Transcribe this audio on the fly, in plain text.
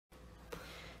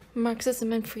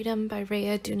Marxism and Freedom by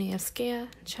Raya Dunayevskaya,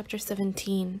 Chapter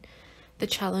 17, The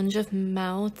Challenge of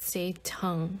Mao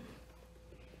Zedong.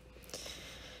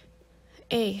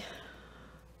 A.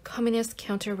 Communist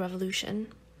Counter-Revolution.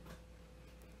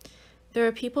 There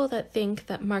are people that think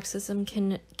that Marxism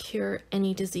can cure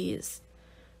any disease.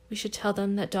 We should tell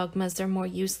them that dogmas are more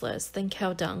useless than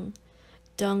cow dung.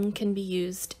 Dung can be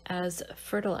used as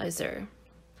fertilizer.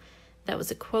 That was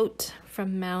a quote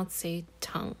from Mao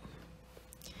Zedong.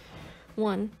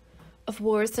 1. Of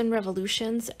Wars and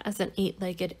Revolutions as an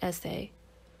 8-legged essay.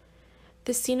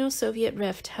 The Sino-Soviet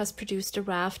rift has produced a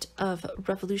raft of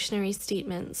revolutionary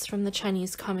statements from the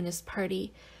Chinese Communist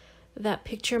Party that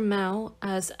picture Mao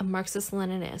as a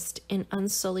Marxist-Leninist in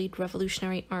unsullied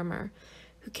revolutionary armor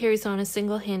who carries on a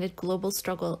single-handed global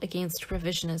struggle against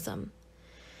revisionism.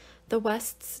 The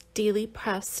West's daily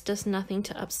press does nothing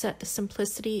to upset the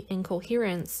simplicity and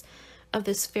coherence of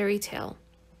this fairy tale,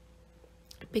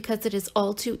 because it is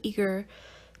all too eager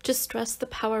to stress the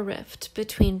power rift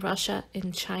between Russia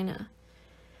and China.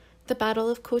 The battle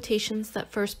of quotations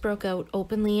that first broke out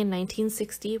openly in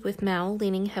 1960 with Mao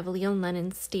leaning heavily on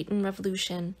Lenin's State-and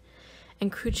Revolution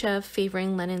and Khrushchev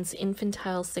favoring Lenin's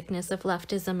infantile sickness of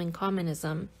leftism and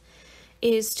communism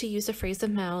is, to use a phrase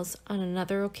of Mao's on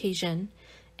another occasion,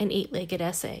 an 8-legged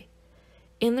essay.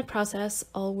 In the process,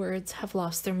 all words have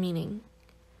lost their meaning.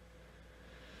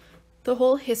 The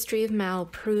whole history of Mao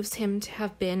proves him to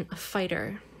have been a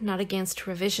fighter, not against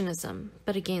revisionism,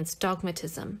 but against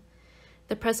dogmatism.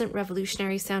 The present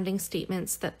revolutionary-sounding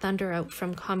statements that thunder out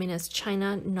from communist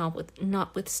China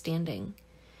notwithstanding.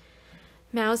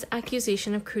 Mao's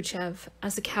accusation of Khrushchev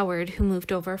as a coward who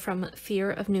moved over from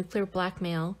fear of nuclear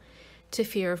blackmail to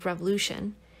fear of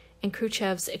revolution, and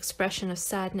Khrushchev's expression of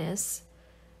sadness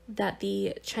that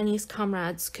the Chinese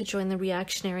comrades could join the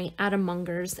reactionary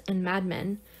atommongers and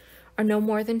madmen, are no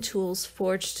more than tools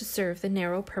forged to serve the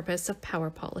narrow purpose of power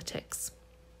politics.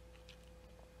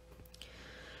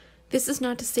 This is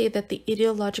not to say that the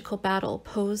ideological battle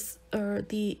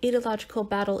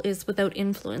is without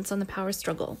influence on the power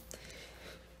struggle,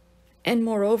 and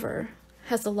moreover,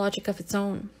 has a logic of its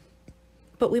own.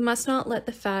 But we must not let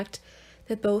the fact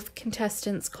that both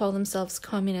contestants call themselves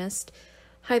communist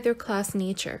hide their class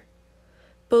nature.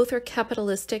 Both are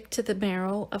capitalistic to the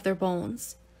marrow of their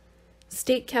bones.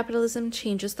 State capitalism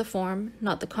changes the form,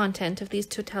 not the content, of these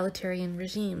totalitarian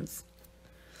regimes.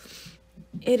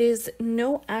 It is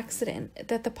no accident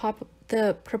that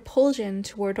the propulsion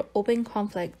toward open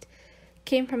conflict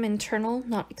came from internal,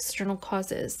 not external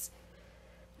causes.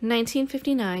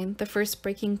 1959, the first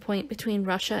breaking point between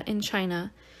Russia and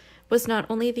China, was not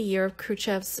only the year of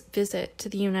Khrushchev's visit to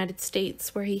the United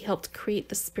States, where he helped create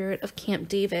the spirit of Camp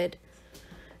David,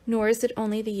 nor is it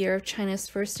only the year of China's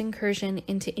first incursion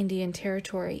into Indian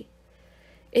territory.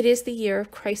 It is the year of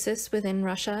crisis within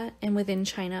Russia and within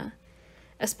China,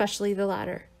 especially the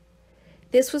latter.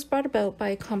 This was brought about by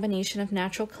a combination of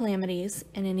natural calamities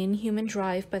and an inhuman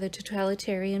drive by the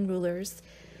totalitarian rulers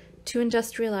to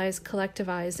industrialize,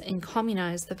 collectivize, and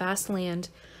communize the vast land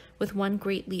with one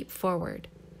great leap forward.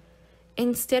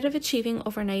 Instead of achieving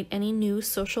overnight any new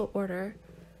social order,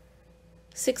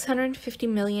 650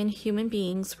 million human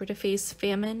beings were to face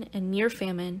famine and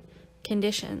near-famine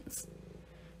conditions.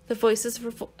 The voices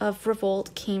of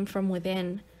revolt came from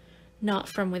within, not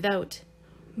from without.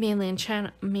 Mainland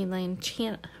China.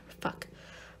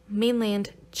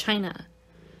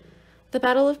 The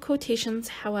battle of quotations,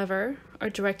 however, are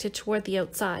directed toward the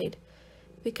outside,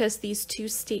 because these two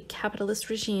state capitalist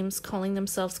regimes calling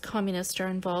themselves communist are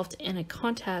involved in a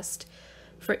contest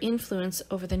for influence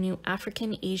over the new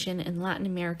African, Asian, and Latin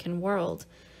American world,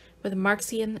 where the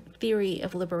Marxian theory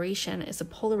of liberation is a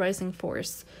polarizing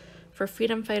force. For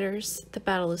freedom fighters, the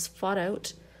battle is fought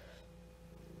out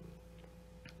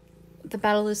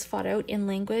in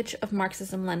language of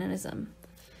Marxism-Leninism.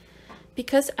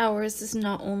 Because ours is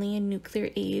not only a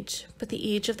nuclear age, but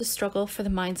the age of the struggle for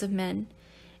the minds of men,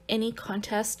 any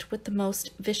contest with the most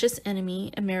vicious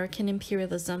enemy, American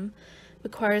imperialism,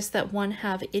 requires that one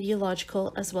have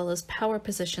ideological as well as power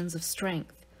positions of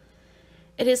strength.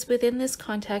 It is within this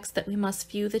context that we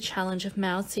must view the challenge of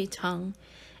Mao Zedong,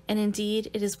 and indeed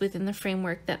it is within the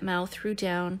framework that Mao threw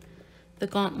down the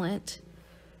gauntlet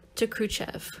to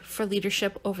Khrushchev for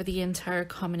leadership over the entire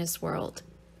communist world.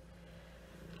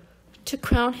 To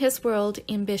crown his world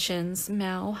ambitions,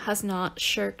 Mao has not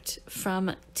shirked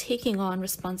from taking on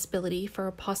responsibility for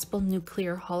a possible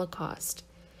nuclear holocaust.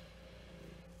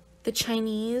 The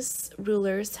Chinese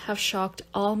rulers have shocked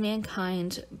all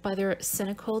mankind by their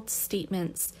cynical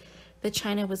statements that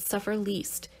China would suffer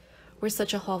least were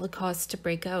such a holocaust to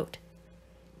break out.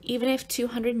 Even if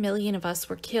 200 million of us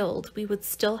were killed, we would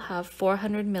still have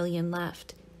 400 million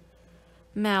left.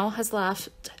 Mao has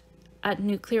laughed at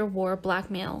nuclear war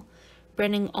blackmail,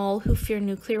 branding all who fear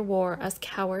nuclear war as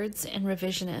cowards and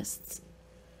revisionists.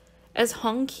 As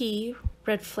Hong Ki,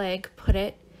 Red Flag, put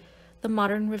it, the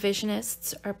modern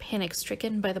revisionists are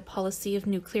panic-stricken by the policy of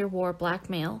nuclear war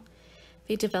blackmail.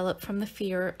 They develop from the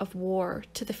fear of war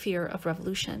to the fear of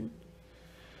revolution.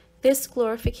 This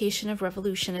glorification of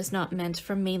revolution is not meant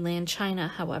for mainland China,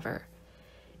 however.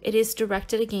 It is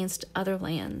directed against other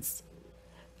lands.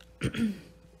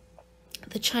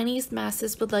 The Chinese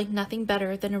masses would like nothing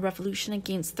better than a revolution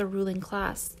against the ruling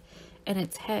class and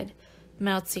its head,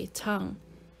 Mao Zedong.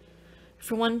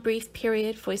 For one brief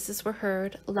period, voices were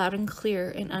heard, loud and clear,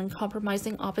 in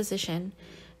uncompromising opposition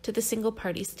to the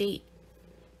single-party state.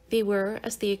 They were,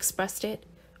 as they expressed it,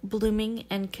 blooming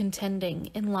and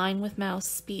contending, in line with Mao's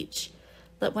speech,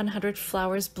 "Let 100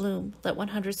 flowers bloom, let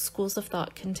 100 schools of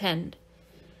thought contend."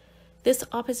 This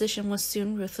opposition was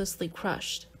soon ruthlessly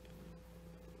crushed.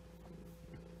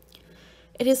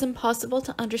 It is impossible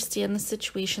to understand the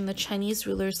situation the Chinese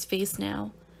rulers face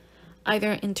now,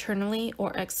 either internally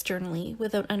or externally,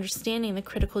 without understanding the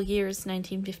critical years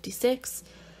 1956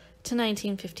 to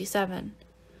 1957.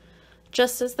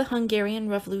 Just as the Hungarian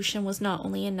Revolution was not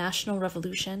only a national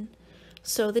revolution,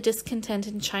 so the discontent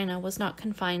in China was not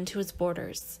confined to its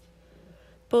borders.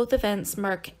 Both events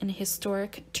mark an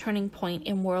historic turning point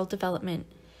in world development,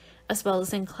 as well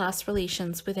as in class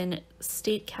relations within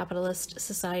state capitalist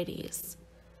societies.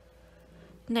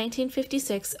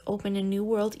 1956 opened a new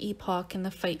world epoch in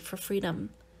the fight for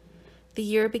freedom. The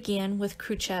year began with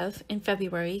Khrushchev in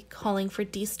February calling for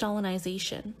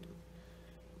de-Stalinization.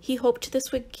 He hoped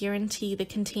this would guarantee the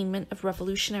containment of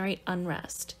revolutionary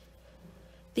unrest.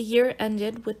 The year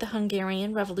ended with the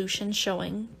Hungarian Revolution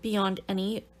showing, beyond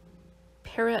any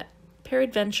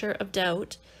peradventure of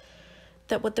doubt,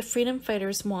 that what the freedom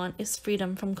fighters want is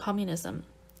freedom from communism.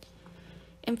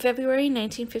 In February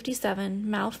 1957,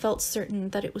 Mao felt certain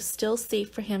that it was still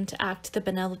safe for him to act the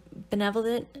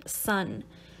benevolent son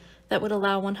that would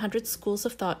allow 100 schools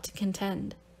of thought to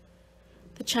contend.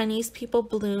 The Chinese people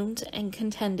bloomed and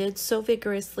contended so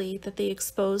vigorously that they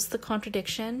exposed the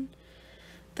contradiction,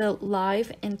 the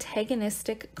live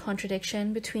antagonistic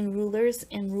contradiction between rulers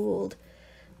and ruled,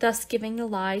 thus giving a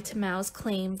lie to Mao's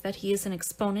claim that he is an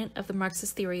exponent of the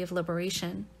Marxist theory of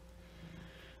liberation.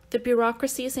 The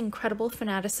bureaucracy's incredible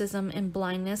fanaticism and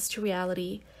blindness to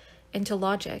reality and to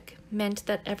logic meant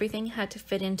that everything had to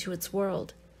fit into its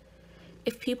world.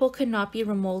 If people could not be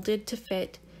remolded to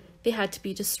fit, they had to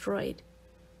be destroyed.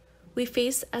 We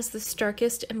face as the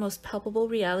starkest and most palpable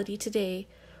reality today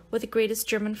what the greatest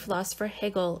German philosopher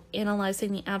Hegel,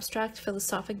 analyzing the abstract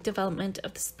philosophic development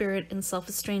of the spirit in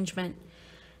self-estrangement,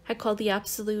 had called the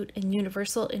absolute and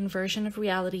universal inversion of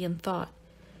reality and thought,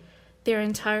 their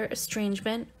entire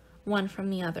estrangement one from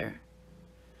the other.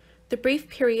 The brief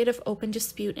period of open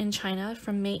dispute in China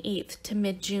from May 8th to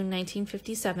mid-June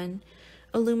 1957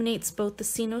 illuminates both the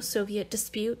Sino-Soviet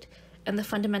dispute and the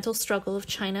fundamental struggle of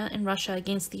China and Russia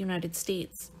against the United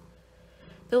States.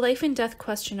 The life and death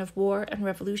question of war and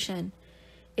revolution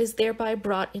is thereby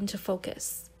brought into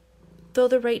focus. Though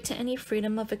the right to any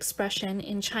freedom of expression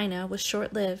in China was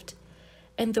short-lived,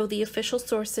 and though the official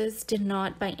sources did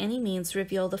not by any means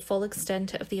reveal the full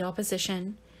extent of the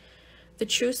opposition, the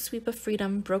true sweep of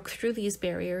freedom broke through these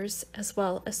barriers as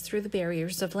well as through the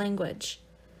barriers of language.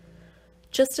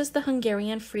 Just as the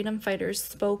Hungarian freedom fighters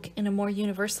spoke in a more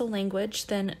universal language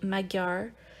than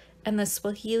Magyar, and the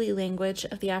Swahili language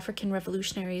of the African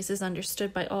revolutionaries is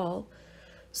understood by all,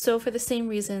 so for the same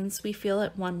reasons we feel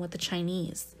at one with the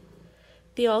Chinese.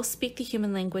 They all speak the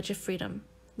human language of freedom.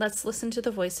 Let's listen to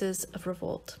the voices of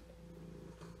revolt.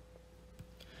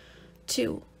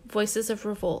 2. Voices of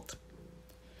revolt.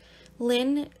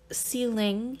 Lin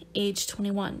Xiling, age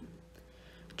 21.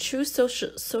 True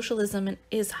socialism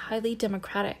is highly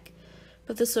democratic,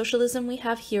 but the socialism we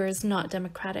have here is not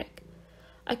democratic.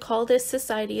 I call this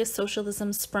society a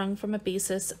socialism sprung from a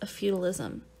basis of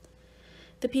feudalism.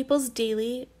 The People's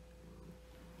Daily,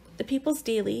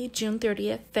 June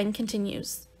 30th, then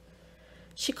continues.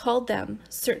 She called them,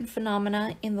 certain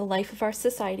phenomena in the life of our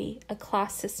society, a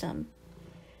class system,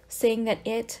 saying that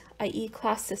it, i.e.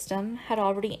 class system, had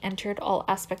already entered all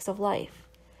aspects of life.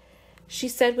 She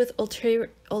said with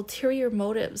ulterior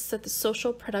motives that the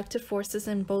social productive forces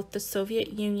in both the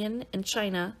Soviet Union and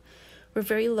China were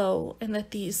very low, and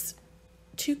that these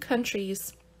two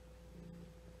countries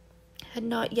had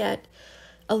not yet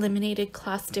eliminated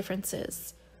class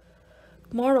differences.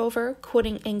 Moreover,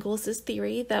 quoting Engels'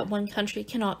 theory that one country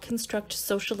cannot construct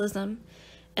socialism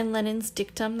and Lenin's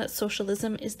dictum that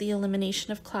socialism is the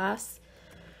elimination of class,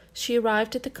 she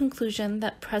arrived at the conclusion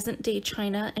that present-day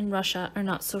China and Russia are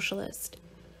not socialist.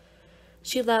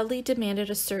 She loudly demanded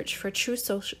a search for true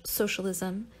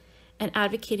socialism and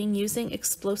advocating using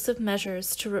explosive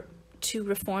measures to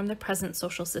reform the present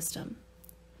social system.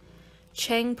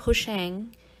 Chang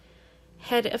Po-shang,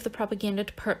 head of the propaganda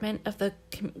department of the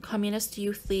Communist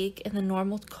Youth League in the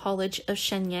Normal College of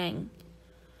Shenyang.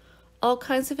 All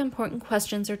kinds of important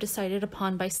questions are decided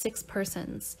upon by 6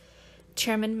 persons: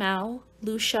 Chairman Mao,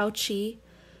 Liu Shaoqi,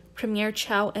 Premier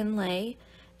Chao En-lei,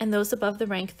 and those above the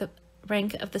rank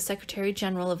of the Secretary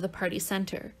General of the party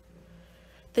center.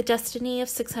 The destiny of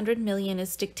 600 million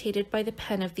is dictated by the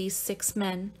pen of these 6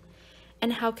 men,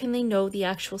 and how can they know the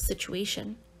actual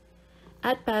situation?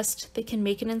 At best, they can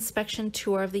make an inspection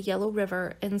tour of the Yellow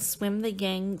River and swim the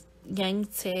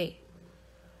Yangtze.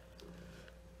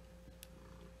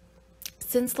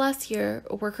 Since last year,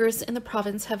 workers in the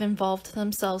province have involved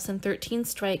themselves in 13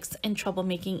 strikes and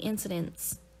troublemaking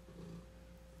incidents.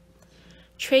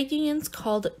 Trade unions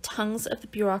called tongues of the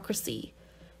bureaucracy.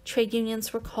 Trade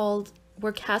unions were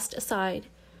cast aside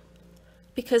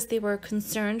because they were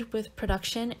concerned with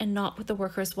production and not with the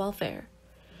workers' welfare.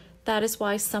 That is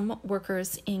why some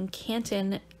workers in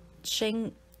Canton,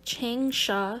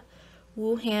 Changsha,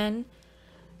 Wuhan,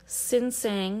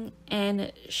 Xinjiang,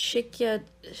 and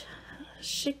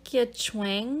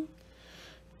Shijiazhuang,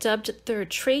 dubbed their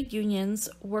trade unions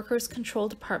workers' control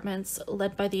departments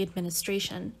led by the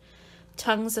administration,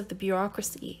 tongues of the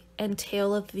bureaucracy, and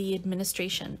tail of the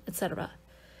administration, etc.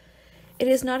 It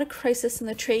is not a crisis in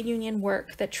the trade union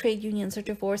work that trade unions are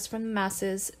divorced from the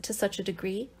masses to such a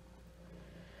degree.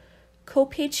 Ko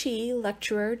Pei-chi,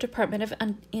 lecturer, Department of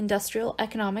Industrial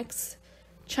Economics,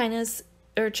 China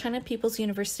People's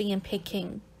University in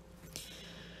Peking.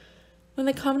 When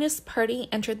the Communist Party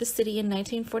entered the city in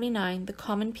 1949, the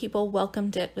common people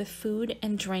welcomed it with food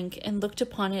and drink and looked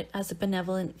upon it as a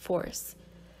benevolent force.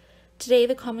 Today,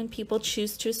 the common people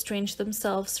choose to estrange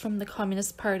themselves from the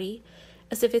Communist Party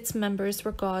as if its members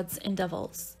were gods and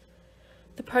devils.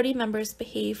 The party members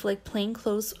behave like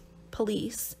plainclothes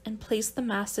police and place the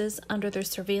masses under their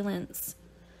surveillance.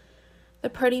 The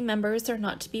party members are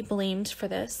not to be blamed for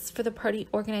this, for the party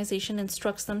organization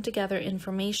instructs them to gather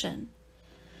information.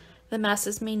 The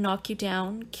masses may knock you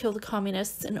down, kill the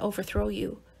communists, and overthrow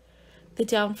you. The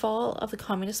downfall of the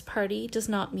Communist Party does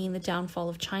not mean the downfall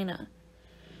of China.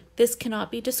 This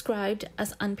cannot be described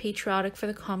as unpatriotic for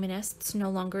the communists no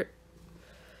longer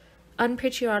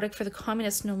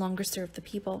serve the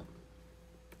people.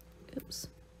 Oops.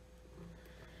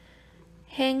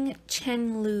 Heng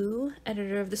Chen-lu,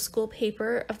 editor of the school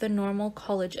paper of the Normal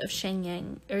College of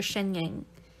Shenyang.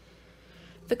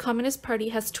 The Communist Party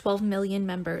has 12 million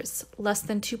members, less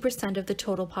than 2% of the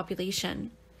total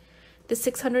population. The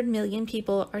 600 million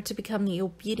people are to become the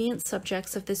obedient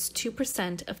subjects of this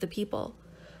 2% of the people.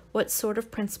 What sort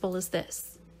of principle is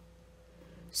this?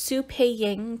 Su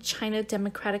Peiying, China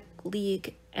Democratic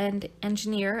League and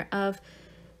engineer of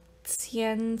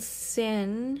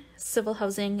Tianjin Civil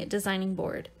Housing Designing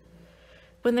Board.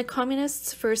 When the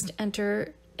communists first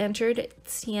entered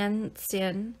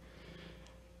Tianjin,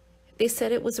 they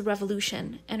said it was a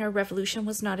revolution, and a revolution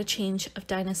was not a change of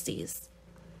dynasties.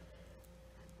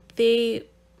 The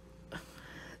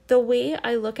way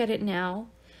I look at it now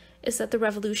is that the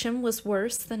revolution was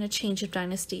worse than a change of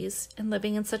dynasties, and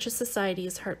living in such a society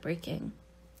is heartbreaking.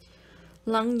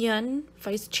 Lung Yun,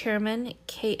 Vice Chairman,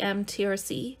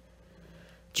 KMTRC.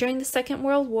 During the Second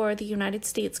World War, the United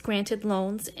States granted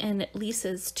loans and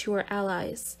leases to our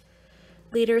allies.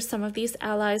 Later, some of these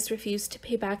allies refused to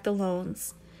pay back the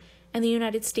loans, and the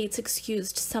United States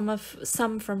excused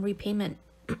some from repayment.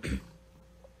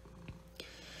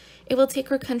 It will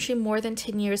take our country more than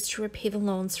 10 years to repay the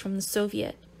loans from the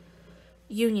Soviet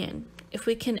Union, if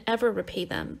we can ever repay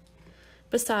them.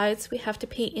 Besides, we have to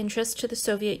pay interest to the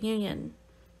Soviet Union.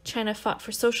 China fought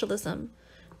for socialism,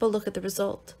 but look at the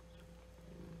result.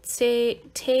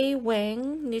 Tay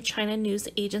Wang, New China News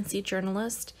Agency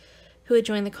journalist who had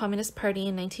joined the Communist Party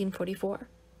in 1944.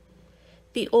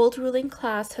 The old ruling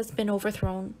class has been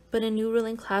overthrown, but a new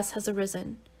ruling class has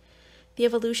arisen. The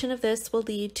evolution of this will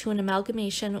lead to an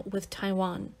amalgamation with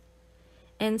Taiwan.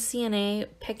 NCNA,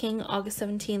 Peking, August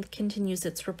 17th, continues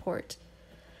its report.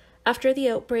 After the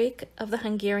outbreak of the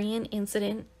Hungarian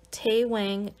incident, Tay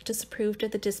Wang disapproved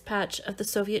of the dispatch of the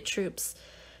Soviet troops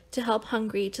to help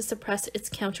Hungary to suppress its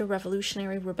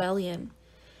counter-revolutionary rebellion.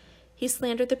 He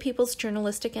slandered the people's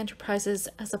journalistic enterprises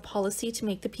as a policy to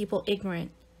make the people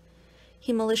ignorant.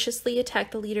 He maliciously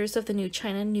attacked the leaders of the New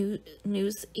China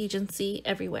News Agency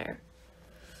everywhere.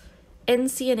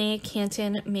 NCNA,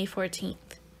 Canton, May 14th.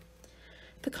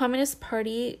 The Communist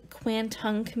Party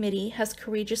Kwantung Committee has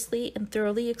courageously and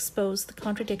thoroughly exposed the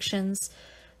contradictions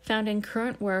found in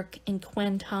current work in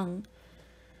Kwantung.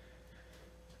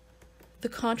 The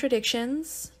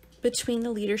contradictions between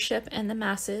the leadership and the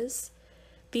masses,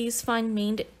 these find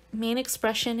main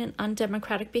expression in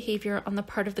undemocratic behavior on the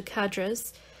part of the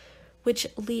cadres, which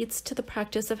leads to the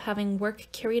practice of having work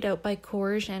carried out by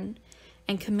coercion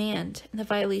and command in the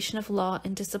violation of law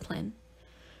and discipline.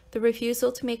 The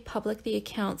refusal to make public the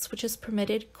accounts which has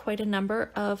permitted quite a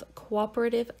number of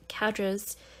cooperative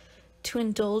cadres to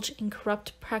indulge in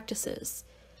corrupt practices,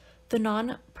 the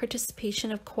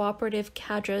non-participation of cooperative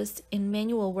cadres in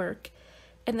manual work,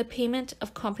 and the payment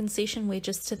of compensation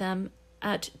wages to them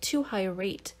at too high a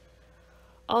rate.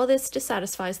 All this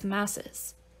dissatisfies the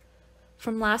masses.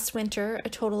 From last winter, a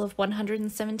total of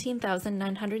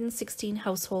 117,916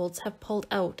 households have pulled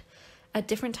out at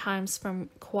different times from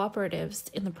cooperatives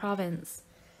in the province.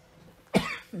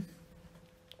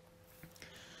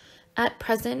 At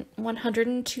present,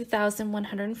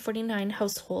 102,149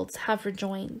 households have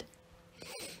rejoined.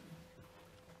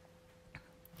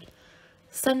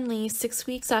 Suddenly, 6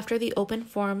 weeks after the open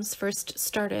forums first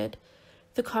started,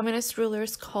 the communist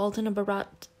rulers called an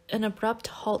abrupt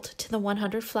halt to the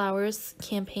 100 Flowers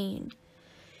campaign.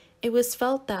 It was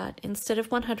felt that, instead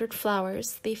of 100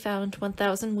 flowers, they found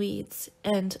 1,000 weeds,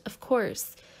 and, of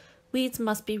course, weeds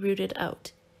must be rooted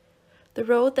out. The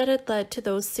road that had led to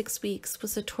those 6 weeks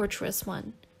was a tortuous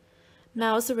one.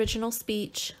 Mao's original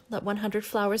speech, "Let 100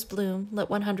 flowers bloom,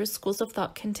 let 100 schools of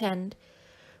thought contend,"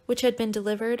 which had been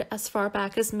delivered as far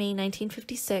back as May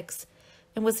 1956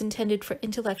 and was intended for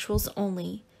intellectuals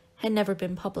only, had never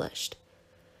been published.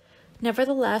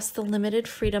 Nevertheless, the limited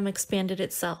freedom expanded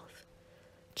itself.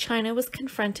 China was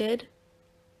confronted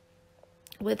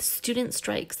with student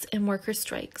strikes and worker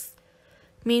strikes.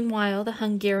 Meanwhile, the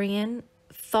Hungarian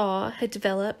thaw had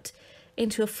developed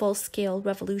into a full-scale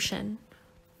revolution.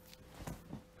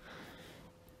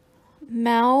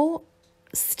 Mao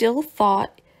still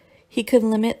thought he could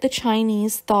limit the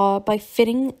Chinese thaw by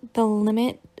fitting the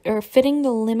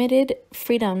limited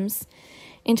freedoms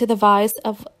into the vise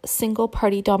of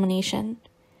single-party domination.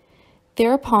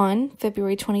 Thereupon,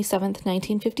 February 27,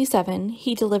 1957,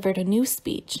 he delivered a new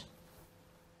speech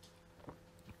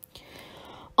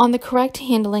on the correct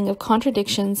handling of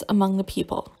contradictions among the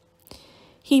people.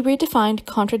 He redefined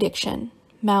contradiction,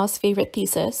 Mao's favorite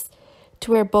thesis,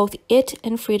 to where both it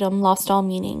and freedom lost all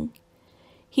meaning.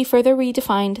 He further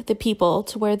redefined the people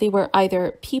to where they were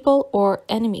either people or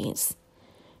enemies.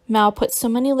 Mao put so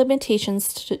many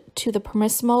limitations to the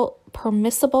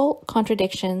permissible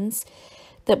contradictions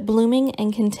that blooming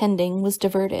and contending was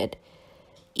diverted.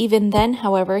 Even then,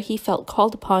 however, he felt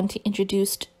called upon to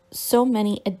introduce so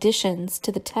many additions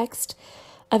to the text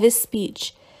of his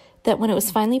speech that when it was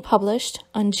finally published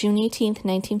on June 18,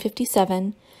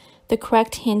 1957, the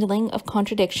correct handling of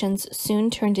contradictions soon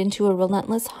turned into a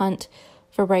relentless hunt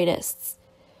for rightists.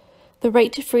 The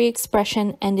right to free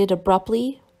expression ended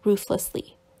abruptly,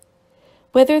 ruthlessly.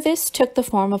 Whether this took the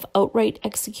form of outright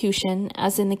execution,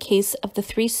 as in the case of the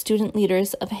 3 student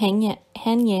leaders of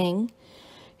Hanyang,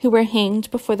 who were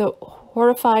hanged before the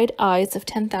horrified eyes of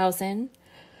 10,000,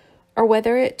 or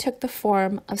whether it took the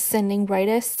form of sending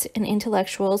rightists and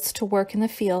intellectuals to work in the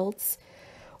fields,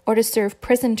 or to serve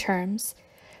prison terms,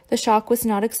 the shock was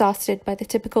not exhausted by the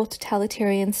typical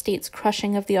totalitarian state's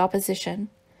crushing of the opposition.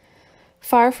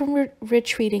 Far from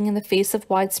retreating in the face of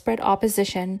widespread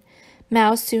opposition,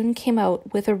 Mao soon came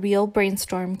out with a real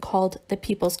brainstorm called the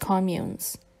People's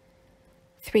Communes.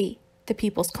 3. The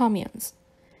People's Communes.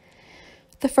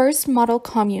 The first model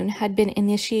commune had been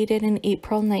initiated in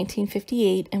April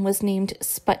 1958 and was named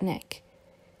Sputnik.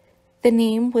 The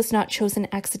name was not chosen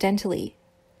accidentally.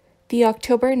 The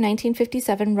October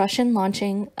 1957 Russian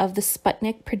launching of the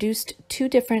Sputnik produced two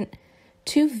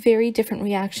very different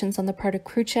reactions on the part of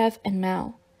Khrushchev and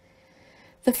Mao.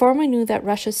 The former knew that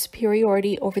Russia's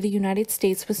superiority over the United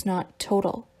States was not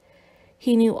total.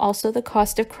 He knew also the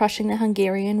cost of crushing the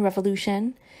Hungarian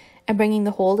Revolution and bringing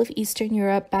the whole of Eastern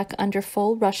Europe back under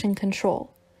full Russian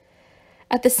control.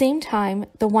 At the same time,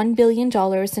 the $1 billion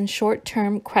in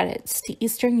short-term credits to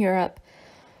Eastern Europe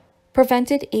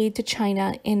prevented aid to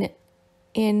China in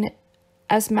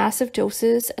as massive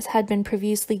doses as had been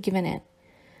previously given it.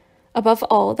 Above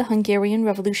all, the Hungarian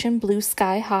Revolution blew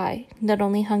sky high, not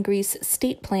only Hungary's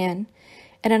state plan,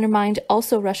 it undermined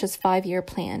also Russia's 5-year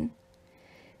plan.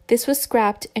 This was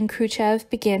scrapped, and Khrushchev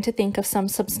began to think of some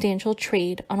substantial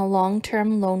trade on a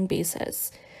long-term loan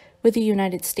basis with the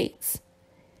United States.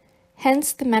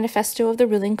 Hence, the manifesto of the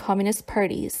ruling communist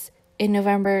parties, in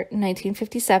November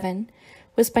 1957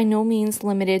 was by no means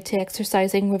limited to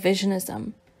exercising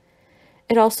revisionism.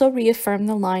 It also reaffirmed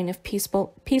the line of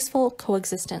peaceful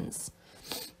coexistence.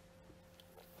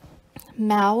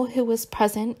 Mao, who was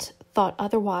present, thought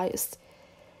otherwise.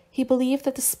 He believed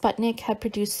that the Sputnik had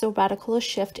produced so radical a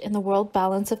shift in the world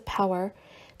balance of power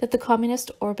that the communist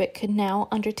orbit could now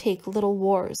undertake little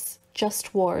wars,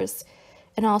 just wars,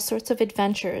 and all sorts of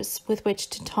adventures with which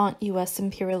to taunt U.S.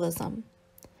 imperialism.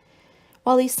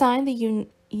 While he signed the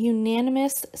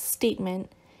unanimous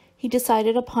statement, he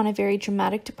decided upon a very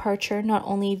dramatic departure not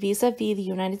only vis-a-vis the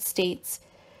United States,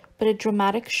 but a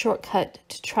dramatic shortcut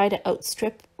to try to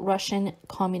outstrip Russian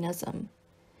communism.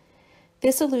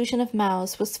 This illusion of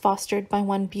Mao's was fostered by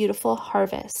one beautiful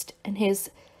harvest and his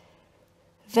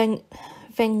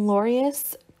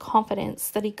vainglorious confidence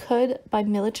that he could, by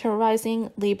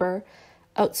militarizing labor,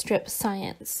 outstrip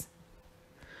science.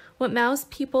 What Mao's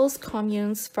People's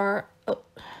Communes far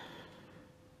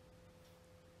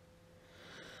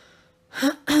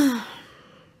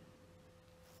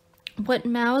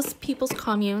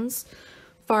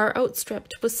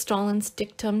outstripped was Stalin's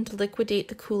dictum to liquidate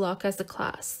the kulak as a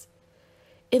class.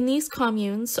 In these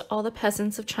communes, all the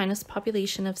peasants of China's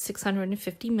population of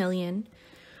 650 million,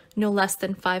 no less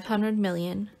than 500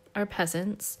 million, are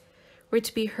peasants, were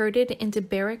to be herded into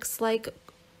barracks-like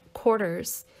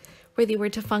quarters where they were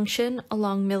to function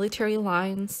along military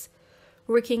lines,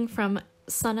 working from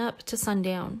sunup to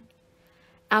sundown.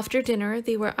 After dinner,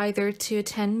 they were either to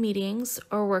attend meetings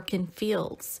or work in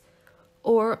fields,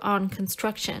 or on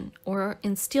construction, or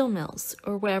in steel mills,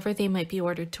 or wherever they might be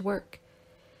ordered to work.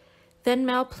 Then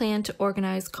Mao planned to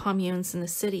organize communes in the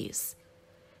cities.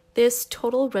 This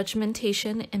total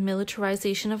regimentation and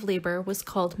militarization of labor was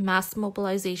called mass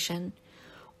mobilization,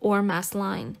 or mass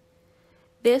line.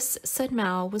 This, said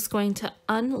Mao, was going to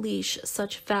unleash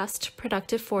such vast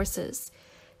productive forces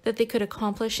that they could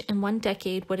accomplish in 1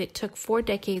 decade what it took 4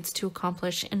 decades to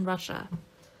accomplish in Russia.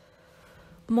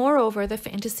 Moreover, the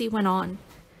fantasy went on.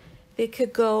 They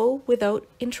could go without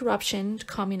interruption to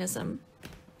communism.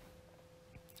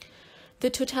 The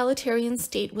totalitarian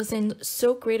state was in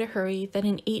so great a hurry that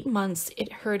in 8 months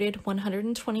it herded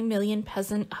 120 million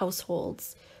peasant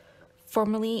households,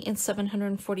 formerly in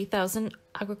 740,000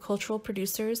 agricultural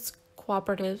producers,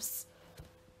 cooperatives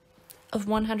of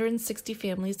 160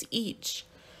 families each,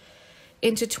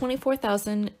 into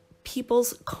 24,000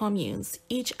 people's communes,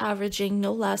 each averaging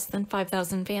no less than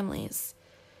 5,000 families.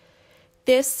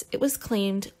 This, it was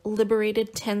claimed,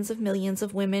 liberated tens of millions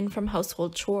of women from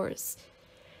household chores.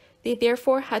 They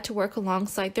therefore had to work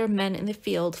alongside their men in the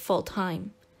field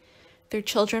full-time. Their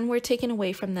children were taken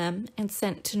away from them and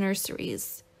sent to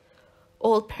nurseries.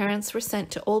 Old parents were sent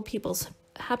to old people's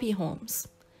happy homes.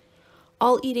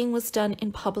 All eating was done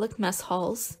in public mess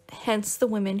halls, hence the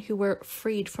women who were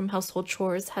freed from household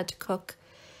chores had to cook,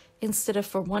 instead of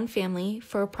for one family,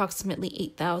 for approximately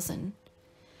 8,000.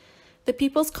 The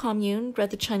People's Commune, read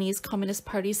the Chinese Communist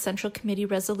Party's Central Committee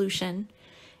resolution,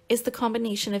 is the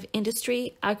combination of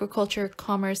industry, agriculture,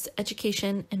 commerce,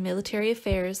 education, and military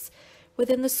affairs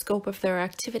within the scope of their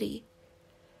activity.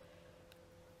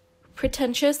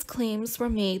 Pretentious claims were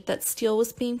made that steel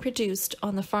was being produced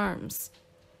on the farms.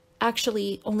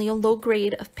 Actually, only a low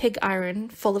grade of pig iron,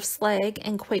 full of slag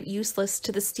and quite useless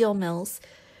to the steel mills,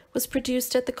 was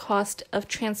produced at the cost of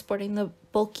transporting the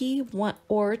bulky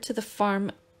ore to the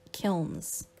farm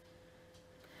kilns.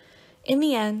 In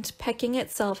the end, Peking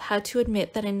itself had to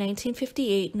admit that in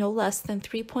 1958, no less than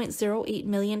 3.08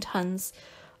 million tons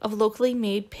of locally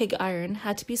made pig iron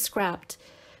had to be scrapped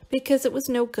because it was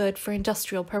no good for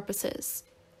industrial purposes.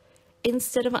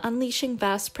 Instead of unleashing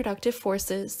vast productive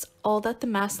forces, all that the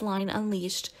mass line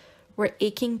unleashed were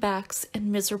aching backs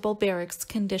and miserable barracks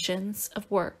conditions of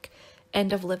work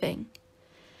and of living.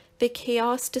 The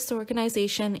chaos,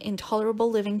 disorganization, intolerable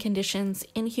living conditions,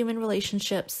 inhuman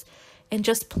relationships, and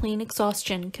just plain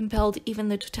exhaustion compelled even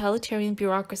the totalitarian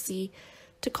bureaucracy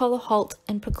to call a halt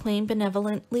and proclaim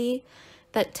benevolently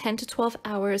that 10 to 12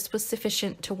 hours was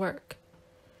sufficient to work.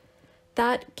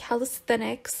 That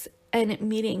calisthenics and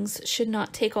meetings should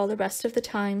not take all the rest of the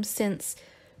time, since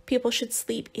people should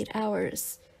sleep 8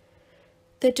 hours.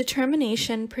 The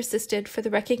determination persisted for the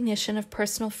recognition of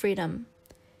personal freedom.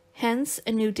 Hence,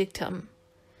 a new dictum.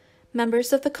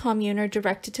 Members of the commune are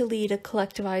directed to lead a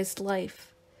collectivized life.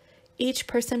 Each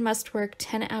person must work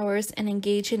 10 hours and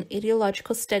engage in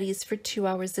ideological studies for 2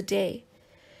 hours a day.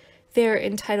 They are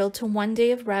entitled to 1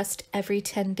 day of rest every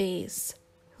 10 days.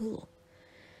 Ooh.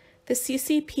 The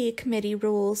CCP committee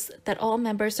rules that all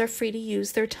members are free to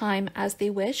use their time as they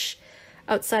wish,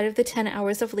 outside of the 10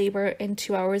 hours of labor and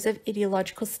 2 hours of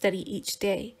ideological study each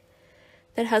day.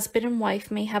 that husband and wife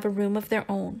may have a room of their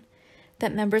own,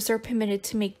 that members are permitted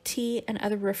to make tea and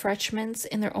other refreshments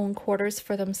in their own quarters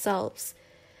for themselves,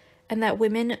 and that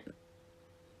women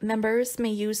members may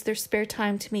use their spare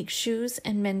time to make shoes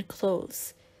and mend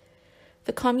clothes.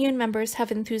 The commune members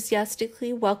have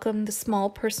enthusiastically welcomed the small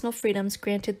personal freedoms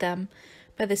granted them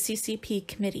by the CCP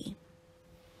committee.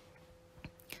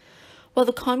 While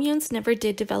the communes never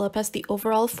did develop as the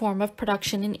overall form of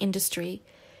production and industry,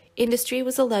 industry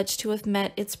was alleged to have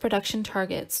met its production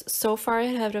targets so far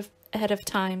ahead of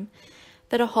time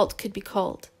that a halt could be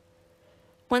called.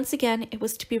 Once again, it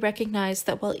was to be recognized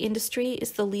that while industry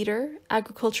is the leader,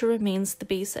 agriculture remains the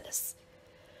basis.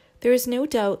 There is no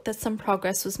doubt that some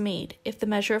progress was made, if the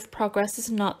measure of progress is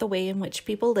not the way in which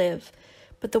people live,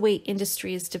 but the way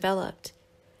industry is developed.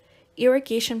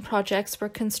 Irrigation projects were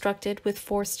constructed with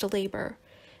forced labor,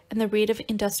 and the rate of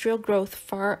industrial growth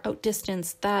far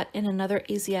outdistanced that in another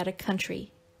Asiatic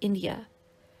country, India.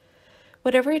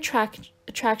 Whatever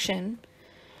attraction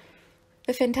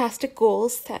the fantastic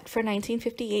goals set for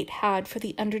 1958 had for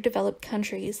the underdeveloped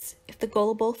countries, if the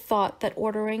gullible thought that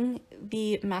ordering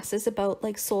the masses about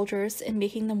like soldiers and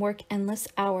making them work endless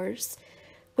hours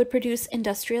would produce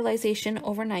industrialization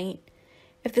overnight,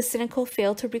 if the cynical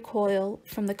failed to recoil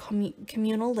from the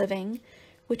communal living,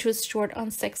 which was short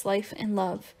on sex life and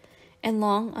love, and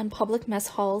long on public mess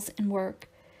halls and work,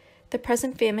 the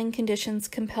present famine conditions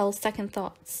compel second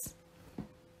thoughts.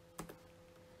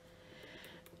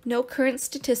 No current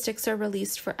statistics are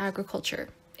released for agriculture.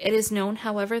 It is known,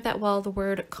 however, that while the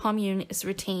word commune is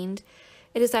retained,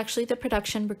 it is actually the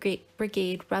production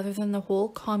brigade rather than the whole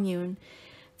commune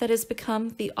that has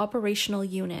become the operational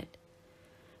unit.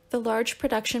 The large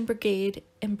production brigade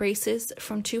embraces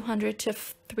from 200 to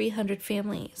 300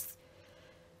 families,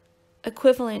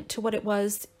 equivalent to what it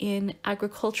was in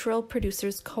agricultural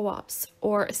producers' co-ops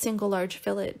or a single large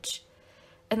village,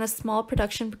 and the small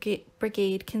production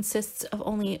brigade consists of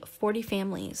only 40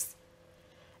 families.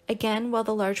 Again, while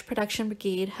the large production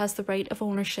brigade has the right of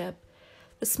ownership,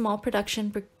 the small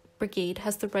production brigade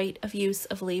has the right of use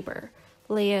of labor,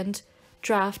 land,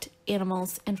 draft,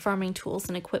 animals, and farming tools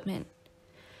and equipment.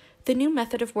 The new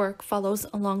method of work follows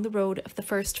along the road of the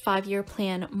first 5-year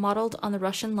plan modeled on the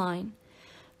Russian line,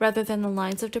 rather than the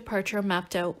lines of departure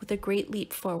mapped out with a great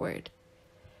leap forward.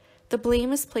 The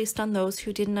blame is placed on those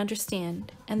who didn't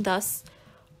understand, and thus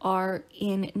are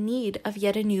in need of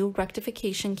yet a new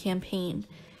rectification campaign,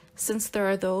 since there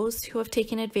are those who have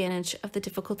taken advantage of the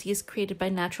difficulties created by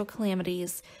natural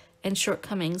calamities and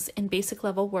shortcomings in basic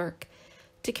level work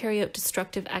to carry out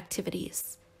destructive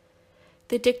activities.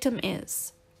 The dictum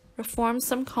is, reform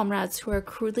some comrades who are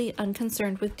crudely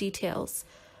unconcerned with details,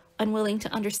 unwilling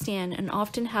to understand, and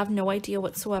often have no idea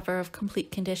whatsoever of complete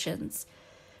conditions,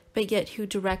 but yet who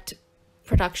direct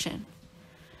production.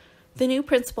 The new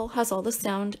principle has all the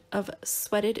sound of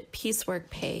sweated piecework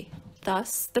pay,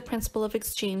 thus the principle of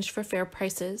exchange for fair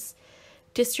prices,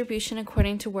 distribution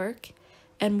according to work,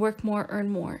 and work more, earn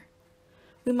more.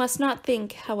 We must not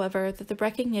think, however, that the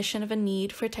recognition of a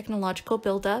need for technological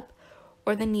buildup,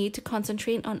 or the need to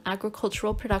concentrate on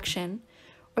agricultural production,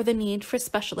 or the need for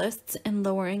specialists and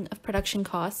lowering of production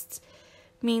costs,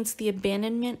 means the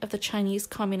abandonment of the Chinese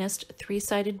Communist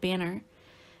three-sided banner,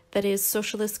 that is,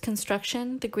 socialist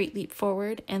construction, the Great Leap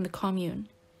Forward, and the Commune.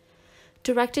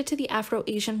 Directed to the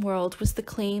Afro-Asian world was the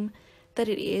claim that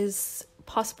it is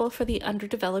possible for the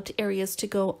underdeveloped areas to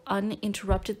go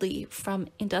uninterruptedly from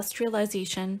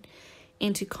industrialization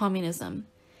into communism,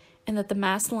 and that the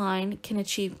mass line can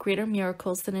achieve greater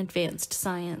miracles than advanced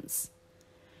science.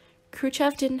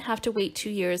 Khrushchev didn't have to wait 2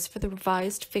 years for the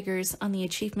revised figures on the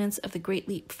achievements of the Great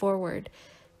Leap Forward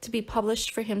to be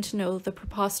published for him to know the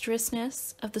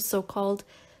preposterousness of the so-called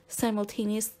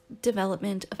simultaneous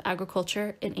development of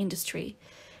agriculture and industry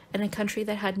in a country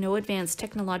that had no advanced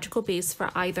technological base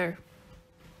for either.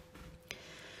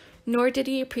 Nor did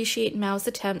he appreciate Mao's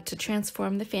attempt to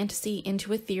transform the fantasy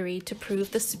into a theory to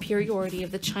prove the superiority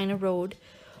of the China road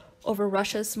over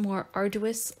Russia's more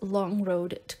arduous long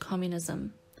road to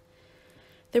communism.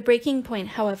 The breaking point,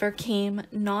 however, came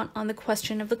not on the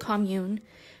question of the commune,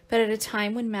 but at a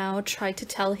time when Mao tried to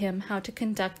tell him how to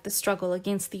conduct the struggle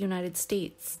against the United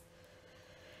States.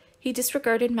 He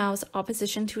disregarded Mao's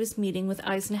opposition to his meeting with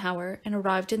Eisenhower and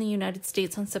arrived in the United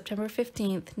States on September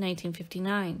 15,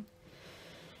 1959.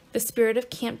 The spirit of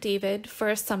Camp David for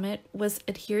a summit was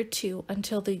adhered to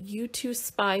until the U-2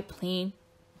 spy plane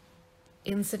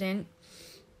incident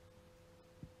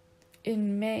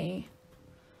in May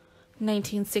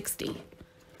 1960.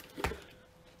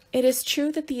 It is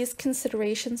true that these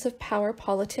considerations of power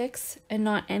politics, and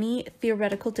not any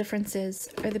theoretical differences,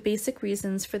 are the basic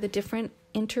reasons for the different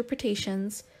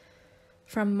interpretations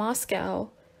from Moscow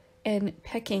and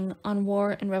Peking on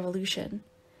war and revolution.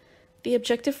 The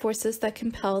objective forces that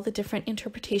compel the different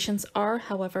interpretations are,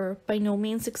 however, by no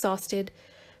means exhausted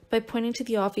by pointing to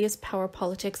the obvious power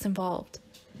politics involved.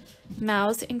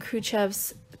 Mao's and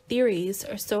Khrushchev's theories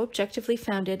are so objectively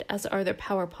founded as are their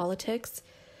power politics.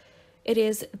 It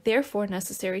is therefore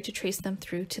necessary to trace them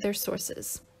through to their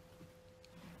sources.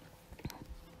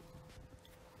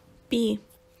 B.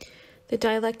 The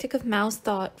dialectic of Mao's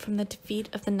thought from the defeat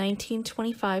of the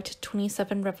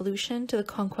 1925-27 revolution to the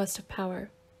conquest of power.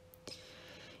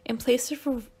 In place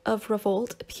of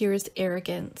revolt appears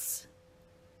arrogance.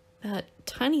 That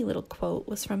tiny little quote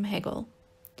was from Hegel.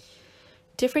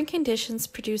 Different conditions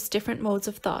produce different modes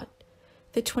of thought.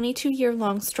 The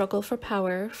 22-year-long struggle for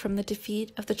power from the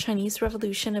defeat of the Chinese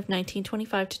Revolution of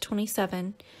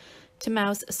 1925-27 to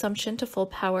Mao's assumption to full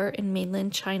power in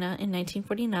mainland China in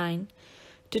 1949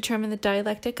 determined the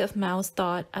dialectic of Mao's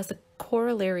thought as a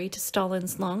corollary to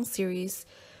Stalin's long series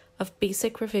of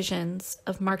basic revisions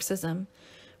of Marxism,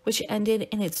 which ended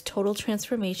in its total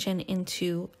transformation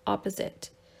into opposite,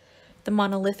 the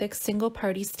monolithic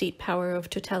single-party state power of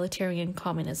totalitarian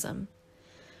communism.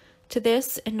 To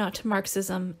this, and not to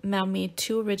Marxism, Mao made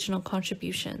two original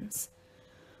contributions.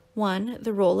 One,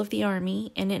 the role of the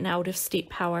army in and out of state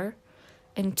power,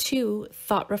 and two,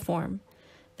 thought reform,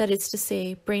 that is to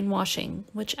say, brainwashing,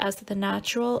 which as the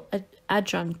natural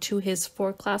adjunct to his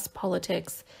four-class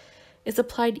politics is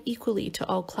applied equally to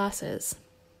all classes.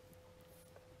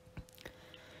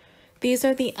 These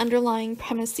are the underlying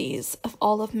premises of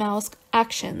all of Mao's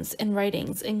actions and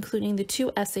writings, including the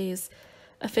two essays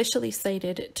officially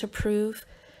cited to prove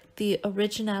the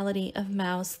originality of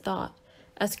Mao's thought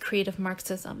as creative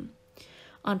Marxism,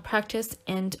 on practice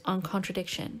and on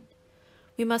contradiction.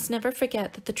 We must never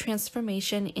forget that the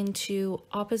transformation into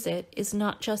opposite is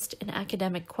not just an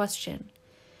academic question.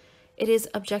 It is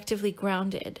objectively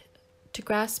grounded. To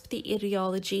grasp the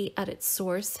ideology at its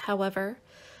source, however,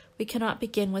 we cannot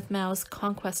begin with Mao's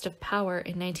conquest of power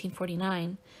in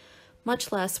 1949,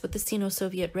 much less with the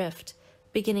Sino-Soviet rift,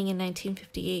 beginning in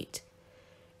 1958.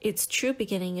 Its true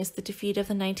beginning is the defeat of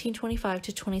the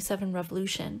 1925-27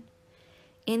 revolution.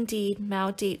 Indeed, Mao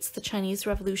dates the Chinese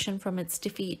Revolution from its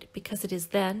defeat because it is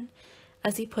then,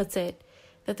 as he puts it,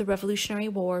 that the Revolutionary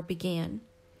War began.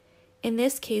 In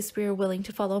this case, we are willing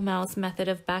to follow Mao's method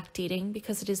of backdating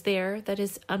because it is there that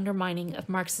his undermining of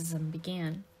Marxism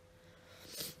began.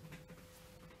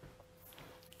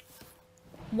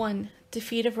 1.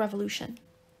 Defeat of revolution.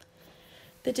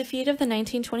 The defeat of the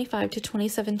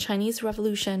 1925-27 Chinese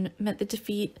Revolution meant the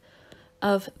defeat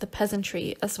of the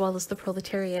peasantry as well as the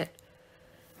proletariat.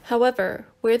 However,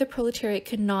 where the proletariat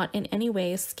could not in any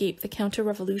way escape the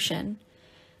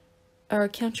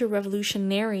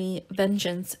counter-revolutionary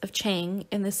vengeance of Chiang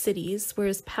in the cities where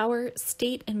his power,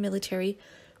 state and military,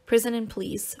 prison and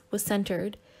police was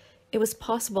centered, it was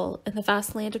possible in the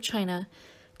vast land of China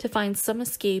to find some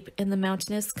escape in the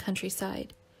mountainous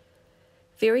countryside.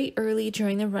 Very early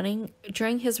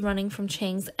during his running from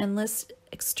Chiang's endless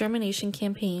extermination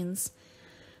campaigns,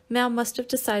 Mao must have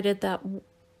decided that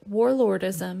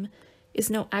warlordism is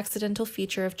no accidental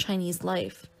feature of Chinese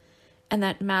life, and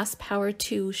that mass power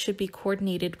too should be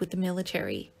coordinated with the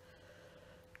military.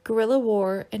 Guerrilla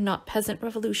war and not peasant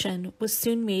revolution was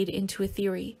soon made into a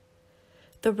theory.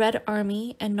 The Red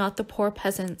Army and not the poor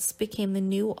peasants became the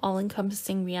new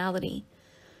all-encompassing reality,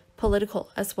 political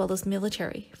as well as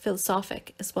military,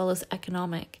 philosophic as well as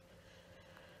economic.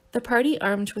 The party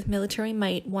armed with military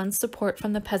might won support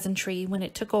from the peasantry when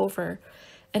it took over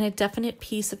and a definite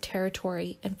piece of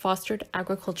territory and fostered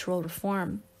agricultural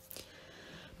reform.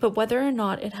 But whether or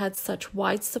not it had such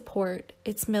wide support,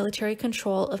 its military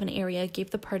control of an area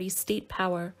gave the party state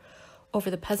power over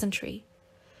the peasantry.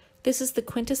 This is the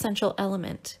quintessential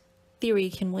element. Theory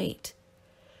can wait.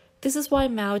 This is why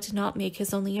Mao did not make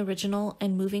his only original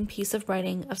and moving piece of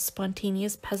writing of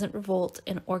spontaneous peasant revolt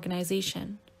and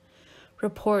organization.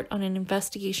 Report on an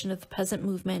investigation of the peasant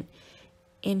movement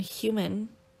in Hunan,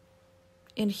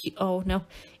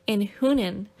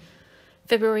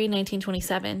 February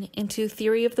 1927, into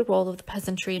Theory of the Role of the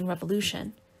Peasantry in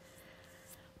Revolution.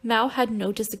 Mao had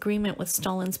no disagreement with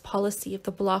Stalin's policy of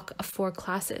the bloc of four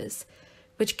classes,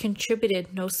 which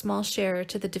contributed no small share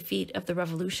to the defeat of the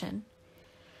revolution.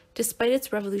 Despite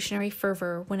its revolutionary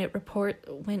fervor when it reports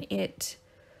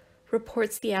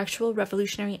the actual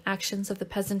revolutionary actions of the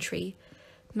peasantry,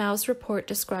 Mao's report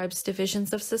describes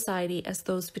divisions of society as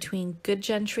those between good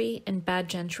gentry and bad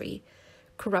gentry,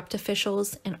 corrupt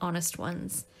officials and honest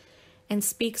ones, and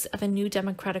speaks of a new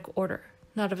democratic order,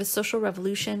 not of a social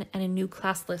revolution and a new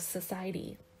classless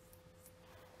society.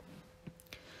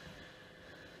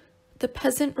 The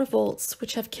peasant revolts,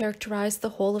 which have characterized the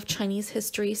whole of Chinese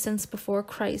history since before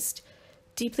Christ,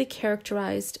 deeply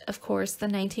characterized, of course, the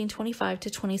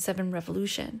 1925-27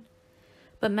 revolution.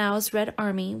 But Mao's Red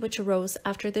Army, which arose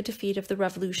after the defeat of the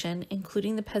revolution,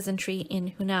 including the peasantry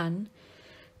in Hunan,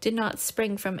 did not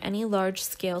spring from any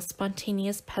large-scale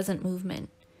spontaneous peasant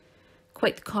movement.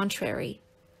 Quite the contrary.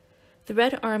 The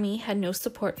Red Army had no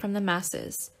support from the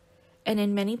masses, and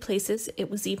in many places it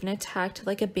was even attacked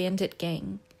like a bandit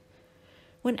gang.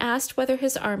 When asked whether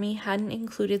his army hadn't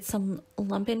included some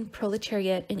lumpen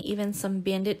proletariat and even some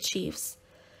bandit chiefs,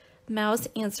 Mao's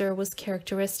answer was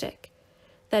characteristic,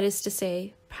 that is to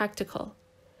say, practical.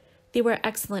 They were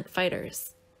excellent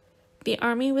fighters. The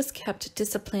army was kept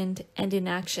disciplined and in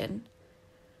action.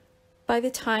 By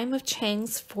the time of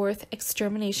Chiang's fourth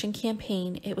extermination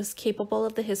campaign, it was capable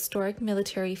of the historic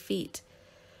military feat,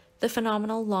 the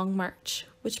phenomenal Long March,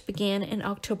 which began in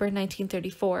October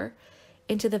 1934,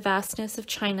 into the vastness of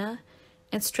China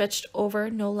and stretched over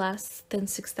no less than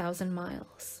 6,000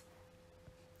 miles.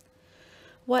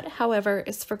 What, however,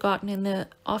 is forgotten in the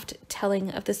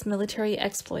oft-telling of this military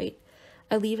exploit,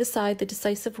 I leave aside the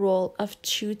decisive role of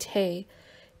Chu Te,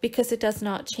 because it does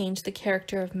not change the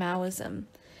character of Maoism,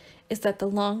 is that the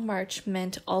Long March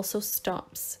meant also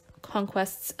stops,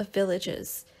 conquests of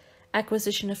villages,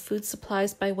 acquisition of food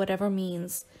supplies by whatever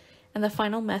means, and the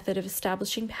final method of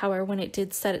establishing power when it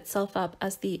did set itself up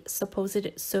as the supposed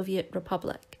Soviet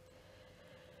Republic.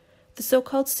 The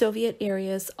so-called Soviet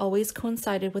areas always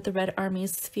coincided with the Red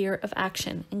Army's sphere of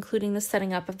action, including the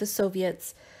setting up of the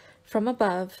Soviets from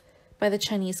above by the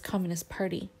Chinese Communist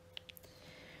Party.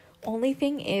 Only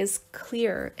thing is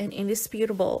clear and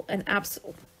indisputable and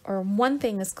one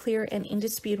thing is clear and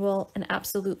indisputable and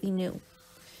absolutely new.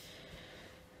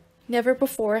 Never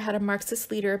before had a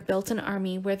Marxist leader built an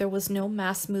army where there was no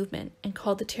mass movement and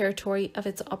called the territory of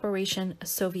its operation a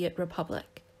Soviet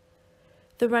Republic.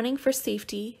 The running for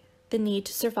safety, the need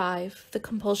to survive, the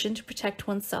compulsion to protect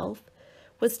oneself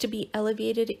was to be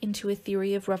elevated into a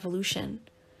theory of revolution.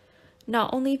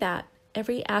 Not only that,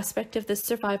 every aspect of this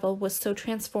survival was so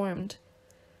transformed.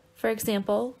 For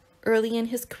example, early in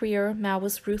his career, Mao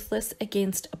was ruthless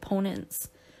against opponents,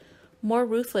 more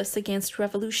ruthless against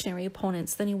revolutionary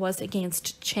opponents than he was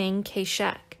against Chiang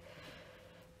Kai-shek.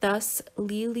 Thus,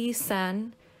 Li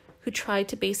San, who tried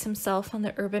to base himself on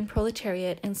the urban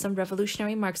proletariat and some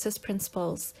revolutionary Marxist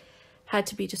principles, had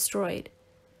to be destroyed.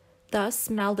 Thus,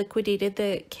 Mao liquidated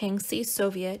the Kangxi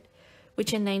Soviet,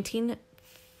 which in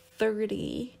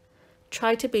 1930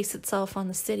 tried to base itself on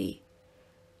the city.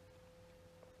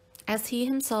 As he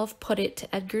himself put it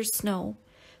to Edgar Snow,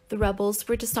 the rebels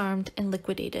were disarmed and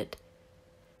liquidated.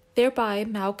 Thereby,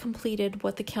 Mao completed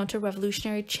what the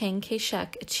counter-revolutionary Chiang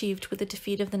Kai-shek achieved with the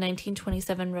defeat of the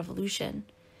 1927 revolution: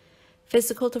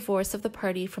 physical divorce of the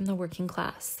party from the working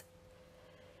class.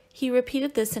 He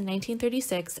repeated this in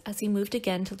 1936 as he moved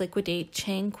again to liquidate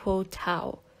Chiang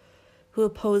Kuo-tao, who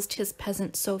opposed his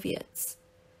peasant Soviets.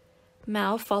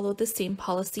 Mao followed the same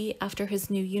policy after his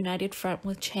new united front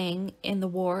with Chiang in the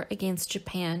war against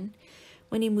Japan,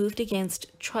 when he moved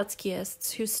against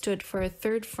Trotskyists who stood for a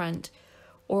third front,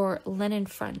 or Lenin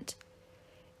Front.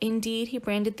 Indeed, he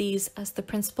branded these as the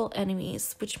principal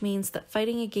enemies, which means that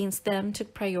fighting against them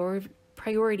took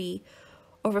priority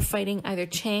over fighting either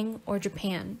Chiang or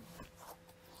Japan.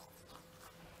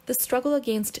 The struggle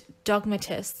against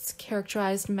dogmatists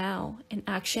characterized Mao in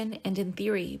action and in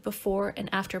theory before and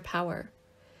after power.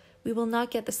 We will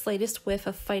not get the slightest whiff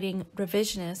of fighting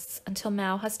revisionists until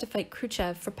Mao has to fight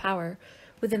Khrushchev for power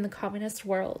within the communist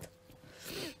world,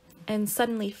 and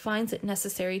suddenly finds it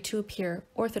necessary to appear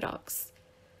orthodox.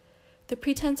 The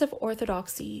pretense of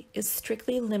orthodoxy is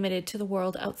strictly limited to the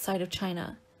world outside of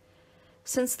China,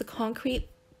 since the concrete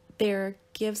there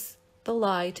gives the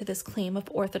lie to this claim of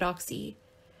orthodoxy.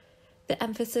 The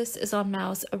emphasis is on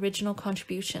Mao's original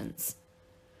contributions.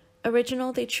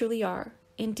 Original they truly are.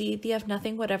 Indeed, they have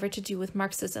nothing whatever to do with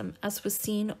Marxism, as was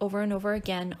seen over and over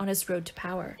again on his road to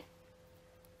power.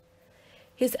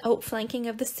 His outflanking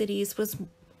of the cities was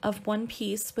of one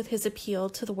piece with his appeal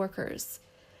to the workers,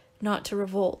 not to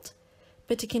revolt,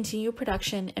 but to continue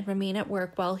production and remain at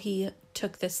work while he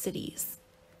took the cities.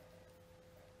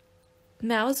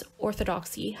 Mao's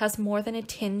orthodoxy has more than a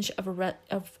tinge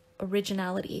of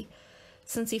originality,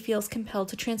 since he feels compelled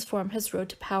to transform his road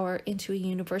to power into a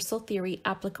universal theory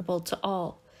applicable to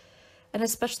all, and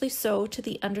especially so to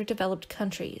the underdeveloped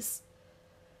countries.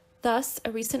 Thus,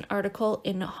 a recent article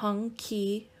in Hong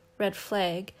Ki Red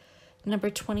Flag,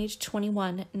 number 20-21,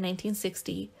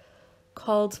 1960,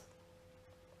 called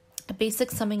 "A Basic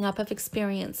Summing Up of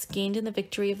Experience Gained in the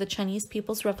Victory of the Chinese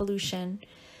People's Revolution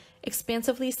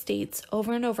expansively states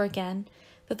over and over again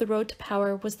that the road to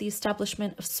power was the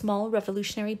establishment of small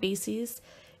revolutionary bases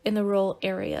in the rural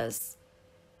areas.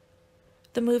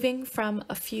 The moving from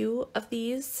a few of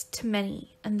these to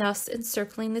many, and thus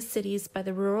encircling the cities by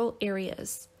the rural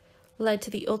areas, led to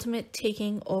the ultimate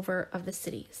taking over of the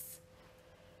cities.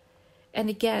 And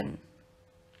again,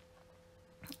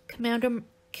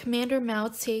 Commander Mao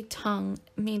Zedong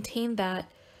maintained that,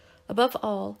 above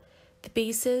all, the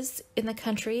bases in the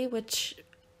country, which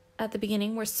at the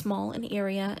beginning were small in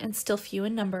area and still few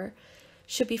in number,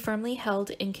 should be firmly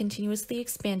held and continuously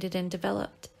expanded and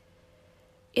developed.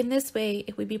 In this way,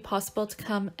 it would be possible to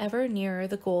come ever nearer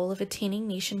the goal of attaining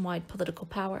nationwide political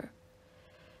power.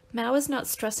 Mao is not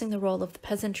stressing the role of the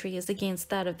peasantry as against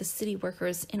that of the city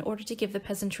workers in order to give the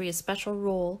peasantry a special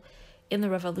role in the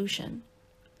revolution.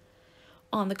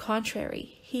 On the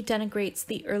contrary, he denigrates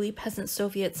the early peasant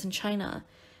Soviets in China,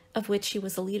 of which he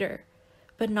was a leader,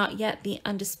 but not yet the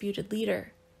undisputed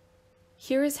leader.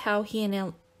 Here is how he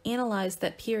analyzed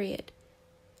that period.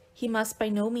 He must by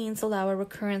no means allow a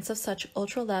recurrence of such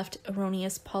ultra-left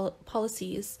erroneous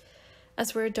policies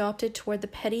as were adopted toward the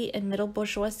petty and middle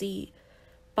bourgeoisie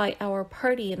by our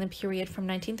party in the period from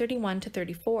 1931 to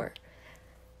 34.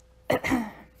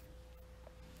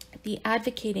 The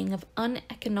advocating of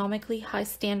uneconomically high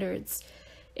standards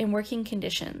in working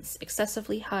conditions,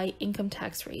 excessively high income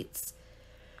tax rates,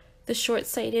 the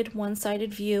short-sighted,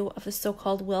 one-sided view of the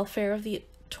so-called welfare of the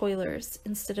toilers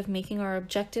instead of making our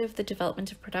objective the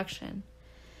development of production,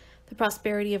 the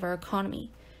prosperity of our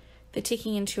economy, the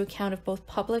taking into account of both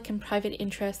public and private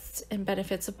interests and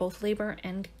benefits of both labor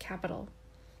and capital.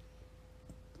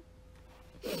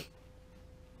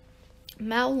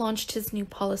 Mao launched his new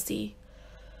policy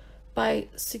by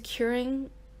securing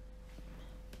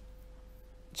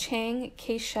Chiang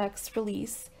Kai-shek's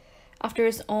release after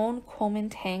his own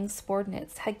Kuomintang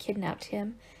subordinates had kidnapped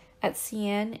him at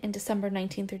Xi'an in December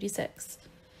 1936.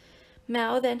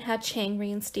 Mao then had Chiang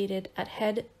reinstated as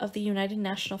head of the United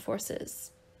National Forces.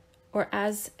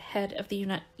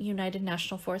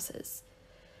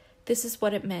 This is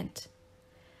what it meant.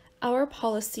 Our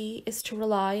policy is to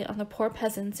rely on the poor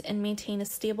peasants and maintain a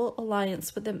stable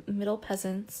alliance with the middle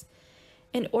peasants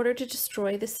in order to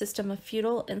destroy the system of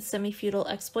feudal and semi-feudal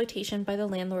exploitation by the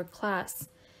landlord class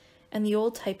and the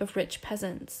old type of rich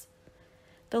peasants.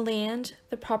 The land,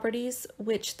 the properties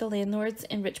which the landlords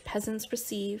and rich peasants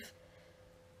receive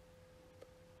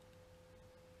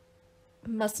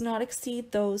must not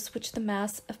exceed those which the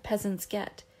mass of peasants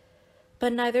get,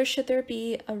 but neither should there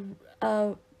be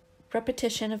a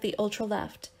repetition of the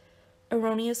ultra-left,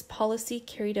 erroneous policy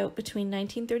carried out between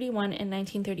 1931 and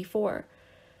 1934,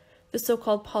 the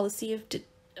so-called policy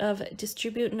of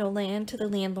distribute no land to the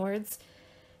landlords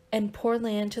and poor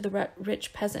land to the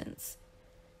rich peasants.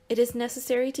 It is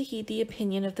necessary to heed the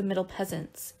opinion of the middle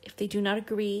peasants. If they do not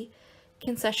agree,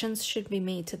 concessions should be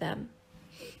made to them.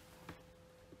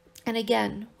 And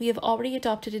again, we have already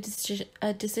adopted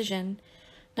a decision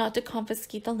not to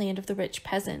confiscate the land of the rich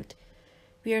peasant.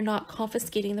 We are not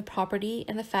confiscating the property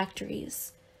and the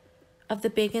factories of the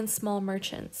big and small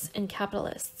merchants and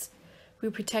capitalists. We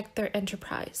protect their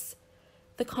enterprise.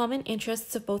 The common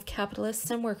interests of both capitalists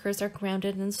and workers are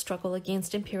grounded in the struggle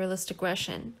against imperialist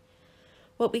aggression.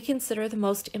 What we consider the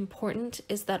most important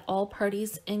is that all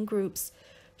parties and groups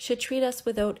should treat us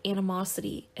without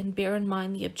animosity and bear in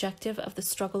mind the objective of the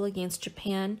struggle against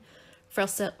Japan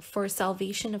for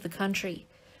salvation of the country.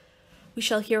 We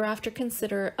shall hereafter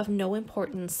consider of no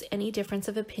importance any difference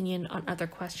of opinion on other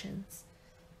questions.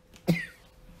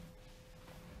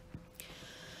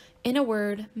 In a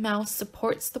word, Mao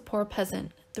supports the poor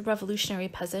peasant, the revolutionary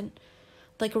peasant,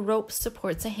 like a rope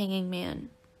supports a hanging man.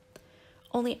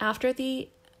 Only after the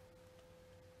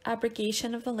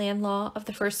abrogation of the land law of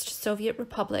the First Soviet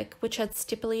Republic, which had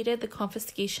stipulated the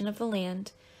confiscation of the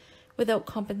land without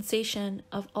compensation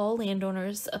of all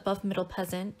landowners above middle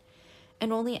peasant,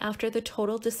 and only after the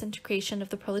total disintegration of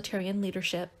the proletarian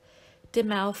leadership, did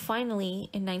Mao finally,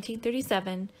 in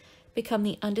 1937, become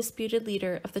the undisputed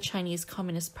leader of the Chinese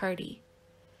Communist Party.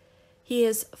 He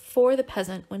is for the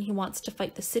peasant when he wants to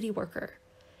fight the city worker.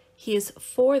 He is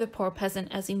for the poor peasant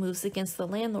as he moves against the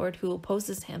landlord who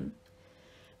opposes him.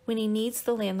 When he needs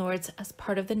the landlords as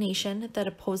part of the nation that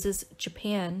opposes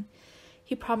Japan,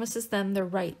 he promises them their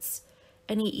rights,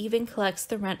 and he even collects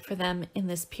the rent for them in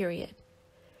this period.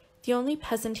 The only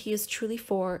peasant he is truly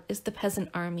for is the peasant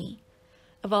army.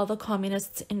 Of all the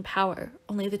communists in power,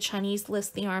 only the Chinese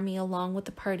list the army along with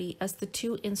the party as the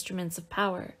two instruments of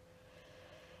power.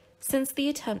 Since the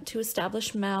attempt to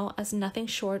establish Mao as nothing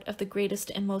short of the greatest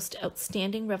and most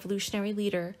outstanding revolutionary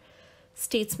leader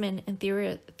statesman and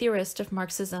theorist of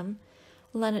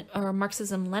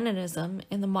Marxism-Leninism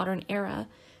in the modern era,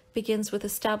 begins with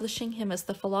establishing him as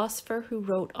the philosopher who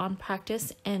wrote On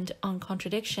Practice and On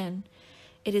Contradiction.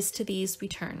 It is to these we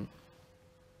turn.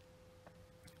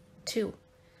 2.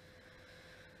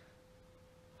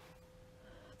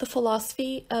 The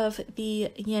philosophy of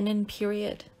the Lenin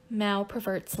period. Mao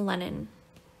perverts Lenin.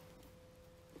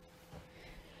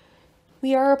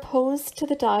 We are opposed to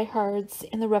the diehards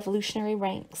in the revolutionary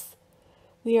ranks.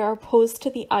 We are opposed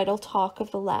to the idle talk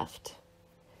of the left.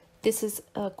 This is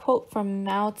a quote from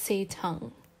Mao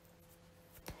Zedong.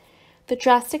 The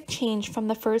drastic change from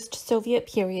the first Soviet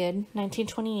period,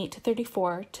 1928 to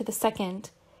 34, to the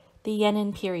second, the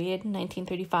Lenin period,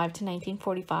 1935 to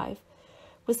 1945,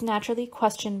 was naturally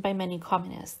questioned by many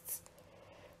communists.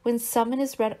 When some in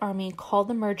his Red Army called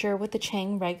the merger with the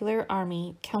Chang Regular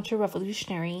Army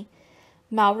counter-revolutionary,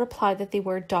 Mao replied that they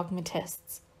were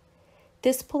dogmatists.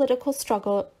 This political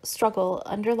struggle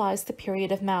underlies the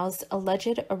period of Mao's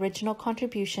alleged original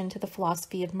contribution to the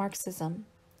philosophy of Marxism.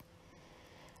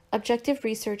 Objective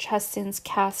research has since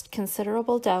cast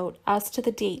considerable doubt as to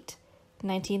the date,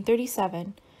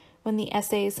 1937, when the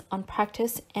essays On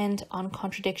Practice and On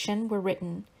Contradiction were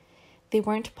written. They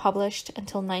weren't published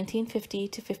until 1950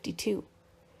 to 52.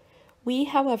 We,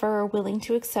 however, are willing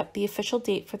to accept the official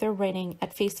date for their writing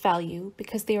at face value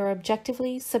because they are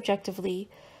objectively, subjectively,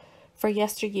 for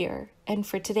yesteryear, and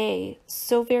for today,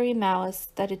 so very Maoist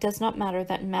that it does not matter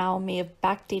that Mao may have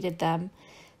backdated them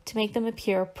to make them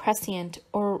appear prescient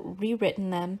or rewritten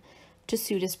them to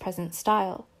suit his present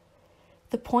style.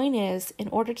 The point is, in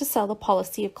order to sell the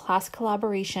policy of class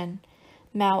collaboration,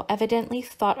 Mao evidently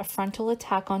thought a frontal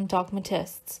attack on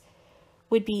dogmatists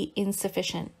would be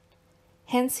insufficient.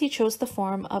 Hence, he chose the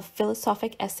form of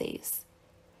philosophic essays.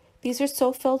 These are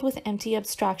so filled with empty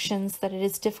abstractions that it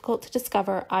is difficult to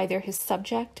discover either his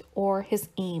subject or his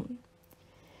aim.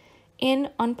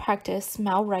 In On Practice,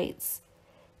 Mao writes,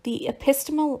 "The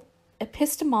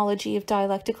epistemology of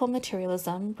dialectical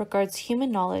materialism regards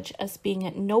human knowledge as being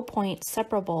at no point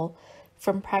separable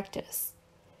from practice.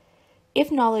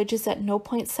 If knowledge is at no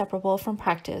point separable from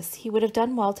practice, he would have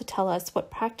done well to tell us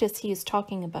what practice he is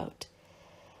talking about.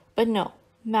 But no,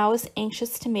 Mao is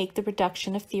anxious to make the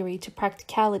reduction of theory to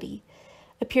practicality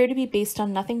appear to be based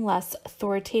on nothing less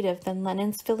authoritative than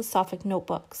Lenin's philosophic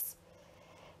notebooks.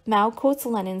 Mao quotes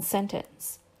Lenin's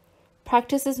sentence,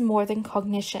 "Practice is more than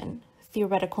cognition,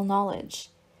 theoretical knowledge."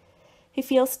 He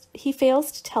fails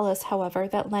to tell us, however,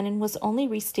 that Lenin was only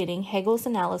restating Hegel's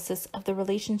analysis of the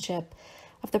relationship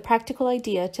of the practical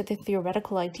idea to the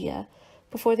theoretical idea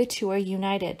before the two are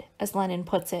united, as Lenin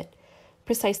puts it,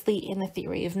 precisely in the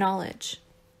theory of knowledge.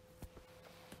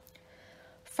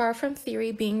 Far from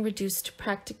theory being reduced to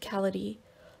practicality,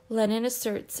 Lenin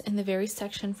asserts in the very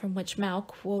section from which Mao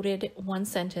quoted one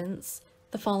sentence,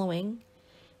 the following,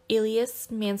 alias,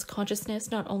 man's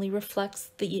consciousness not only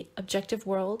reflects the objective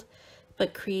world,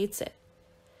 but creates it.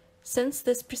 Since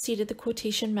this preceded the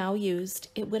quotation Mao used,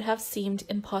 it would have seemed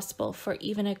impossible for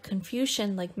even a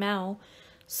Confucian like Mao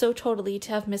so totally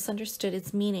to have misunderstood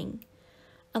its meaning,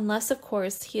 unless, of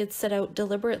course, he had set out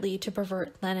deliberately to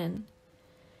pervert Lenin.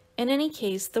 In any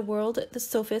case, the world the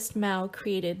sophist Mao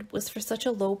created was for such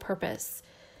a low purpose,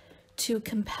 to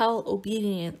compel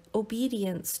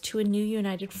obedience to a new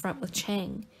united front with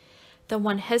Chang, that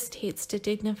one hesitates to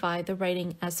dignify the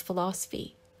writing as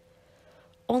philosophy.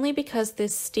 Only because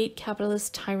this state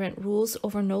capitalist tyrant rules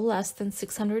over no less than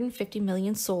 650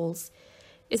 million souls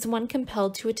is one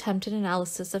compelled to attempt an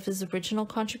analysis of his original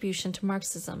contribution to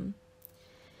Marxism.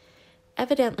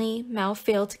 Evidently, Mao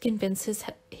failed to convince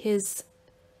his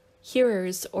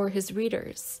hearers or his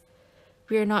readers.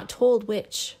 We are not told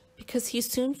which, because he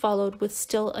soon followed with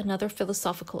still another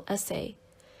philosophical essay,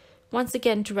 once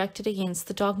again directed against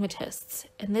the dogmatists,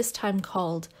 and this time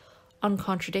called On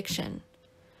Contradiction.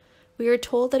 We are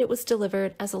told that it was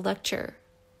delivered as a lecture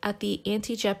at the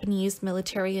Anti-Japanese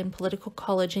Military and Political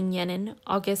College in Yenin,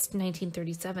 August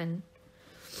 1937.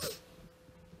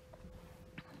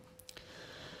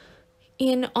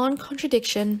 In On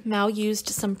Contradiction, Mao used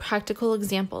some practical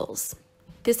examples.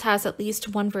 This has at least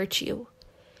one virtue.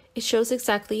 It shows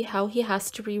exactly how he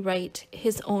has to rewrite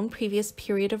his own previous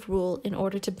period of rule in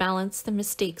order to balance the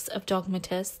mistakes of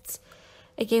dogmatists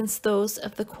against those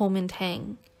of the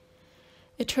Kuomintang.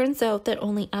 It turns out that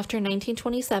only after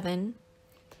 1927,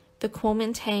 the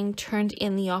Kuomintang turned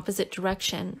in the opposite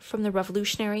direction from the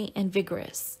revolutionary and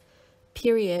vigorous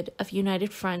period of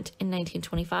United Front in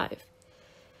 1925.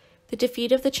 The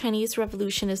defeat of the Chinese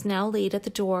Revolution is now laid at the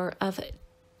door of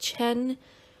Chen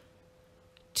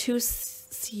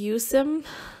Tusiusm,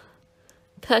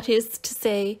 that is to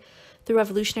say, the the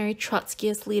revolutionary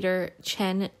Trotskyist leader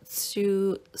Chen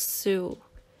Tzu-su.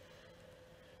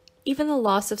 Even the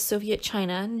loss of Soviet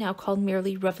China, now called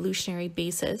merely revolutionary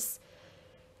bases,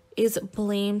 is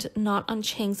blamed not on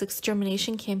Chiang's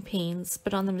extermination campaigns,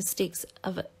 but on the mistakes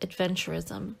of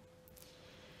adventurism.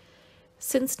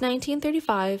 Since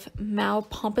 1935, Mao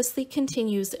pompously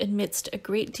continues amidst a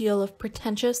great deal of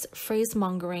pretentious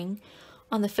phrasemongering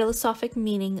on the philosophic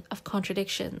meaning of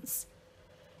contradictions.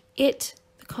 It,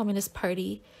 the Communist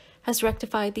Party, has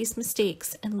rectified these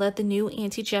mistakes and led the new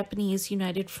anti-Japanese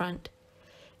United Front.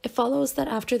 It follows that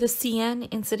after the Xi'an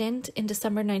incident in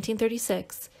December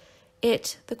 1936,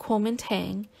 it, the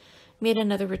Kuomintang, made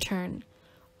another return,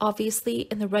 obviously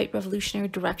in the right revolutionary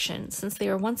direction, since they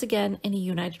are once again in a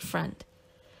united front.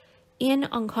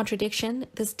 On contradiction,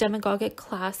 this demagogic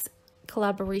class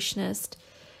collaborationist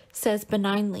says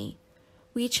benignly,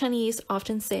 "We Chinese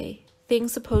often say,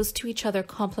 things opposed to each other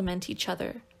complement each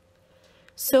other."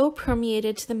 So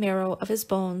permeated to the marrow of his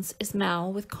bones is Mao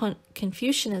with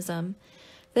Confucianism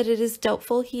that it is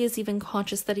doubtful he is even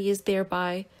conscious that he is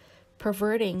thereby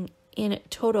perverting in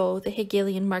toto the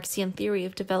Hegelian Marxian theory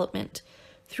of development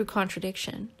through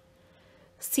contradiction.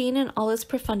 Seen in all its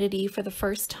profundity for the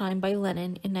first time by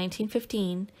Lenin in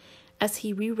 1915, as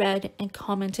he reread and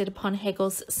commented upon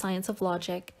Hegel's Science of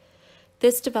Logic,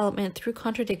 this development through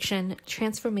contradiction,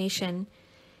 transformation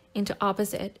into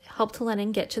opposite, helped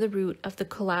Lenin get to the root of the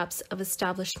collapse of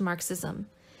established Marxism,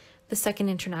 the Second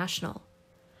International.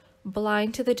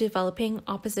 Blind to the developing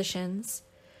oppositions,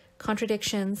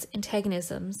 contradictions,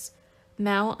 antagonisms,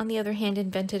 Mao, on the other hand,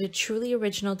 invented a truly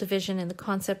original division in the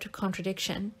concept of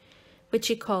contradiction, which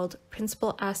he called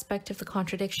principal aspect of the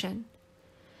contradiction.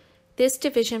 This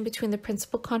division between the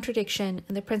principal contradiction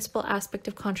and the principal aspect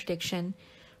of contradiction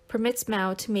permits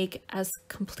Mao to make as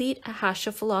complete a hash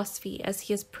of philosophy as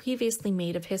he has previously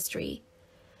made of history.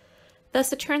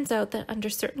 Thus, it turns out that under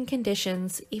certain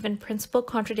conditions, even principal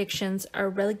contradictions are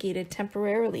relegated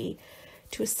temporarily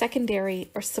to a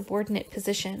secondary or subordinate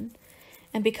position,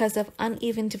 and because of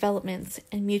uneven developments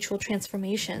and mutual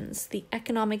transformations, the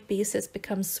economic basis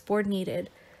becomes subordinated,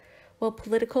 while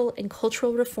political and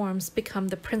cultural reforms become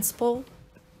the principal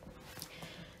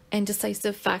and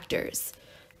decisive factors.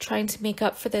 Trying to make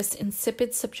up for this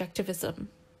insipid subjectivism,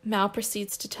 Mao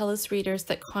proceeds to tell his readers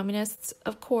that communists,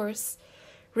 of course,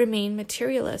 remain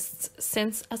materialists,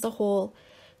 since, as a whole,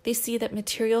 they see that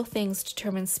material things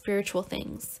determine spiritual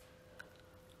things.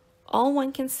 All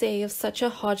one can say of such a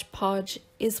hodgepodge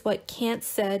is what Kant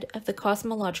said of the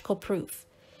cosmological proof,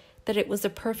 that it was a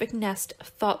perfect nest of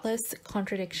thoughtless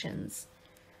contradictions.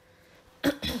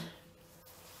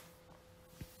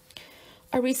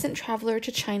 A recent traveler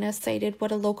to China cited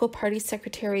what a local party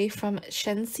secretary from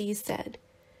Shenxi said.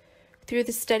 "Through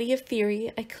the study of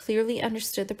theory, I clearly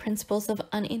understood the principles of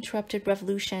uninterrupted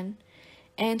revolution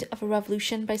and of a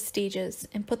revolution by stages,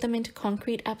 and put them into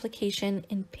concrete application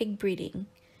in pig breeding."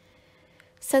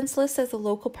 Senseless as the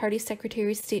local party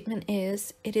secretary's statement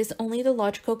is, it is only the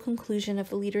logical conclusion of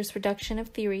the leader's reduction of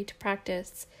theory to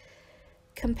practice,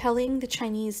 compelling the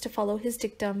Chinese to follow his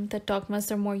dictum that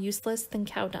dogmas are more useless than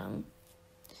cow dung.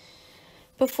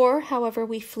 Before, however,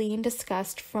 we flee in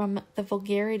disgust from the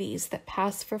vulgarities that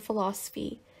pass for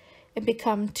philosophy and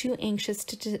become too anxious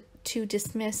to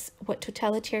dismiss what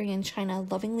totalitarian China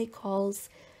lovingly calls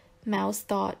Mao's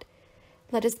thought,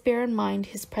 let us bear in mind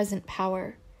his present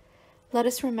power. Let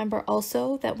us remember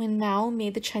also that when Mao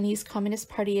made the Chinese Communist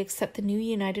Party accept the new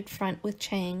united front with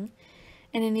Chiang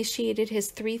and initiated his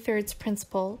 3/3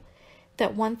 principle,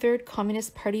 that 1/3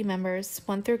 Communist Party members,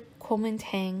 1/3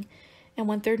 Kuomintang, and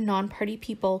 1/3 non-party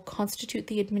people constitute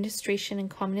the administration in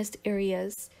communist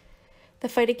areas, the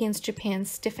fight against Japan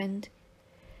stiffened.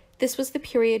 This was the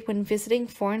period when visiting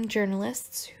foreign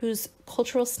journalists, whose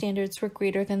cultural standards were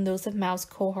greater than those of Mao's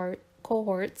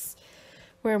cohorts,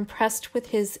 were impressed with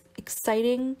his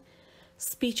exciting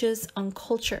speeches on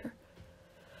culture.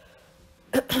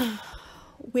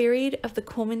 Wearied of the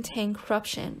Kuomintang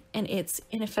corruption and its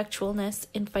ineffectualness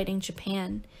in fighting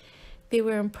Japan, they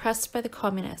were impressed by the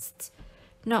communists,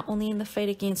 not only in the fight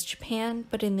against Japan,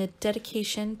 but in the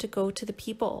dedication to go to the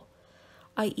people,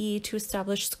 i.e. to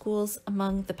establish schools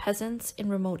among the peasants in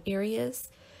remote areas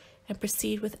and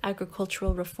proceed with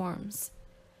agricultural reforms.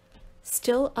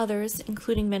 Still others,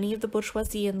 including many of the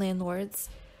bourgeoisie and landlords,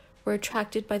 were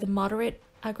attracted by the moderate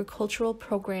agricultural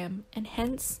program, and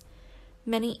hence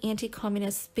many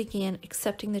anti-communists began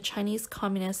accepting the Chinese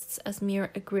communists as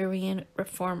mere agrarian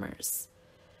reformers.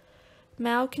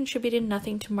 Mao contributed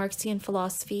nothing to Marxian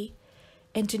philosophy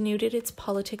and denuded its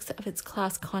politics of its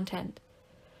class content,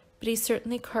 but he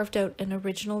certainly carved out an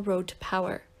original road to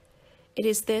power. It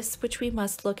is this which we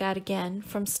must look at again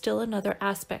from still another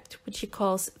aspect, which he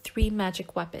calls three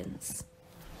magic weapons.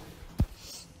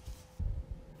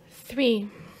 Three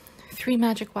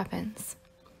magic weapons.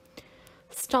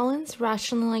 Stalin's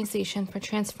rationalization for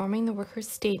transforming the workers'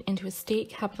 state into a state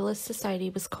capitalist society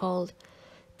was called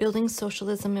building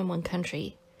socialism in one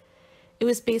country. It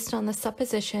was based on the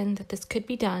supposition that this could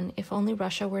be done if only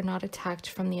Russia were not attacked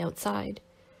from the outside.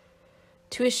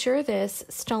 To assure this,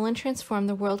 Stalin transformed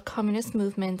the world communist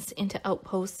movements into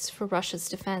outposts for Russia's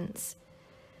defense.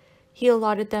 He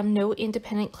allotted them no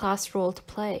independent class role to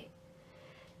play.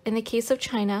 In the case of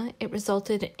China, it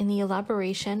resulted in the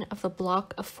elaboration of the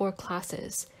bloc of four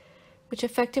classes, which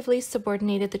effectively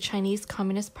subordinated the Chinese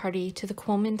Communist Party to the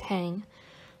Kuomintang,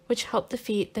 which helped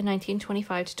defeat the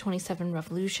 1925-27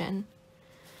 revolution.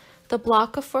 The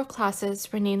bloc of four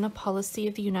classes, renamed the policy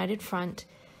of the United Front,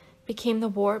 became the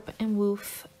warp and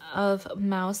woof of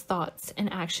Mao's thoughts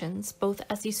and actions, both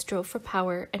as he strove for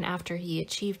power and after he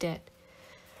achieved it.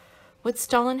 What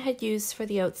Stalin had used for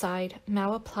the outside,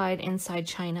 Mao applied inside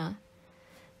China.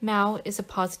 Mao is a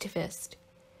positivist.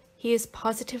 He is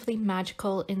positively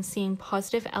magical in seeing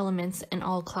positive elements in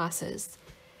all classes.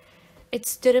 It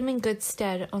stood him in good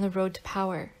stead on the road to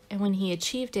power, and when he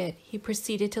achieved it, he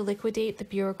proceeded to liquidate the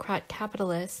bureaucrat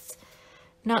capitalists,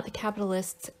 not the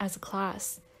capitalists as a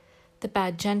class, the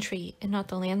bad gentry, and not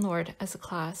the landlord as a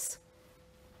class.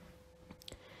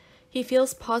 He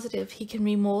feels positive he can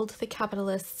remold the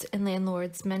capitalists and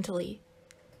landlords mentally.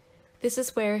 This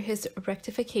is where his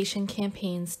rectification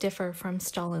campaigns differ from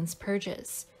Stalin's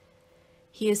purges.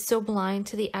 He is so blind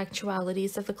to the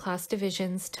actualities of the class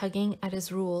divisions tugging at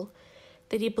his rule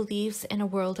that he believes in a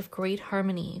world of great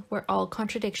harmony where all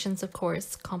contradictions, of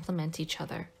course, complement each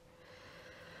other.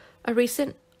 A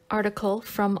recent article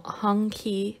from Hong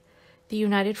Ki, The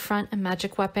United Front, a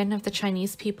Magic Weapon of the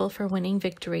Chinese People for Winning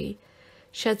Victory,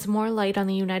 sheds more light on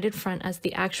the United Front as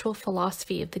the actual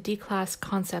philosophy of the declass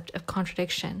concept of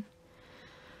contradiction.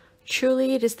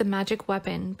 Truly, it is the magic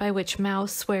weapon by which Mao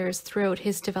swears throughout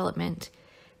his development,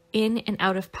 in and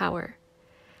out of power.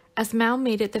 As Mao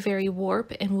made it the very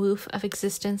warp and woof of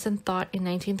existence and thought in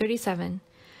 1937,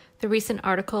 the recent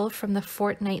article from the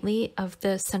Fortnightly of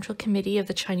the Central Committee of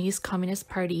the Chinese Communist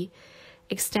Party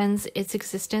extends its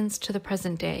existence to the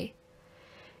present day.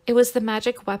 It was the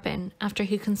magic weapon after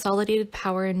he consolidated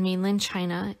power in mainland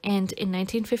China and in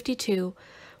 1952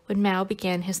 when Mao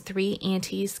began his three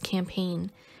antis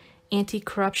campaign: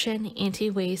 anti-corruption,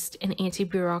 anti-waste, and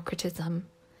anti-bureaucratism.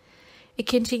 It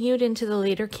continued into the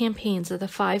later campaigns of the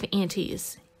five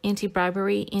antis: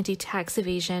 anti-bribery, anti-tax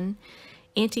evasion,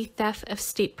 anti-theft of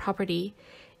state property,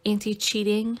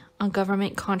 anti-cheating on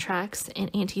government contracts,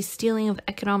 and anti-stealing of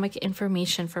economic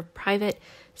information for private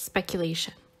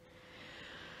speculation.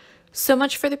 So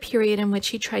much for the period in which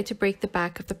he tried to break the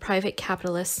back of the private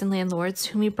capitalists and landlords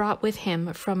whom he brought with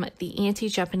him from the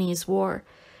anti-Japanese War,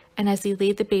 and as he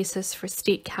laid the basis for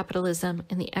state capitalism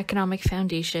in the economic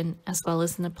foundation as well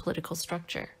as in the political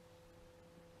structure.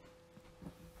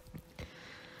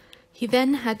 He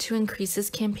then had to increase his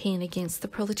campaign against the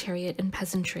proletariat and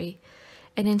peasantry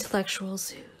and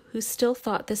intellectuals who still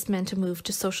thought this meant a move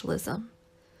to socialism.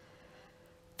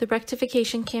 The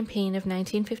rectification campaign of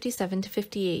 1957 to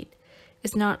 58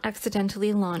 is not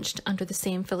accidentally launched under the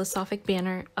same philosophic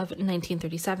banner of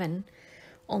 1937,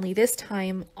 only this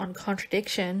time on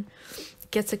contradiction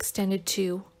gets extended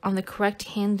to on the correct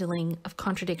handling of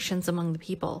contradictions among the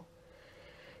people.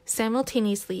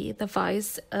 Simultaneously, the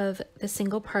vice of the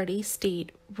single-party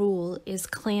state rule is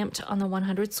clamped on the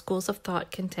 100 schools of thought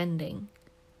contending.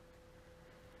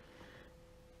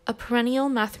 A perennial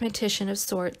mathematician of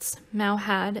sorts, Mao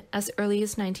had, as early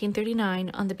as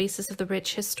 1939, on the basis of the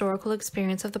rich historical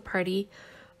experience of the party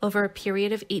over a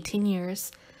period of 18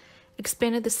 years,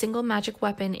 expanded the single magic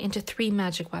weapon into three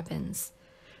magic weapons.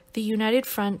 The United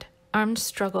Front, armed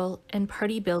struggle, and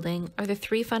party building are the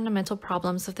three fundamental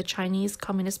problems of the Chinese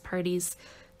Communist Party's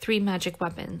three magic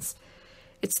weapons.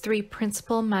 Its three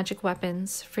principal magic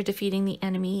weapons for defeating the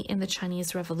enemy in the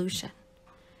Chinese Revolution.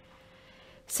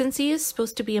 Since he is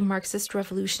supposed to be a Marxist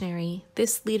revolutionary,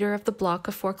 this leader of the bloc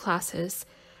of four classes,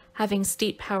 having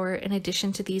state power in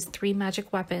addition to these three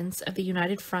magic weapons of the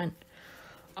United Front,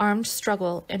 armed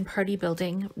struggle, and party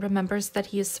building, remembers that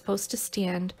he is supposed to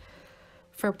stand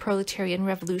for a proletarian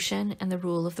revolution and the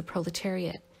rule of the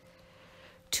proletariat.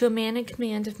 To a man in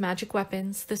command of magic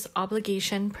weapons, this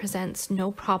obligation presents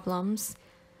no problems.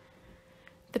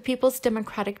 The People's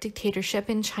Democratic Dictatorship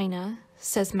in China,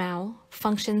 says Mao,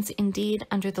 functions indeed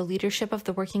under the leadership of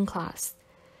the working class.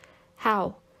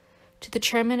 How? To the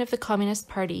chairman of the Communist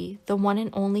Party, the one and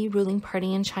only ruling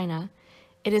party in China,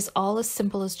 It is all as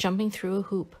simple as jumping through a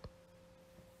hoop.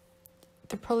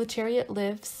 The proletariat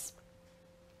lives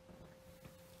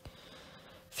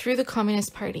through the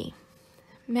Communist Party.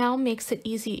 Mao makes it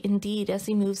easy indeed as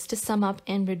he moves to sum up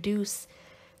and reduce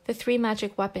the three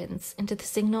magic weapons into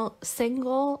the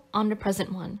single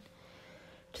omnipresent one.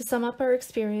 To sum up our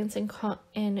experience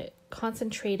and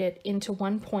concentrate it into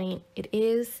one point, it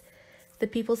is the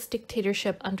people's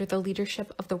dictatorship under the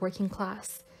leadership of the working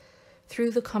class,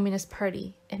 through the Communist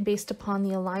Party, and based upon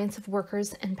the alliance of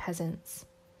workers and peasants.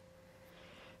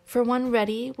 For one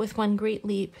ready, with one great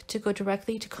leap, to go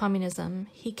directly to communism,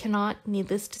 he cannot,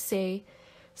 needless to say,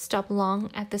 stop long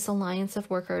at this alliance of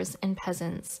workers and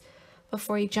peasants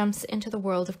before he jumps into the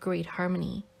world of great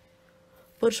harmony.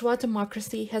 Bourgeois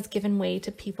democracy has given way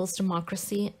to people's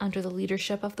democracy under the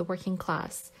leadership of the working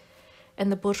class,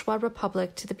 and the bourgeois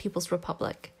republic to the people's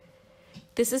republic.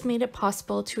 This has made it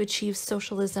possible to achieve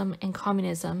socialism and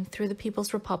communism through the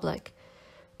people's republic,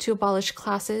 to abolish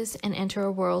classes and enter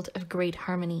a world of great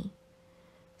harmony.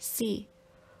 C.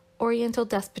 Oriental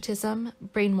despotism,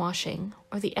 brainwashing,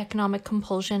 or the economic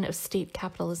compulsion of state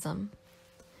capitalism.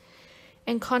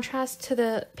 In contrast to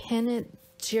the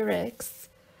panegyrics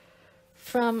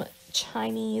from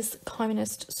Chinese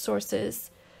communist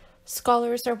sources,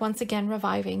 scholars are once again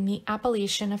reviving the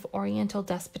appellation of Oriental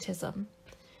despotism.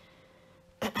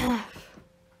 A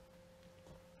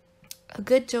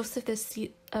good dose of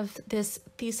this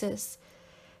thesis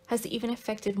has even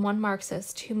affected one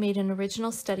Marxist who made an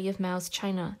original study of Mao's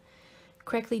China,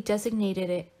 correctly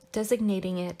designating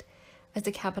it as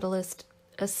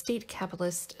a state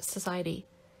capitalist society.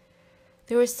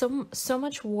 There was so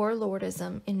much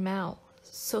warlordism in Mao,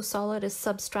 so solid a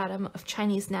substratum of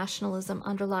Chinese nationalism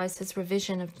underlies his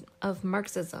revision of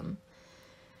Marxism.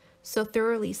 So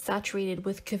thoroughly saturated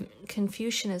with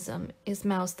Confucianism is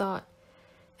Mao's thought,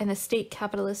 and the state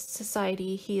capitalist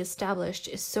society he established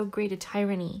is so great a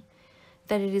tyranny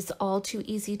that it is all too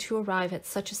easy to arrive at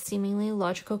such a seemingly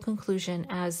logical conclusion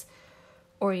as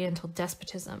Oriental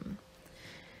despotism.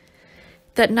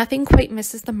 That nothing quite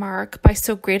misses the mark by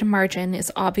so great a margin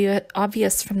is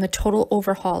obvious from the total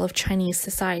overhaul of Chinese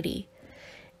society.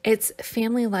 Its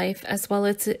family life, as well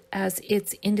as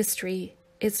its industry,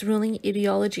 its ruling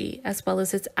ideology, as well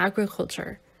as its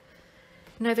agriculture.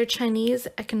 Neither Chinese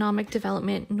economic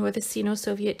development nor the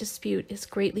Sino-Soviet dispute is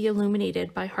greatly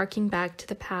illuminated by harking back to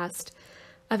the past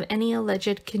of any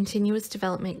alleged continuous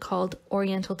development called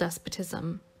Oriental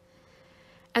despotism.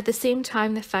 At the same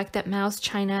time, the fact that Mao's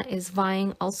China is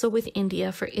vying also with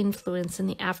India for influence in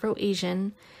the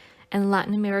Afro-Asian and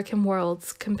Latin American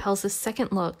worlds compels a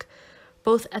second look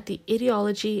both at the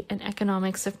ideology and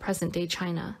economics of present-day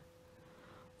China.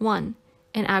 1.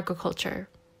 In agriculture.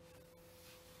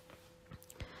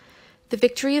 The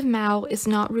victory of Mao is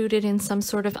not rooted in some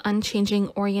sort of unchanging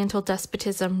Oriental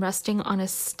despotism resting on a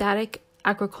static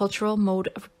agricultural mode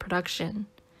of production.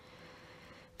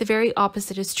 The very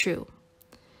opposite is true.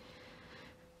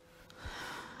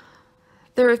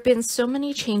 There have been so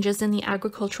many changes in the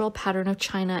agricultural pattern of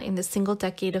China in the single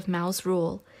decade of Mao's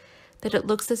rule that it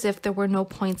looks as if there were no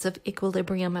points of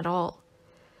equilibrium at all.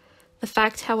 The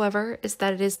fact, however, is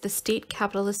that it is the state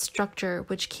capitalist structure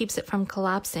which keeps it from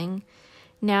collapsing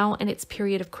now in its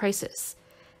period of crisis,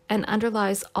 and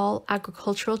underlies all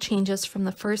agricultural changes from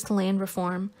the first land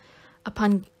reform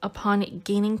upon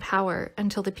gaining power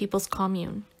until the People's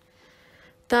Commune.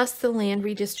 Thus, the land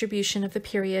redistribution of the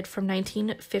period from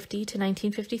 1950 to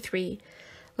 1953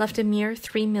 left a mere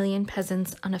 3 million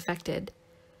peasants unaffected.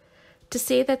 To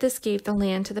say that this gave the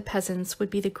land to the peasants would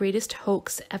be the greatest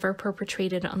hoax ever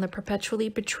perpetrated on the perpetually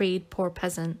betrayed poor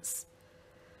peasants.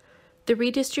 The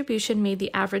redistribution made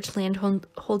the average land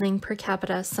holding per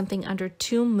capita something under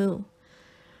 2 mu.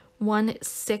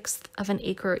 1/6 of an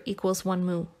acre equals 1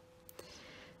 mu.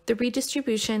 The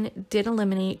redistribution did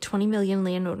eliminate 20 million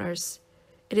landowners.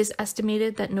 It is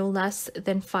estimated that no less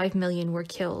than 5 million were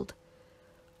killed.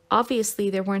 Obviously,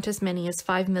 there weren't as many as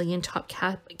 5 million top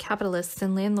capitalists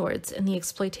and landlords in the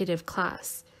exploitative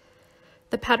class.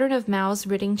 The pattern of Mao's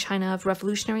ridding China of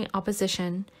revolutionary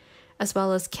opposition, as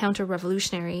well as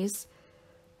counter-revolutionaries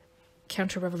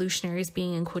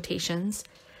being in quotations,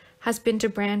 has been to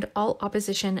brand all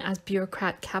opposition as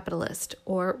bureaucrat capitalist,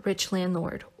 or rich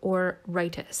landlord, or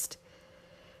rightist.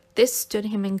 This stood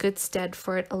him in good stead,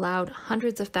 for it allowed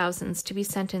hundreds of thousands to be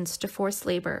sentenced to forced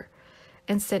labor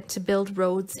and sent to build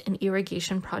roads and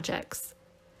irrigation projects.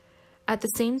 At the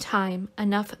same time,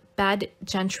 enough bad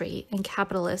gentry and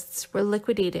capitalists were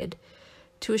liquidated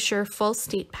to assure full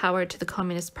state power to the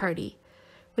Communist Party,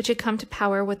 which had come to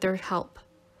power with their help,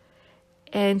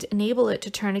 and enable it to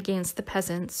turn against the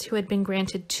peasants who had been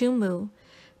granted 2 mu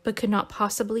but could not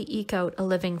possibly eke out a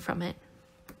living from it.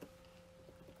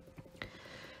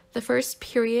 The first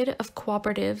period of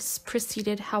cooperatives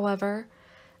proceeded, however,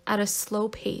 at a slow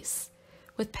pace,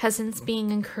 with peasants being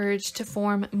encouraged to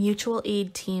form mutual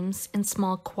aid teams in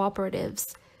small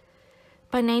cooperatives.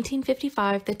 By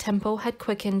 1955, the tempo had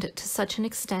quickened to such an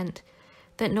extent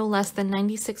that no less than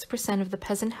 96% of the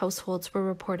peasant households were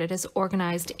reported as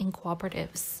organized in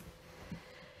cooperatives.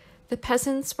 The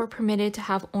peasants were permitted to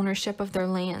have ownership of their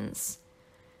lands.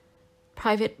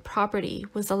 Private property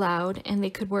was allowed, and they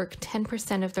could work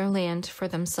 10% of their land for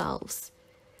themselves.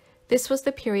 This was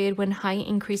the period when high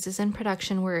increases in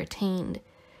production were attained,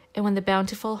 and when the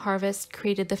bountiful harvest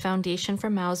created the foundation for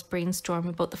Mao's brainstorm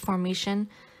about the formation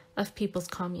of people's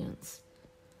communes.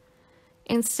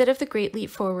 Instead of the great leap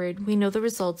forward, we know the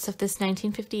results of this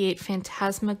 1958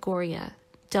 phantasmagoria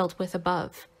dealt with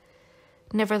above.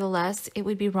 Nevertheless, it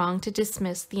would be wrong to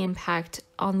dismiss the impact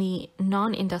on the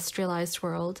non-industrialized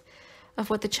world of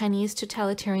what the Chinese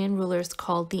totalitarian rulers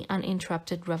called the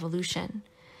uninterrupted revolution,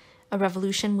 a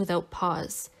revolution without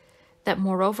pause, that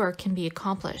moreover can be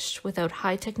accomplished without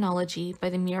high technology by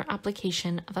the mere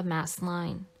application of a mass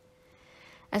line.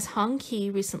 As Hong Ki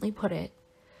recently put it,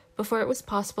 before it was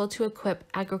possible to equip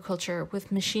agriculture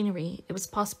with machinery, it was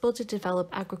possible to develop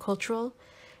agricultural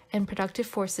and productive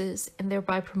forces and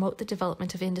thereby promote the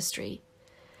development of industry.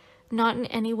 Not in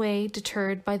any way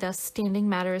deterred by thus standing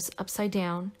matters upside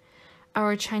down,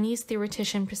 our Chinese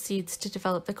theoretician proceeds to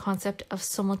develop the concept of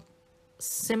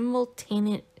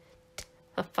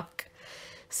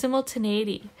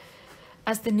simultaneity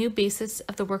as the new basis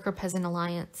of the worker-peasant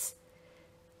alliance.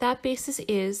 That basis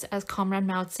is, as Comrade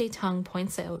Mao Zedong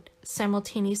points out,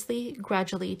 simultaneously,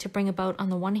 gradually to bring about, on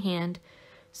the one hand,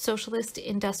 socialist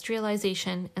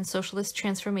industrialization and socialist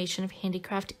transformation of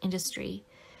handicraft industry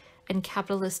and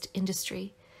capitalist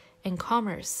industry and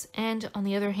commerce, and, on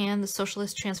the other hand, the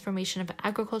socialist transformation of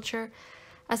agriculture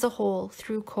as a whole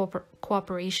through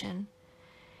cooperation.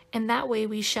 In that way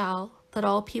we shall, let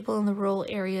all people in the rural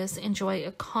areas enjoy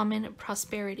a common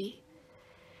prosperity.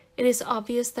 It is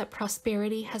obvious that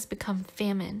prosperity has become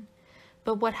famine,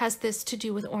 but what has this to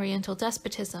do with Oriental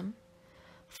despotism?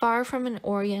 Far from an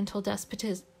Oriental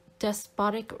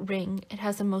despotic ring, it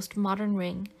has a most modern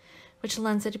ring, which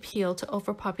lends it appeal to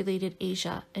overpopulated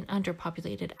Asia and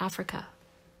underpopulated Africa.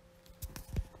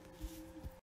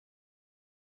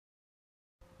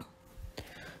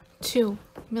 Two,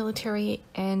 military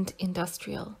and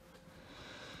industrial.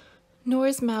 Nor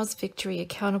is Mao's victory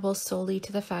accountable solely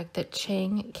to the fact that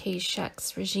Chiang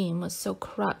Kai-shek's regime was so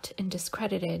corrupt and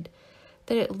discredited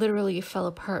that it literally fell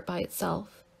apart by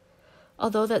itself.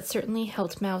 Although that certainly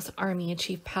helped Mao's army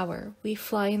achieve power, we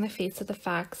fly in the face of the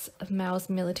facts of Mao's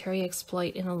military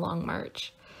exploit in a long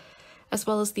march, as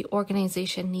well as the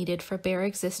organization needed for bare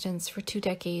existence for 2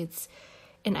 decades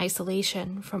in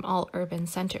isolation from all urban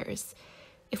centers,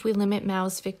 if we limit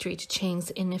Mao's victory to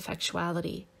Chiang's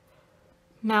ineffectuality.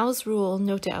 Mao's rule,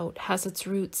 no doubt, has its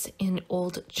roots in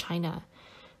old China,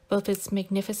 both its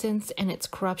magnificence and its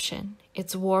corruption,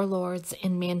 its warlords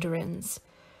and mandarins.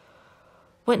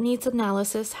 What needs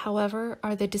analysis, however,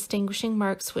 are the distinguishing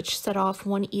marks which set off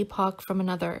one epoch from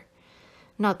another,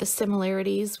 not the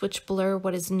similarities which blur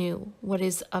what is new, what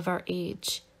is of our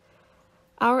age.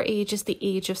 Our age is the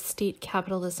age of state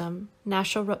capitalism,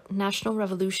 national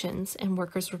revolutions, and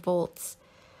workers' revolts.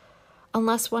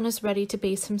 Unless one is ready to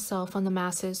base himself on the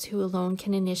masses who alone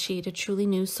can initiate a truly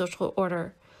new social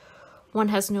order, one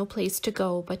has no place to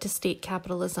go but to state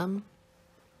capitalism.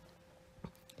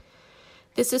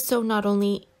 This is so not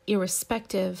only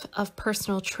irrespective of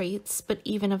personal traits, but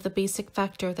even of the basic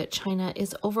factor that China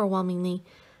is overwhelmingly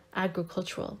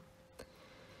agricultural.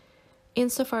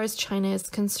 Insofar as China is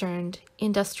concerned,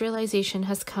 industrialization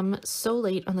has come so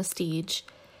late on the stage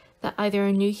that either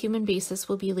a new human basis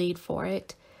will be laid for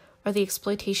it, or the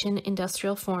exploitation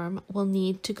industrial form will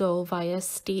need to go via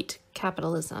state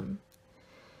capitalism.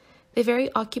 The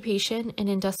very occupation and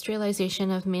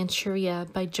industrialization of Manchuria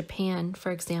by Japan,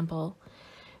 for example,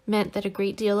 meant that a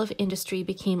great deal of industry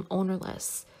became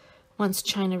ownerless once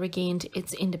China regained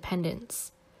its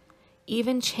independence.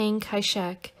 Even Chiang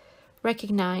Kai-shek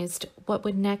recognized what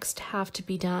would next have to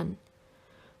be done.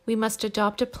 "We must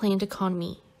adopt a planned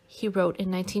economy," he wrote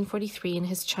in 1943 in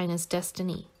his China's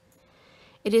Destiny.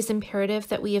 "It is imperative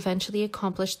that we eventually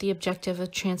accomplish the objective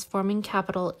of transforming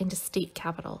capital into state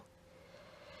capital."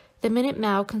 The minute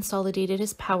Mao consolidated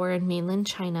his power in mainland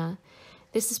China,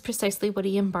 this is precisely what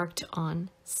he embarked on,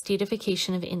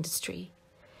 statification of industry.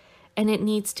 And it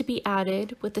needs to be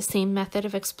added with the same method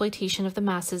of exploitation of the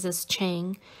masses as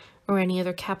Chiang or any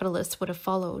other capitalist would have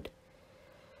followed.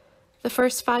 The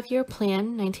first 5-year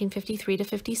plan, 1953 to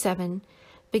 57,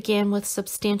 began with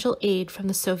substantial aid from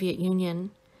the Soviet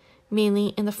Union, mainly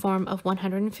in the form of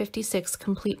 156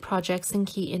 complete projects in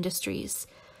key industries: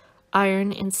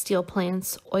 iron and steel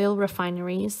plants, oil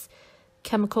refineries,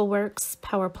 chemical works,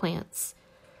 power plants.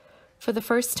 For the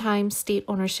first time, state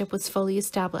ownership was fully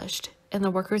established, and the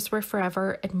workers were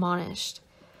forever admonished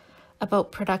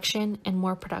about production and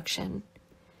more production.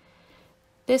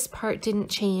 This part didn't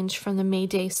change from the May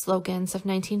Day slogans of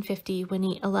 1950 when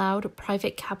he allowed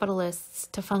private capitalists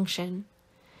to function.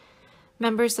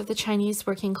 Members of the Chinese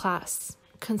working class,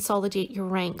 consolidate your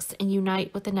ranks and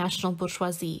unite with the national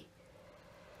bourgeoisie.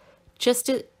 Just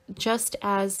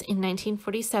as in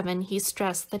 1947 he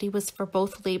stressed that he was for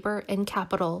both labor and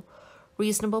capital,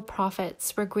 reasonable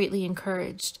profits were greatly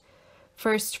encouraged,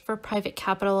 first for private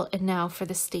capital and now for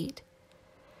the state.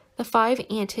 The 5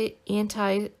 Antis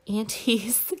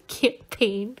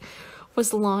campaign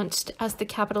was launched as the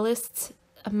capitalists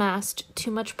amassed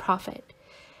too much profit,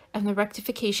 and the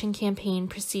rectification campaign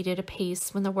proceeded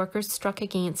apace when the workers struck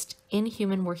against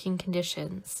inhuman working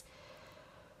conditions,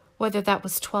 whether that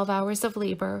was 12 hours of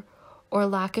labor or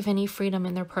lack of any freedom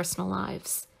in their personal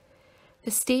lives.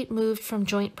 The state moved from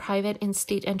joint private and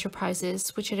state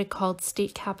enterprises, which it had called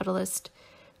state capitalist,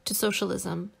 to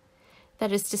socialism,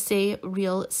 that is to say,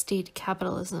 real state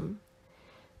capitalism.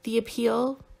 The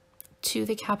appeal to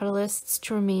the capitalists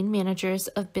to remain managers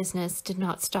of business did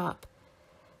not stop.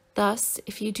 Thus,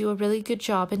 if you do a really good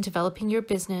job in developing your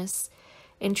business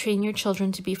and train your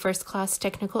children to be first-class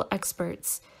technical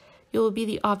experts, you will be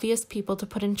the obvious people to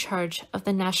put in charge of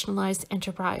the nationalized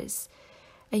enterprise,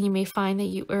 and you may find that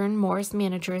you earn more as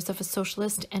managers of a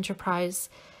socialist enterprise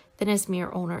than as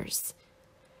mere owners.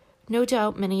 No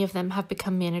doubt many of them have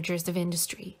become managers of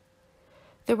industry.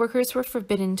 The workers were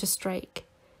forbidden to strike.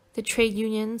 The trade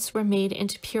unions were made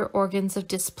into pure organs of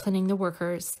disciplining the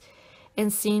workers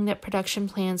and seeing that production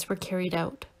plans were carried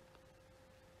out.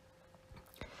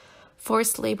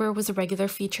 Forced labor was a regular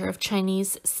feature of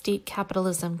Chinese state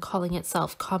capitalism, calling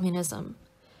itself communism.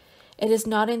 It is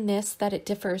not in this that it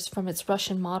differs from its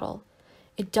Russian model.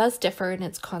 It does differ in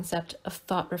its concept of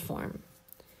thought reform.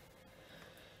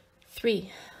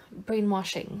 3.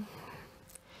 Brainwashing.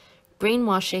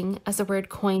 Brainwashing, as a word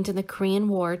coined in the Korean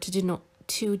War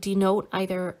to denote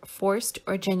either forced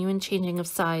or genuine changing of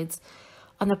sides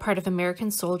on the part of American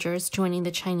soldiers joining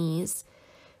the Chinese,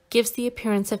 gives the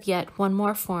appearance of yet one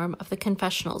more form of the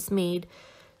confessionals made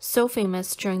so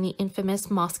famous during the infamous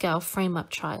Moscow frame-up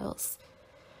trials.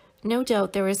 No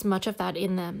doubt there is much of that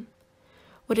in them.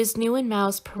 What is new in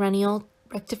Mao's perennial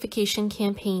rectification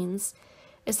campaigns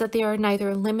is that they are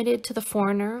neither limited to the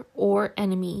foreigner or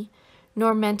enemy,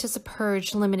 nor meant as a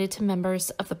purge limited to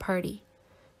members of the party.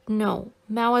 No,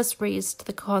 Mao has raised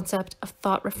the concept of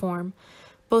thought reform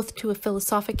both to a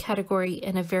philosophic category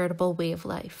and a veritable way of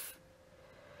life.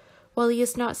 While he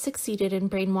has not succeeded in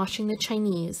brainwashing the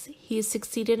Chinese, he has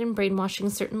succeeded in brainwashing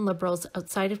certain liberals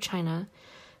outside of China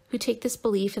who take this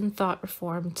belief in thought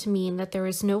reform to mean that there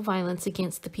is no violence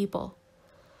against the people.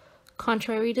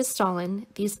 Contrary to Stalin,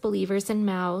 these believers in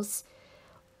Mao's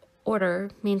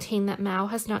order maintain that Mao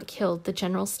has not killed the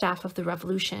general staff of the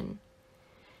revolution.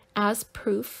 As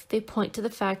proof, they point to the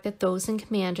fact that those in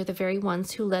command are the very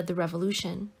ones who led the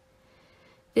revolution.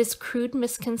 This crude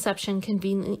misconception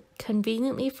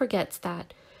conveniently forgets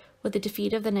that, with the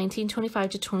defeat of the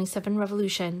 1925-27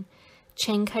 revolution,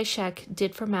 Chiang Kai-shek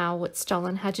did for Mao what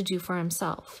Stalin had to do for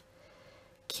himself: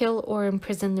 kill or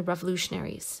imprison the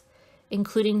revolutionaries,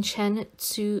 including Chen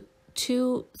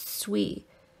Tu-Sui.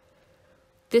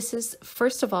 This is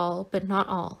first of all, but not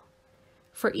all.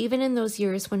 For even in those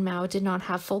years when Mao did not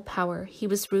have full power, he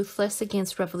was ruthless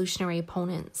against revolutionary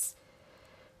opponents.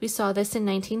 We saw this in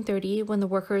 1930 when the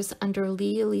workers under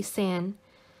Li Lisan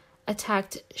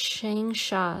attacked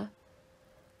Changsha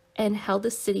and held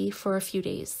the city for a few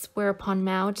days, whereupon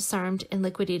Mao disarmed and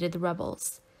liquidated the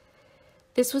rebels.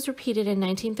 This was repeated in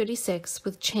 1936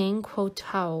 with Chiang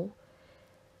Kuo-tao,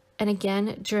 and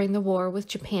again during the war with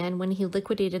Japan when he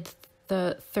liquidated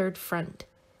the Third Front.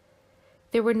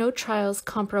 There were no trials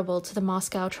comparable to the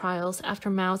Moscow trials after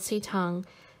Mao Zedong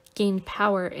gained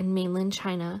power in mainland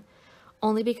China,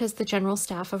 only because the general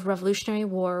staff of Revolutionary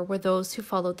War were those who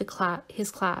followed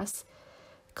his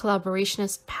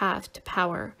collaborationist path to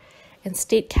power and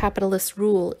state capitalist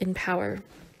rule in power.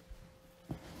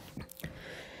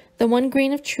 The one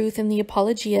grain of truth in the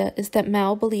Apologia is that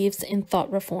Mao believes in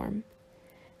thought reform.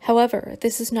 However,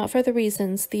 this is not for the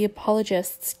reasons the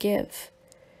apologists give.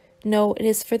 No, it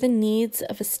is for the needs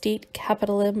of a state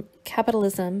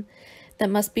capitalism that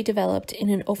must be developed in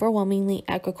an overwhelmingly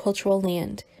agricultural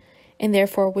land, and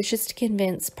therefore wishes to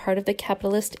convince part of the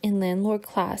capitalist and landlord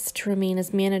class to remain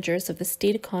as managers of the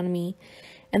state economy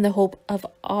in the hope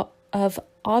of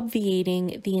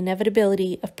obviating the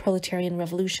inevitability of proletarian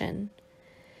revolution.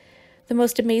 The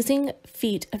most amazing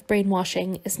feat of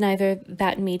brainwashing is neither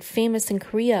that made famous in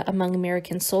Korea among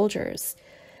American soldiers,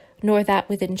 nor that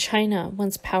within China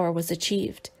once power was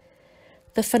achieved.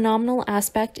 The phenomenal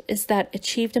aspect is that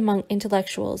achieved among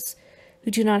intellectuals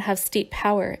who do not have state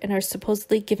power and are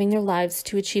supposedly giving their lives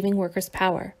to achieving workers'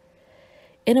 power.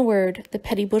 In a word, the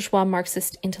petty bourgeois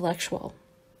Marxist intellectual.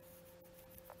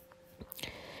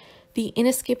 The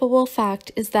inescapable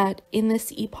fact is that in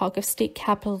this epoch of state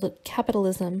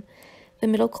capitalism, the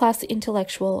middle-class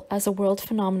intellectual as a world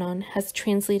phenomenon has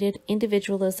translated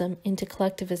individualism into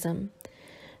collectivism,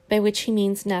 by which he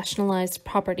means nationalized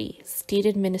property, state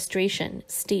administration,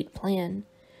 state plan.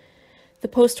 The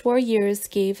post-war years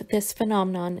gave this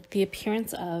phenomenon the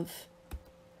appearance of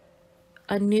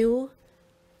a new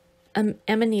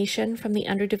emanation from the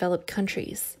underdeveloped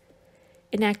countries.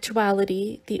 In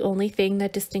actuality, the only thing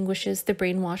that distinguishes the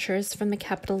brainwashers from the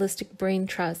capitalistic brain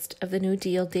trust of the New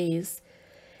Deal days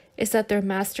is that their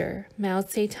master, Mao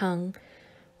Zedong,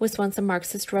 was once a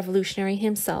Marxist revolutionary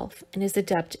himself and is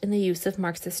adept in the use of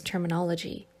Marxist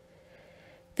terminology.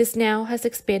 This now has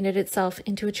expanded itself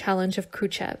into a challenge of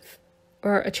Khrushchev,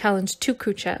 or a challenge to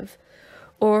Khrushchev,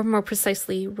 or more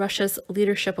precisely, Russia's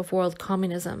leadership of world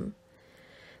communism.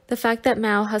 The fact that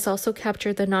Mao has also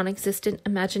captured the non-existent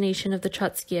imagination of the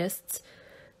Trotskyists,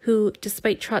 who,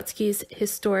 despite Trotsky's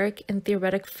historic and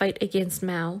theoretic fight against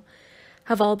Mao,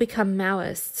 have all become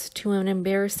Maoists to an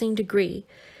embarrassing degree,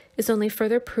 is only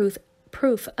further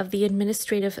proof of the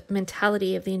administrative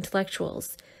mentality of the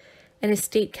intellectuals in a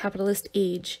state capitalist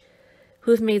age,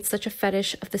 who have made such a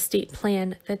fetish of the state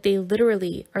plan that they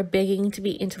literally are begging to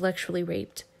be intellectually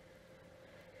raped.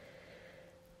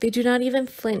 They do not even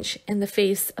flinch in the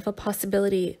face of a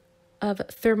possibility of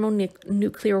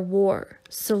thermonuclear war,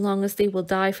 so long as they will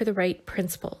die for the right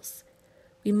principles.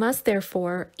 We must,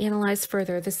 therefore, analyze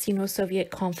further the Sino-Soviet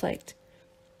conflict.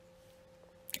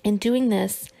 In doing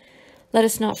this, let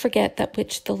us not forget that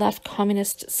which the left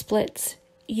communist splits,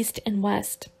 east and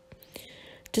west.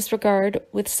 Disregard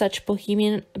with such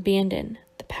bohemian abandon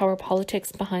the power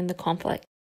politics behind the conflict.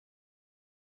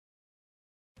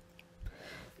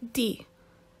 D.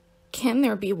 Can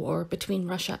there be war between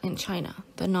Russia and China?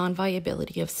 The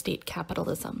non-viability of state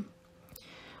capitalism.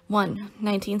 1.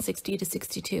 1960 to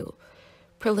 62.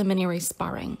 Preliminary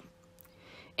sparring.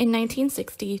 In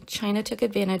 1960, China took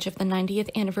advantage of the 90th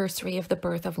anniversary of the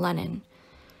birth of Lenin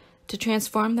to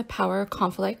transform the power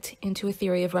conflict into a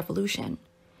theory of revolution.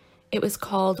 It was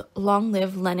called Long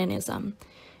Live Leninism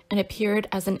and appeared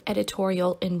as an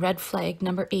editorial in Red Flag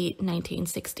No. 8,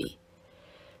 1960.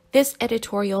 This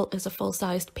editorial is a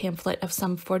full-sized pamphlet of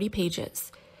some 40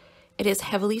 pages. It is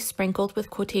heavily sprinkled with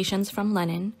quotations from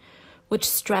Lenin, which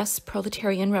stress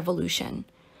proletarian revolution,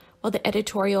 while the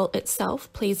editorial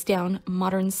itself plays down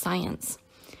modern science,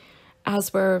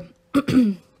 as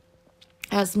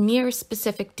mere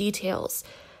specific details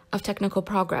of technical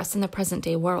progress in the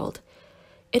present-day world.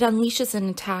 It unleashes an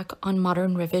attack on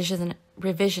modern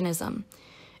revisionism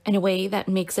in a way that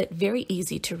makes it very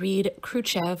easy to read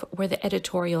Khrushchev where the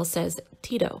editorial says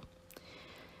Tito.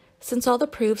 Since all the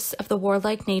proofs of the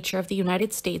warlike nature of the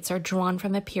United States are drawn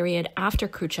from the period after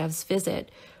Khrushchev's visit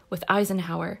with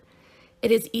Eisenhower, it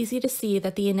is easy to see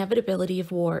that the inevitability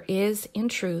of war is, in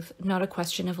truth, not a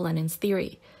question of Lenin's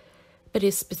theory, but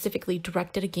is specifically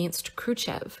directed against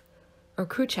Khrushchev, or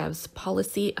Khrushchev's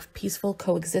policy of peaceful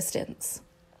coexistence.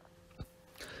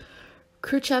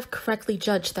 Khrushchev correctly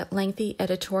judged that lengthy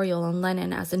editorial on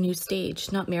Lenin as a new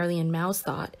stage, not merely in Mao's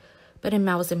thought, but in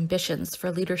Mao's ambitions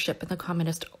for leadership in the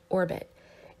communist orbit,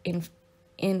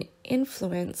 in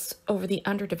influence over the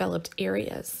underdeveloped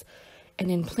areas, and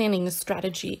in planning the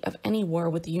strategy of any war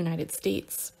with the United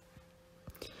States.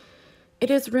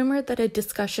 It is rumored that a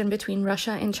discussion between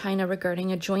Russia and China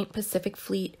regarding a joint Pacific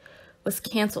fleet was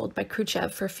canceled by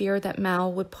Khrushchev for fear that Mao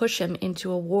would push him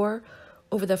into a war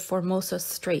over the Formosa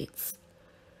Straits.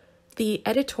 The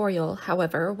editorial,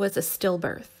 however, was a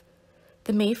stillbirth.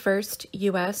 The May 1st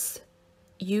U.S.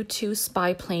 U-2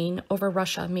 spy plane over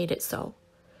Russia made it so.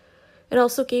 It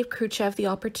also gave Khrushchev the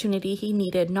opportunity he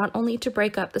needed not only to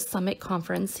break up the summit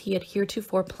conference he had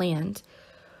heretofore planned,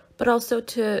 but also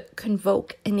to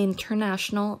convoke an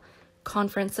international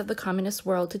conference of the communist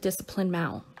world to discipline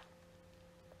Mao.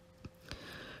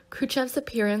 Khrushchev's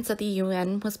appearance at the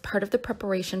UN was part of the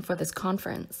preparation for this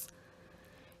conference.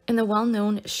 In the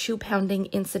well-known shoe-pounding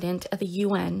incident at the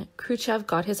UN, Khrushchev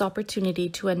got his opportunity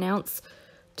to announce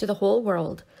to the whole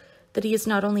world that he is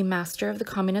not only master of the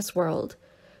communist world,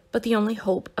 but the only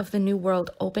hope of the new world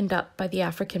opened up by the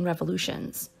African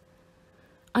revolutions.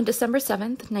 On December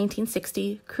 7th,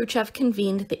 1960, Khrushchev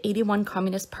convened the 81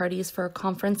 communist parties for a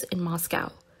conference in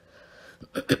Moscow.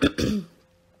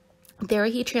 There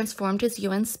he transformed his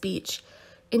UN speech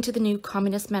into the new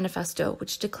Communist Manifesto,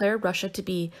 which declared Russia to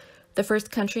be the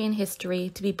first country in history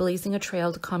to be blazing a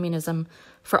trail to communism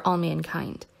for all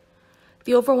mankind.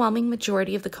 The overwhelming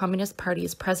majority of the communist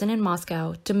parties present in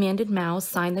Moscow demanded Mao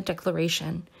sign the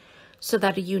declaration so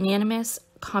that a unanimous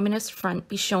communist front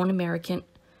be shown American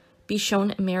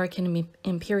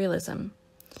imperialism.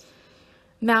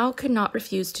 Mao could not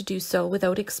refuse to do so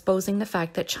without exposing the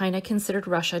fact that China considered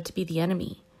Russia to be the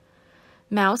enemy.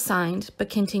 Mao signed, but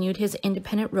continued his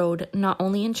independent road not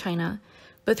only in China,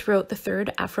 but throughout the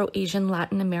third Afro-Asian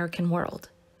Latin American world.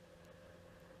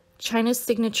 China's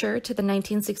signature to the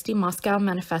 1960 Moscow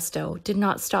Manifesto did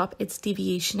not stop its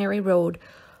deviationary road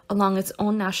along its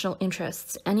own national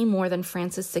interests any more than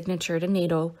France's signature to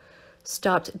NATO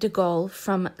stopped de Gaulle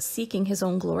from seeking his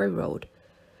own glory road.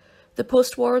 The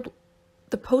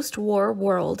post-war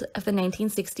world of the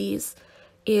 1960s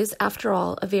is, after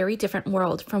all, a very different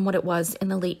world from what it was in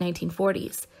the late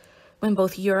 1940s, when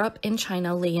both Europe and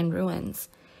China lay in ruins,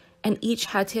 and each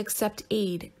had to accept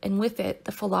aid, and with it,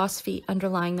 the philosophy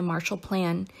underlying the Marshall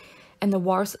Plan and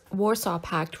the Warsaw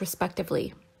Pact,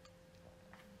 respectively.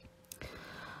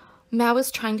 Mao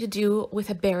is trying to do with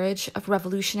a barrage of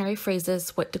revolutionary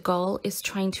phrases what de Gaulle is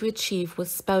trying to achieve with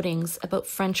spoutings about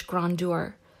French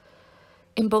grandeur.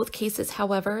 In both cases,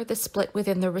 however, the split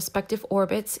within their respective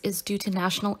orbits is due to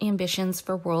national ambitions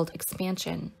for world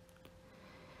expansion.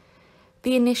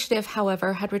 The initiative,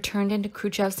 however, had returned into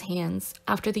Khrushchev's hands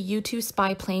after the U-2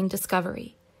 spy plane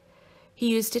discovery. He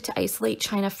used it to isolate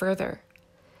China further.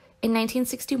 In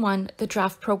 1961, the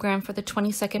draft program for the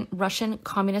 22nd Russian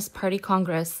Communist Party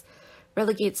Congress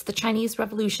relegates the Chinese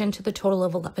Revolution to the total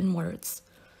of 11 words.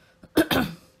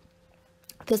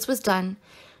 This was done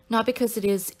not because it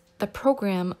is the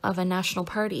program of a national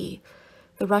party,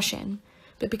 the Russian,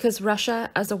 but because Russia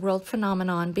as a world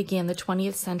phenomenon began the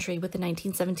 20th century with the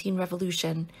 1917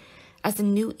 revolution as a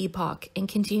new epoch and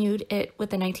continued it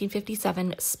with the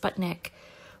 1957 Sputnik,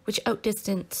 which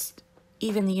outdistanced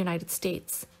even the United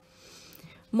States.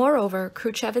 Moreover,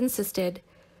 Khrushchev insisted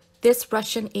this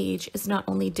Russian age is not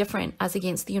only different as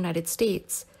against the United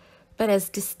States, but as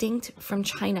distinct from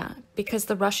China because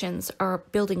the Russians are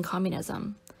building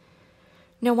communism.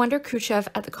 No wonder Khrushchev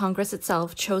at the Congress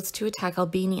itself chose to attack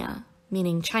Albania,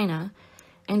 meaning China,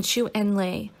 and Chu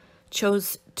Enlai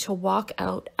chose to walk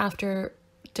out after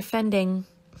defending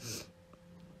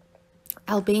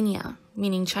Albania,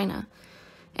 meaning China,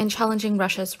 and challenging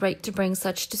Russia's right to bring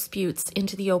such disputes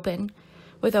into the open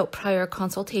without prior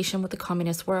consultation with the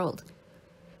communist world.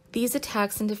 These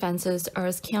attacks and defenses are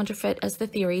as counterfeit as the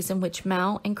theories in which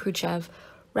Mao and Khrushchev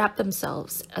wrap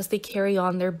themselves as they carry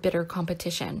on their bitter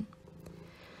competition.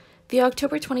 The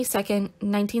October 22,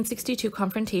 1962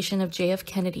 confrontation of J.F.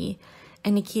 Kennedy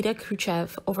and Nikita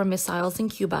Khrushchev over missiles in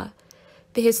Cuba,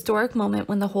 the historic moment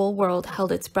when the whole world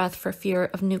held its breath for fear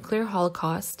of nuclear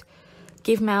holocaust,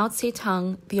 gave Mao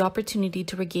Zedong the opportunity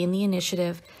to regain the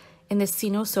initiative in the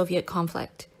Sino-Soviet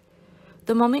conflict.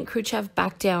 The moment Khrushchev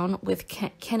backed down with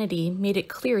Kennedy made it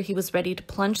clear he was ready to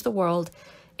plunge the world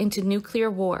into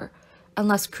nuclear war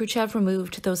unless Khrushchev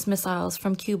removed those missiles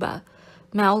from Cuba.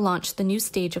 Mao launched the new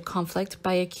stage of conflict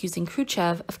by accusing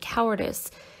Khrushchev of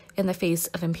cowardice in the face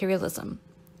of imperialism.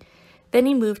 Then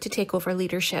he moved to take over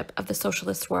leadership of the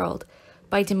socialist world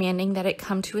by demanding that it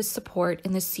come to his support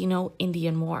in the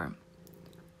Sino-Indian War.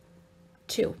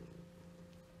 2.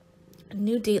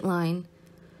 New dateline,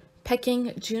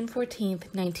 Peking, June 14,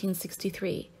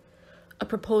 1963. A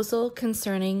proposal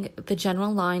concerning the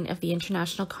general line of the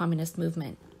international communist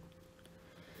movement.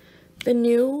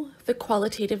 The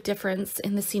qualitative difference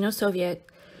in the Sino-Soviet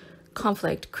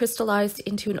conflict crystallized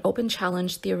into an open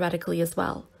challenge theoretically as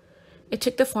well. It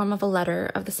took the form of a letter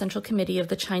of the Central Committee of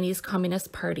the Chinese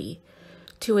Communist Party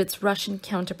to its Russian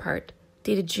counterpart,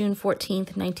 dated June 14,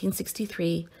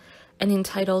 1963, and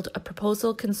entitled A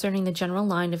Proposal Concerning the General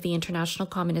Line of the International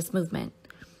Communist Movement.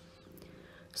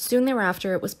 Soon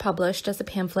thereafter, it was published as a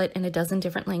pamphlet in a dozen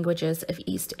different languages of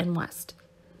East and West.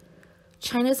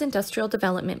 China's industrial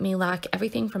development may lack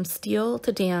everything from steel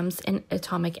to dams and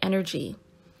atomic energy.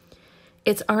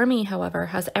 Its army, however,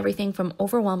 has everything from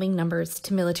overwhelming numbers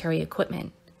to military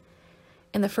equipment.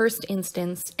 In the first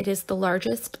instance, it is the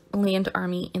largest land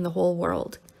army in the whole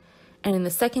world, and in the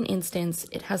second instance,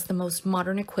 it has the most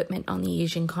modern equipment on the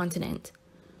Asian continent.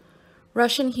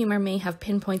 Russian humor may have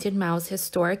pinpointed Mao's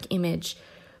historic image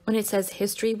when it says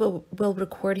history will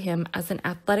record him as an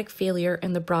athletic failure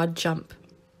in the broad jump.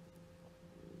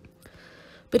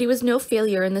 But he was no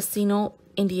failure in the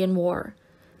Sino-Indian War.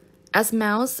 As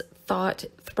Mao's thought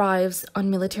thrives on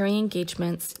military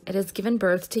engagements, it has given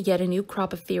birth to yet a new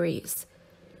crop of theories.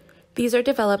 These are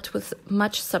developed with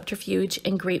much subterfuge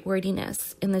and great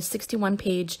wordiness in the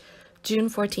 61-page June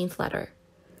 14th letter.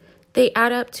 They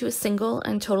add up to a single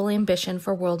and total ambition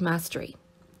for world mastery.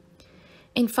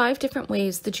 In 5 different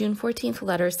ways, the June 14th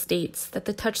letter states that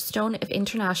the touchstone of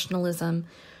internationalism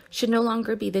should no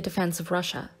longer be the defense of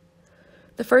Russia.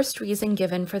 The first reason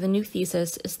given for the new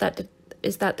thesis is that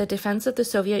the defense of the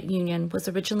Soviet Union was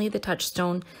originally the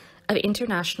touchstone of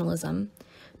internationalism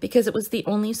because it was the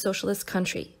only socialist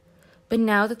country. But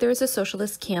now that there is a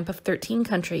socialist camp of 13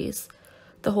 countries,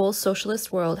 the whole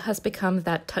socialist world has become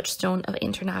that touchstone of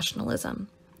internationalism.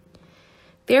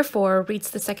 Therefore, reads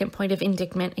the second point of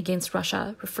indictment against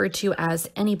Russia, referred to as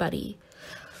anybody.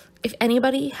 If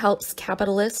anybody helps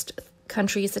capitalist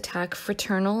countries attack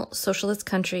fraternal socialist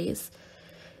countries,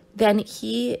 then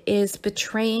he is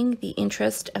betraying the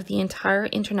interest of the entire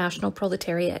international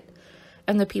proletariat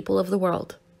and the people of the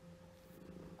world.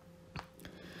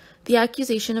 The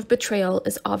accusation of betrayal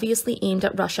is obviously aimed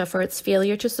at Russia for its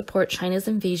failure to support China's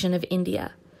invasion of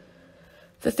India.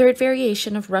 The third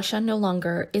variation of Russia no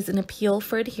longer is an appeal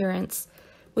for adherence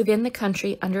within the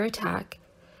country under attack,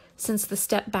 since the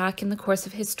step back in the course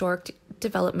of historic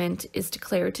development is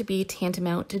declared to be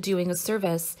tantamount to doing a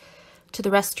service to the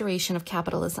restoration of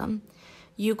capitalism.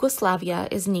 Yugoslavia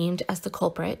is named as the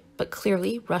culprit, but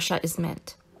clearly Russia is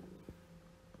meant.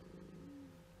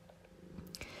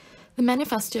 The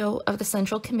manifesto of the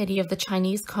Central Committee of the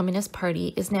Chinese Communist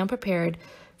Party is now prepared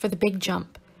for the big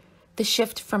jump, the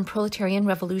shift from proletarian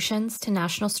revolutions to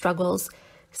national struggles,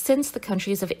 since the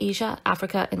countries of Asia,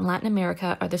 Africa, and Latin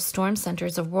America are the storm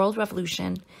centers of world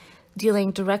revolution,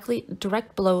 dealing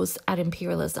direct blows at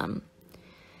imperialism.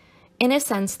 In a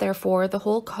sense, therefore, the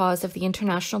whole cause of the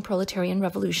international proletarian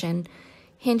revolution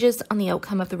hinges on the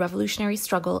outcome of the revolutionary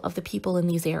struggle of the people in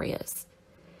these areas.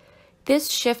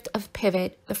 This shift of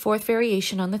pivot, the fourth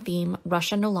variation on the theme,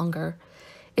 Russia no longer,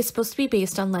 is supposed to be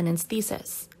based on Lenin's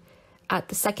thesis. At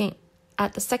the second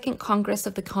Congress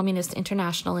of the Communist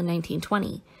International in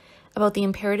 1920, about the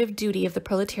imperative duty of the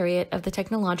proletariat of the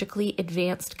technologically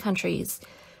advanced countries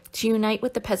to unite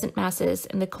with the peasant masses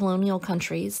in the colonial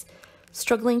countries,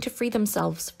 struggling to free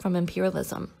themselves from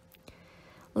imperialism.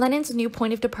 Lenin's new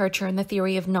point of departure in the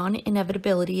theory of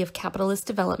non-inevitability of capitalist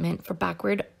development for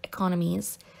backward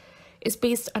economies is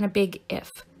based on a big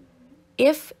if.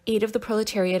 If aid of the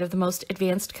proletariat of the most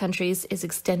advanced countries is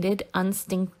extended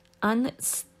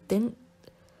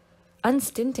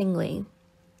unstintingly,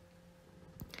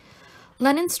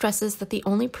 Lenin stresses that the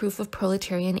only proof of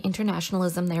proletarian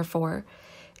internationalism, therefore,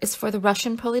 is for the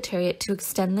Russian proletariat to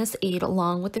extend this aid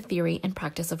along with the theory and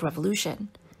practice of revolution.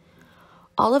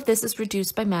 All of this is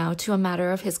reduced by Mao to a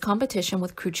matter of his competition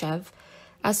with Khrushchev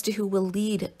as to who will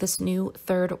lead this new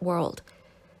third world.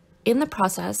 In the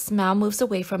process, Mao moves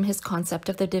away from his concept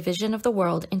of the division of the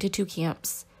world into 2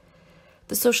 camps,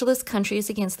 the socialist countries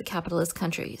against the capitalist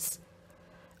countries.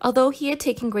 Although he had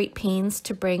taken great pains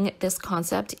to bring this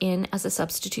concept in as a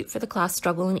substitute for the class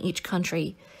struggle in each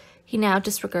country, he now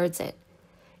disregards it.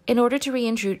 In order to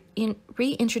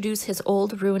reintroduce his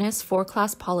old ruinous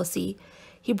 4-class policy,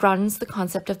 he broadens the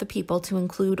concept of the people to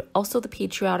include also the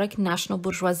patriotic national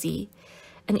bourgeoisie,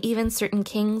 and even certain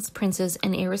kings, princes,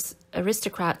 and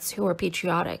aristocrats who are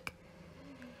patriotic.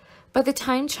 By the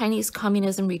time Chinese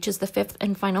communism reaches the 5th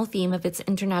and final theme of its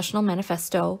international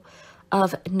manifesto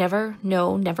of Never,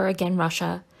 No, Never Again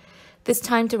Russia, this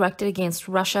time directed against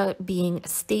Russia being a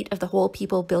state of the whole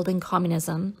people building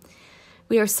communism,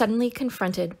 we are suddenly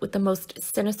confronted with the most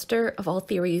sinister of all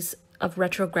theories of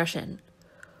retrogression.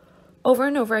 Over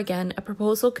and over again, a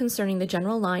proposal concerning the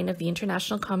general line of the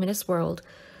international communist world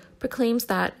proclaims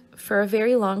that, for a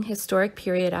very long historic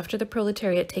period after the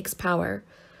proletariat takes power,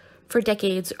 for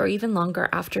decades or even longer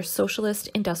after socialist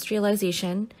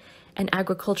industrialization and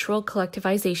agricultural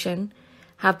collectivization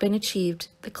have been achieved,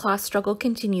 the class struggle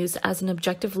continues as an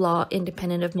objective law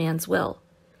independent of man's will.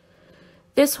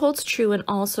 This holds true in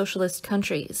all socialist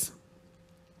countries.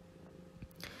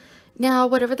 Now,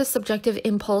 whatever the subjective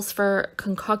impulse for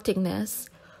concocting this,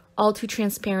 all too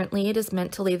transparently it is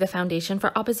meant to lay the foundation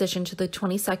for opposition to the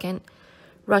 22nd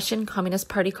Russian Communist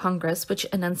Party Congress, which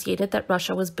enunciated that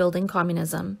Russia was building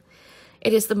communism.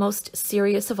 It is the most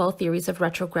serious of all theories of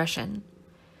retrogression.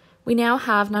 We now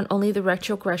have not only the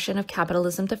retrogression of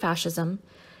capitalism to fascism,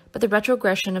 but the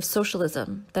retrogression of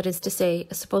socialism, that is to say,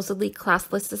 a supposedly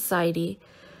classless society,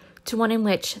 to one in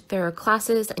which there are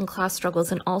classes and class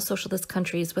struggles in all socialist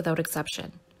countries without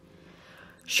exception.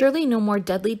 Surely no more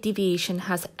deadly deviation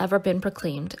has ever been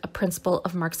proclaimed, a principle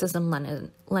of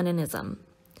Marxism-Leninism.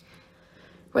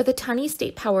 Where the tiny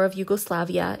state power of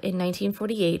Yugoslavia in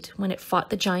 1948, when it fought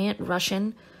the giant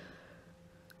Russia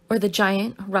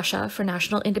for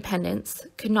national independence,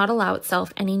 could not allow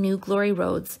itself any new glory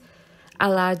roads a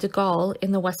la de Gaulle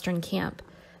in the Western camp,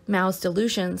 Mao's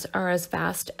delusions are as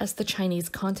vast as the Chinese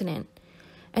continent,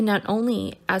 and not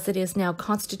only as it is now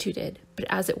constituted, but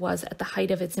as it was at the height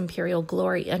of its imperial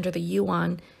glory under the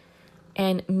Yuan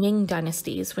and Ming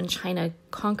dynasties when China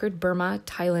conquered Burma,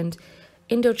 Thailand,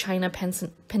 Indochina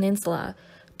Peninsula,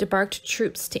 debarked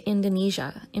troops to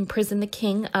Indonesia, imprisoned the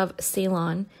king of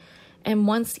Ceylon, and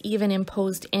once even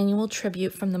imposed annual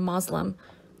tribute from the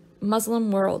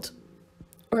Muslim world,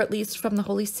 or at least from the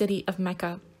holy city of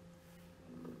Mecca.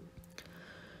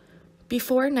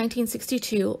 Before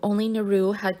 1962, only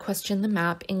Nehru had questioned the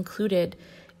map included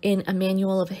in A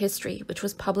Manual of History, which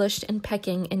was published in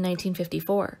Peking in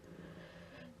 1954.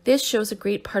 This shows a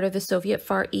great part of the Soviet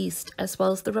Far East, as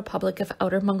well as the Republic of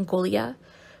Outer Mongolia,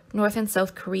 North and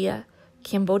South Korea,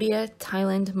 Cambodia,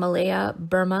 Thailand, Malaya,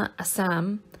 Burma,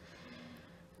 Assam,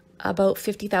 about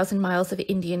 50,000 miles of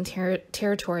Indian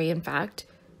territory, in fact,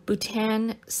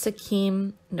 Bhutan,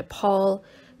 Sikkim, Nepal,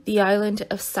 the island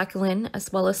of Sakhalin,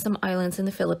 as well as some islands in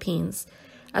the Philippines,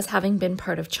 as having been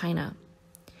part of China.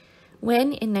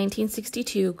 When, in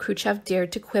 1962, Khrushchev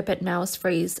dared to quip at Mao's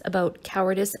phrase about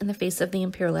cowardice in the face of the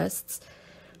imperialists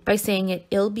by saying it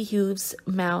ill behooves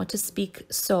Mao to speak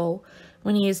so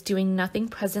when he is doing nothing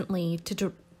presently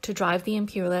to drive the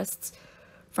imperialists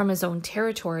from his own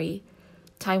territory,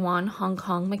 Taiwan, Hong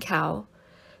Kong, Macau,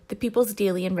 the People's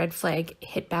Daily and Red Flag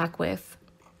hit back with,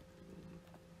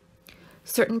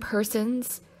 certain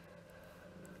persons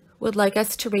would like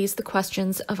us to raise the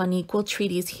questions of unequal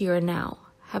treaties here and now.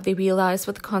 Have they realized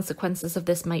what the consequences of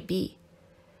this might be?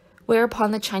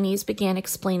 Whereupon the Chinese began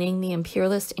explaining the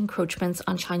imperialist encroachments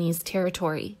on Chinese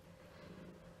territory.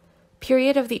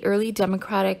 Period of the early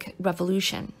democratic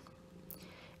revolution.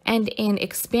 And in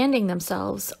expanding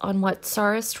themselves on what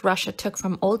Tsarist Russia took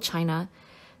from old China,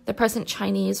 the present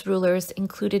Chinese rulers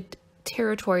included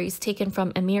territories taken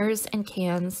from emirs and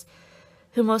khans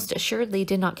who most assuredly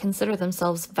did not consider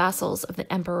themselves vassals of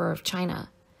the Emperor of China.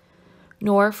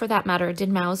 Nor, for that matter, did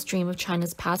Mao's dream of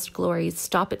China's past glories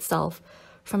stop itself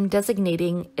from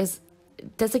designating as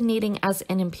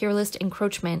an imperialist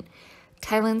encroachment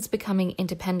Thailand's becoming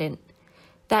independent.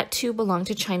 That too belonged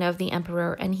to China of the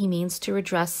Emperor, and he means to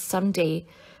redress someday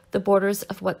the borders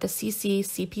of what the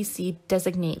CPC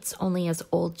designates only as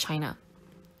Old China.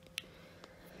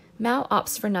 Mao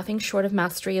opts for nothing short of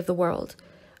mastery of the world,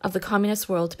 of the communist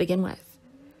world to begin with.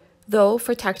 Though,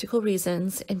 for tactical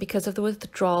reasons, and because of the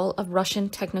withdrawal of Russian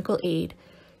technical aid,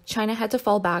 China had to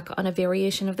fall back on a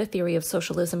variation of the theory of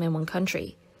socialism in one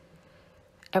country.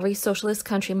 Every socialist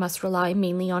country must rely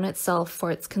mainly on itself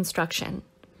for its construction.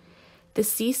 The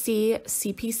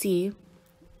CPC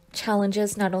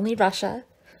challenges not only Russia,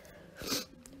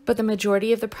 but the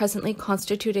majority of the presently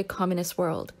constituted communist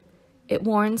world. It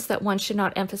warns that one should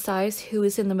not emphasize who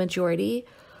is in the majority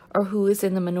or who is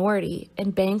in the minority,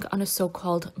 and bank on a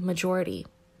so-called majority.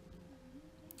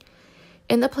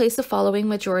 In the place of following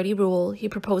majority rule, he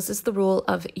proposes the rule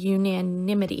of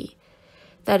unanimity,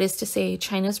 that is to say,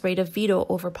 China's right of veto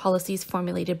over policies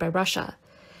formulated by Russia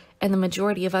and the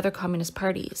majority of other communist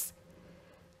parties.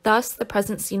 Thus, the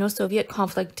present Sino-Soviet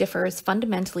conflict differs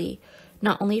fundamentally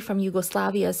not only from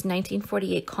Yugoslavia's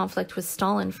 1948 conflict with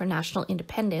Stalin for national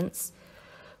independence,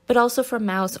 but also from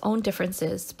Mao's own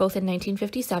differences, both in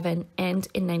 1957 and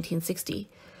in 1960,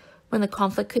 when the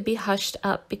conflict could be hushed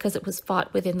up because it was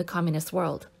fought within the communist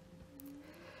world.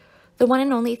 The one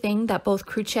and only thing that both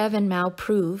Khrushchev and Mao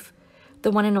prove,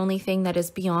 the one and only thing that is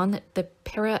beyond the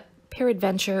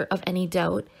peradventure of any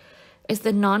doubt, is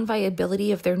the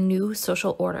non-viability of their new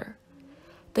social order.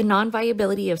 The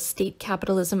non-viability of state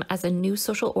capitalism as a new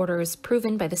social order is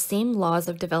proven by the same laws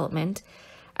of development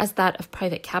as that of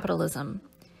private capitalism.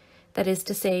 That is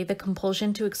to say, the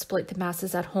compulsion to exploit the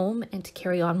masses at home and to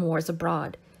carry on wars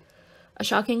abroad. A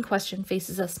shocking question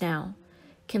faces us now.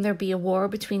 Can there be a war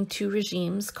between two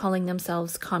regimes calling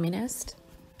themselves communist?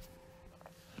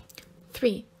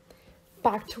 3.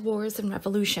 Back to wars and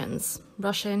revolutions.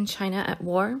 Russia and China at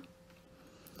war.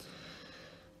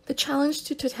 The challenge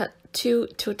to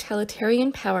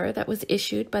totalitarian power that was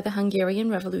issued by the Hungarian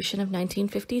Revolution of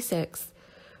 1956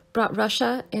 brought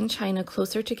Russia and China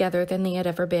closer together than they had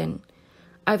ever been,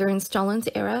 either in Stalin's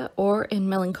era or in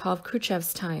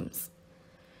Melenkov-Khrushchev's times.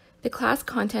 The class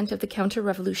content of the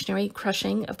counter-revolutionary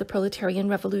crushing of the proletarian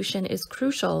revolution is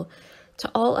crucial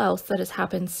to all else that has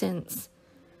happened since.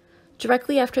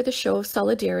 Directly after the show of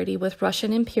solidarity with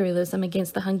Russian imperialism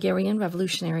against the Hungarian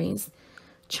revolutionaries,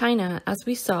 China, as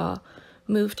we saw,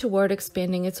 moved toward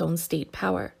expanding its own state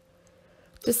power.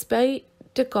 Despite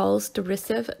de Gaulle's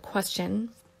derisive question,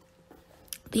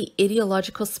 the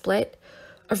ideological split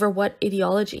over what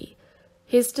ideology,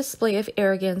 his display of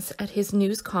arrogance at his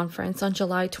news conference on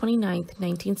July 29,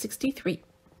 1963,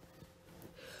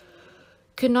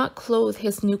 could not clothe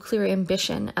his nuclear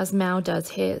ambition as Mao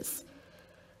does his.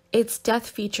 Its death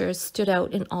features stood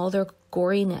out in all their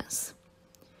goriness.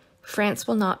 France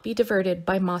will not be diverted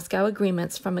by Moscow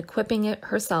agreements from equipping it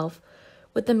herself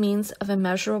with the means of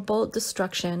immeasurable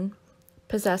destruction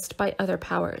possessed by other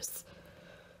powers.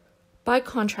 By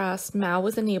contrast, Mao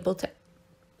was enabled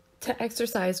to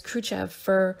exercise Khrushchev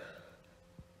for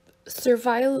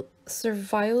servilely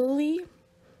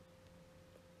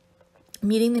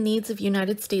meeting the needs of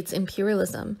United States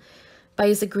imperialism by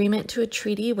his agreement to a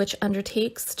treaty which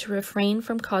undertakes to refrain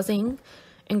from causing,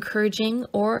 encouraging,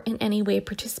 or in any way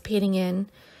participating in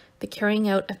the carrying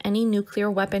out of any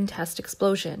nuclear weapon test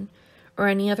explosion or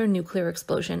any other nuclear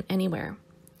explosion anywhere.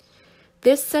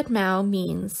 This, said Mao,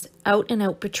 means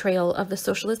out-and-out betrayal of the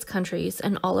socialist countries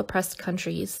and all oppressed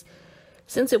countries,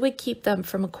 since it would keep them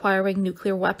from acquiring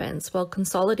nuclear weapons while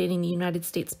consolidating the United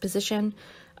States' position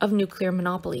of nuclear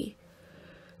monopoly.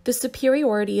 The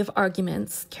superiority of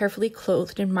arguments, carefully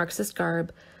clothed in Marxist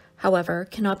garb, however,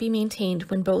 cannot be maintained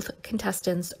when both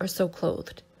contestants are so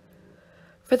clothed.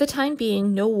 For the time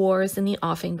being, no war is in the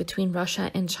offing between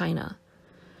Russia and China.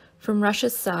 From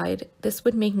Russia's side, this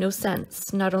would make no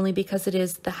sense, not only because it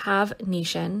is the have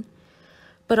nation,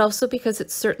 but also because it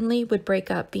certainly would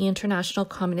break up the international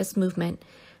communist movement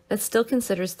that still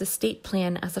considers the state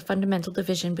plan as a fundamental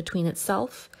division between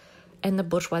itself and the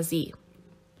bourgeoisie.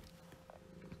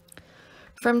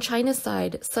 From China's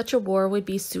side, such a war would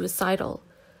be suicidal,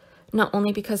 not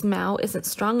only because Mao isn't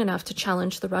strong enough to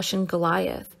challenge the Russian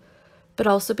Goliath, but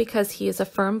also because he is a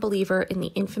firm believer in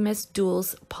the infamous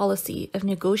duels policy of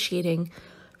negotiating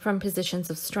from positions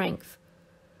of strength.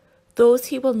 Those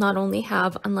he will not only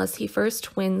have unless he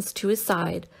first wins to his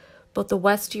side both the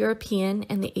West European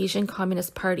and the Asian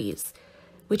Communist parties,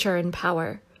 which are in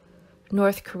power,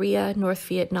 North Korea, North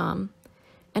Vietnam,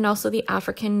 and also the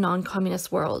African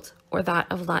non-communist world, or that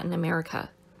of Latin America.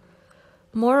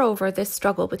 Moreover, this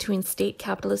struggle between state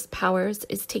capitalist powers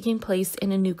is taking place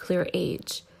in a nuclear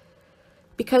age.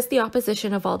 Because the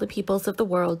opposition of all the peoples of the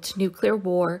world to nuclear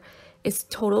war is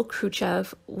total,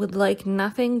 Khrushchev would like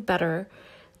nothing better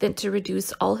than to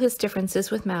reduce all his differences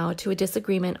with Mao to a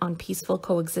disagreement on peaceful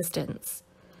coexistence.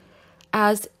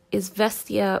 As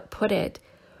Izvestia put it,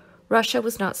 Russia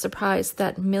was not surprised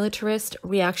that militarist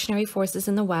reactionary forces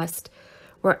in the West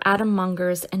were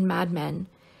atom-mongers and madmen,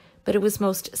 but it was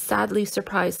most sadly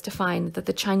surprised to find that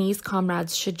the Chinese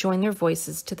comrades should join their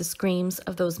voices to the screams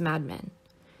of those madmen.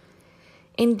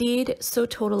 Indeed, so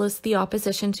total is the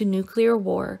opposition to nuclear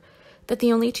war that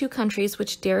the only two countries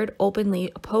which dared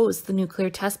openly oppose the nuclear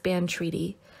test ban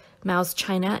treaty, Mao's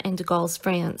China and de Gaulle's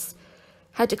France,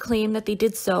 had to claim that they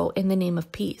did so in the name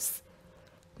of peace.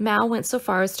 Mao went so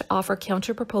far as to offer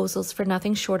counter-proposals for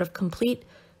nothing short of complete,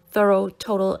 thorough,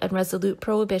 total, and resolute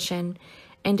prohibition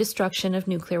and destruction of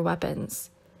nuclear weapons.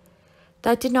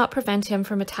 That did not prevent him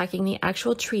from attacking the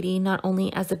actual treaty not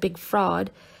only as a big fraud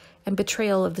and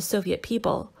betrayal of the Soviet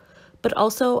people, but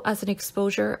also as an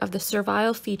exposure of the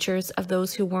servile features of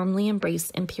those who warmly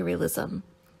embrace imperialism.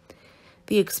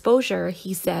 The exposure,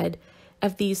 he said,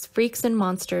 of these freaks and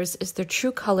monsters in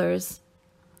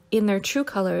their true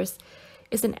colors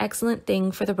is an excellent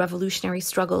thing for the revolutionary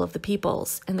struggle of the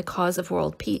peoples and the cause of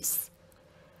world peace.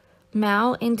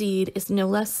 Mao, indeed, is no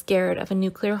less scared of a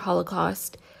nuclear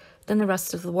holocaust than the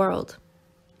rest of the world.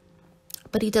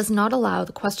 But he does not allow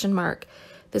the question mark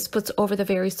this puts over the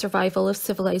very survival of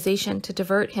civilization to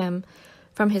divert him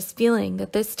from his feeling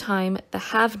that this time the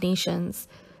have nations,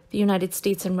 the United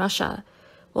States and Russia,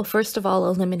 will first of all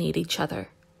eliminate each other.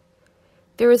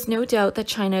 There is no doubt that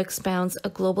China expounds a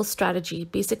global strategy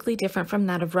basically different from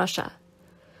that of Russia.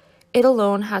 It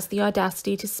alone has the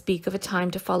audacity to speak of a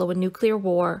time to follow a nuclear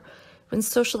war when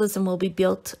socialism will be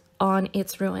built on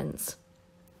its ruins.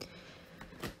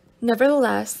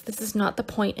 Nevertheless, this is not the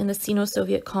point in the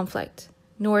Sino-Soviet conflict,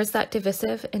 nor is that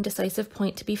divisive and decisive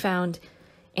point to be found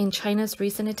in China's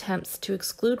recent attempts to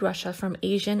exclude Russia from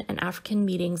Asian and African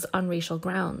meetings on racial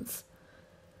grounds.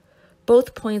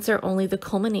 Both points are only the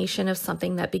culmination of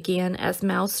something that began as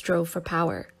Mao strove for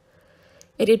power.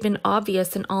 It had been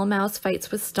obvious in all Mao's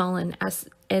fights with Stalin,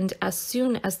 and as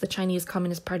soon as the Chinese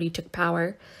Communist Party took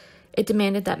power, it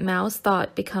demanded that Mao's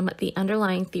thought become the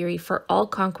underlying theory for all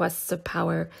conquests of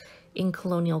power in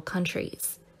colonial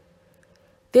countries.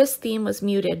 This theme was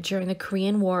muted during the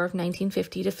Korean War of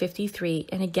 1950 to 53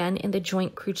 and again in the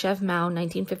joint Khrushchev-Mao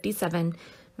 1957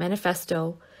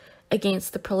 manifesto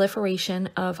against the proliferation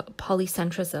of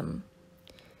polycentrism.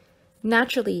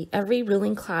 Naturally, every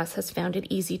ruling class has found it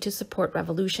easy to support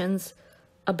revolutions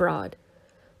abroad.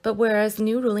 But whereas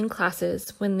new ruling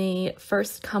classes, when they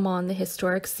first come on the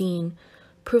historic scene,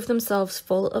 prove themselves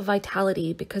full of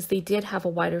vitality because they did have a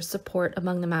wider support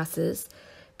among the masses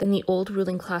than the old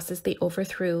ruling classes they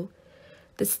overthrew,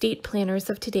 the state planners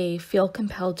of today feel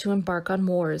compelled to embark on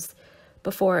wars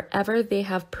before ever they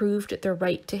have proved their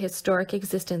right to historic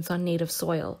existence on native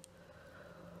soil.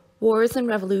 Wars and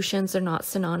revolutions are not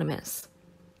synonymous.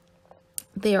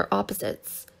 They are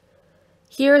opposites.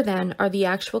 Here, then, are the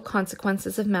actual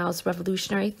consequences of Mao's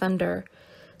revolutionary thunder,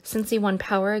 since he won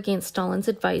power against Stalin's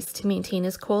advice to maintain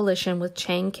his coalition with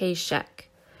Chiang Kai-shek.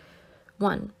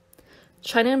 1.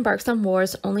 China embarks on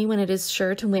wars only when it is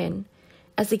sure to win,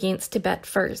 as against Tibet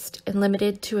first, and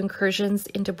limited to incursions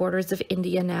into borders of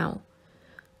India now.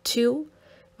 2.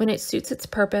 When it suits its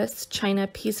purpose, China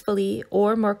peacefully,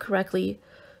 or more correctly,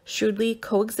 shrewdly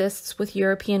coexists with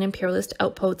European imperialist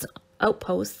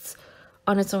outposts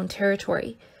on its own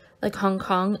territory, like Hong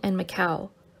Kong and Macau.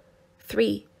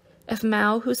 3. If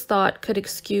Mao, whose thought could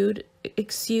exude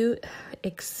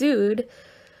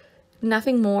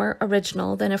nothing more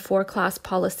original than a four-class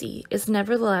policy, is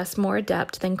nevertheless more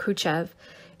adept than Khrushchev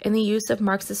in the use of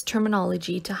Marxist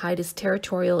terminology to hide his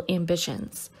territorial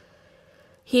ambitions.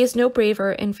 He is no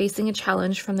braver in facing a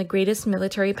challenge from the greatest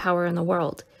military power in the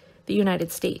world, the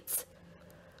United States.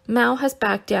 Mao has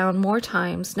backed down more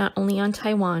times, not only on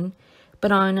Taiwan,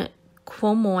 but on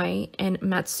Quemoy and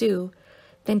Matsu,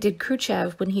 than did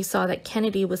Khrushchev when he saw that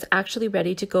Kennedy was actually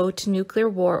ready to go to nuclear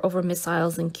war over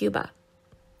missiles in Cuba.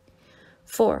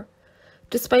 4.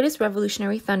 Despite his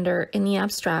revolutionary thunder in the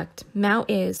abstract, Mao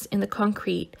is, in the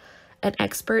concrete, an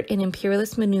expert in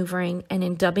imperialist maneuvering and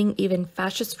in dubbing even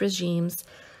fascist regimes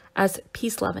as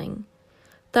peace-loving.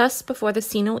 Thus, before the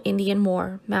Sino-Indian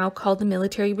War, Mao called the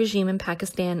military regime in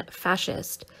Pakistan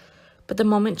fascist, but the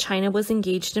moment China was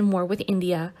engaged in war with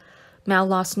India, Mao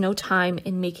lost no time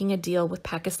in making a deal with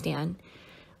Pakistan,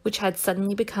 which had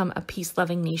suddenly become a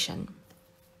peace-loving nation.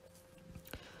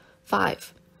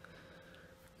 5.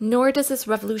 Nor does this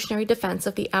revolutionary defense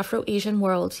of the Afro-Asian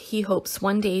world he hopes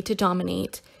one day to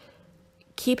dominate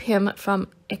keep him from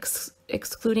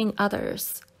excluding other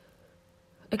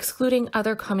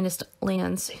communist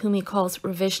lands whom he calls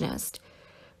revisionist,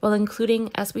 while including,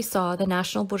 as we saw, the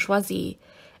national bourgeoisie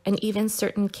and even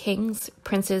certain kings,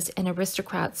 princes, and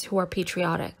aristocrats who are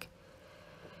patriotic.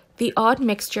 The odd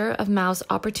mixture of Mao's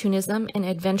opportunism and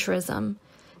adventurism,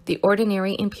 the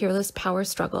ordinary imperialist power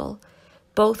struggle,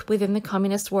 both within the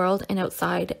communist world and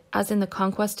outside, as in the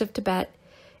conquest of Tibet,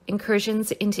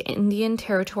 incursions into Indian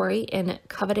territory and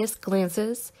covetous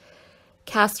glances,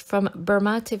 cast from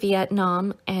Burma to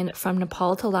Vietnam and from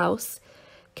Nepal to Laos,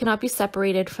 cannot be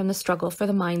separated from the struggle for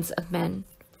the minds of men.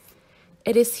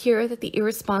 It is here that the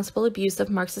irresponsible abuse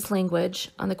of Marxist language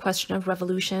on the question of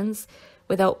revolutions,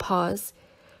 without pause,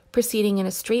 proceeding in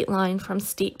a straight line from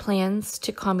state plans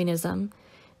to communism,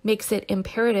 makes it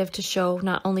imperative to show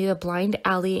not only the blind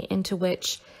alley into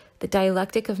which the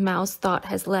dialectic of Mao's thought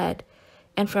has led,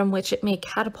 and from which it may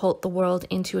catapult the world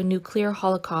into a nuclear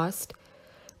holocaust,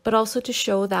 but also to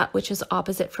show that which is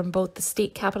opposite from both the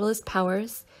state capitalist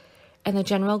powers and the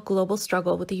general global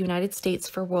struggle with the United States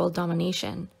for world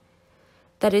domination.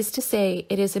 That is to say,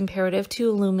 it is imperative to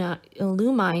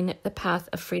illumine the path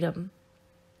of freedom.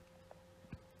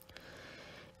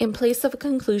 In place of a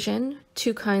conclusion,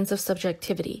 two kinds of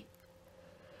subjectivity.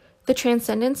 The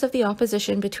transcendence of the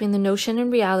opposition between the notion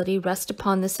and reality rests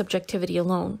upon this subjectivity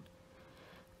alone.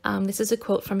 This is a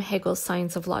quote from Hegel's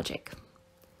Science of Logic.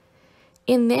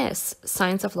 In this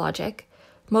Science of Logic,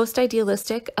 most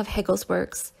idealistic of Hegel's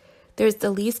works, there is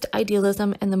the least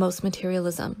idealism and the most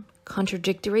materialism,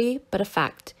 contradictory but a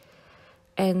fact.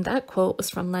 And that quote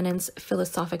was from Lenin's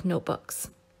Philosophic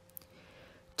Notebooks.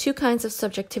 Two kinds of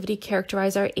subjectivity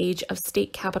characterize our age of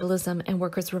state capitalism and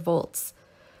workers' revolts.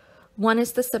 One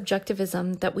is the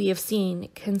subjectivism that we have seen,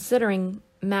 considering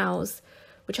Mao's,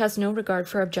 which has no regard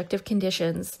for objective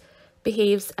conditions,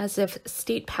 behaves as if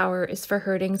state power is for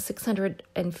herding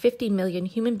 650 million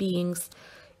human beings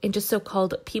into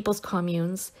so-called people's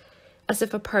communes, as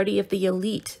if a party of the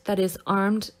elite that is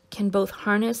armed can both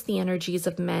harness the energies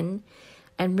of men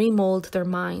and remold their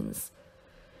minds.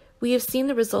 We have seen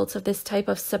the results of this type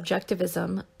of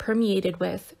subjectivism permeated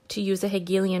with, to use a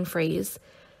Hegelian phrase,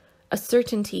 a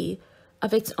certainty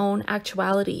of its own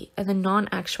actuality and the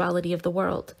non-actuality of the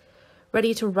world,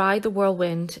 ready to ride the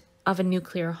whirlwind of a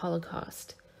nuclear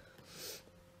holocaust.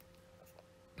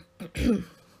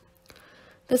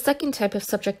 The second type of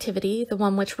subjectivity, the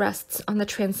one which rests on the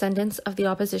transcendence of the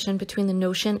opposition between the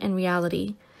notion and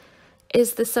reality,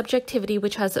 is the subjectivity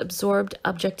which has absorbed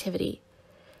objectivity.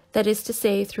 That is to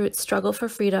say, through its struggle for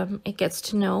freedom, it gets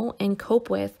to know and cope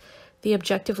with the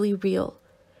objectively real.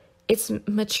 Its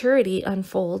maturity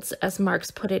unfolds, as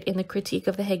Marx put it in the Critique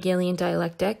of the Hegelian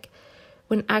Dialectic,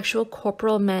 when actual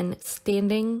corporal men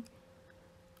standing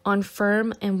on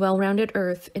firm and well-rounded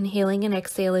earth, inhaling and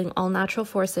exhaling all natural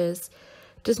forces,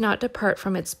 does not depart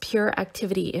from its pure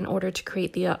activity in order to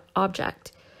create the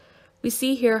object. We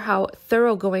see here how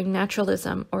thoroughgoing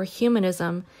naturalism or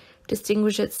humanism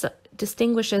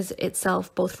distinguishes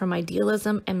itself both from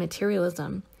idealism and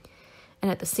materialism,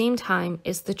 and at the same time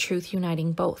is the truth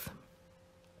uniting both.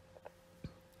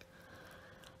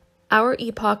 Our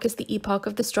epoch is the epoch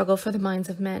of the struggle for the minds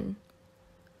of men.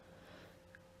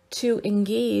 To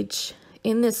engage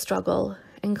in this struggle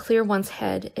and clear one's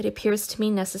head, it appears to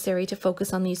me necessary to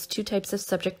focus on these two types of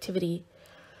subjectivity,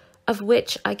 of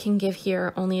which I can give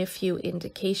here only a few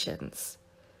indications.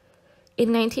 In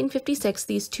 1956,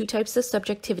 these two types of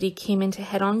subjectivity came into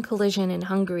head-on collision in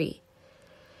Hungary.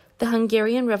 The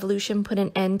Hungarian Revolution put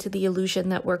an end to the illusion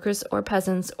that workers or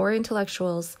peasants or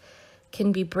intellectuals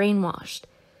can be brainwashed.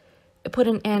 It put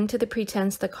an end to the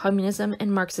pretense that communism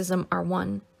and Marxism are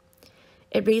one.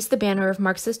 It raised the banner of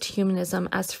Marxist humanism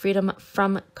as freedom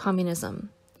from communism.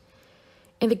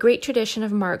 In the great tradition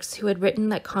of Marx, who had written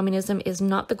that communism is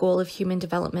not the goal of human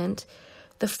development,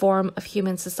 the form of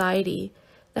human society,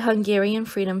 the Hungarian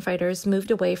freedom fighters moved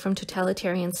away from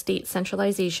totalitarian state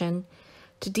centralization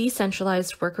to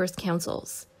decentralized workers'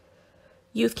 councils,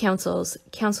 youth councils,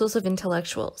 councils of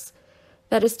intellectuals.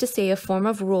 That is to say, a form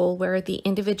of rule where the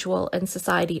individual and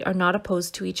society are not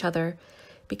opposed to each other,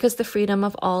 because the freedom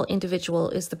of all individual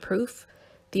is the proof,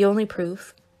 the only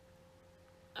proof,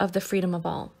 of the freedom of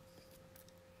all.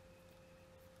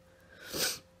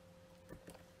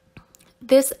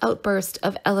 This outburst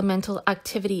of elemental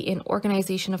activity in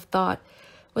organization of thought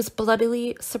was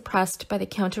bloodily suppressed by the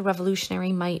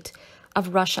counter-revolutionary might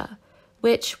of Russia,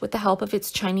 which, with the help of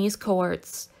its Chinese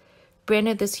cohorts,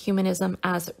 branded this humanism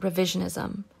as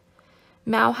revisionism.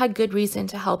 Mao had good reason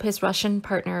to help his Russian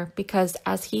partner because,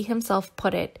 as he himself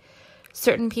put it,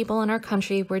 certain people in our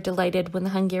country were delighted when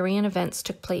the Hungarian events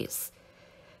took place.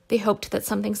 They hoped that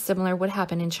something similar would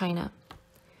happen in China.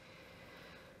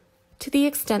 To the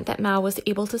extent that Mao was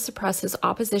able to suppress his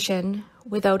opposition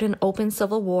without an open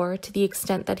civil war, to the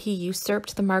extent that he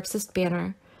usurped the Marxist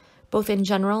banner, both in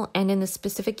general and in the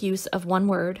specific use of one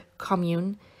word,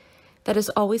 commune, that has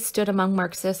always stood among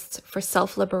Marxists for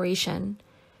self-liberation,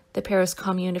 the Paris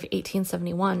Commune of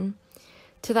 1871,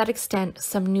 to that extent,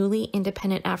 some newly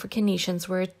independent African nations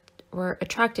were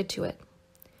attracted to it.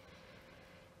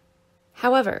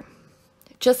 However,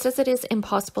 just as it is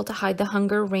impossible to hide the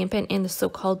hunger rampant in the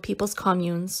so-called people's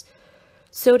communes,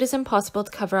 so it is impossible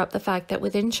to cover up the fact that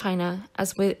within China,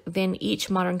 as within each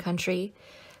modern country,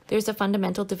 there is a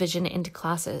fundamental division into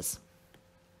classes.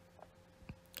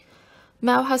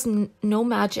 Mao has no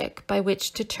magic by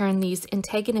which to turn these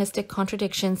antagonistic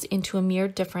contradictions into a mere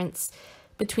difference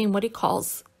between what he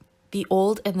calls the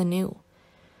old and the new.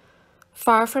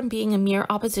 Far from being a mere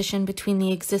opposition between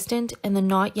the existent and the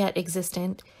not yet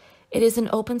existent, it is an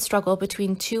open struggle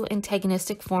between two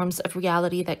antagonistic forms of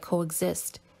reality that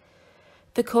coexist.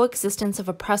 The coexistence of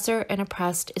oppressor and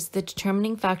oppressed is the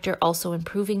determining factor also in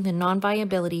proving the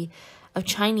non-viability of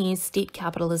Chinese state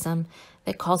capitalism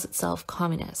that calls itself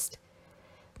communist.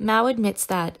 Mao admits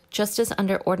that, just as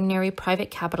under ordinary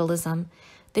private capitalism,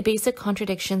 the basic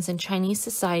contradictions in Chinese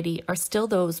society are still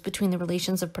those between the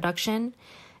relations of production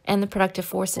and the productive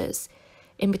forces,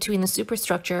 in between the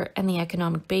superstructure and the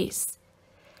economic base.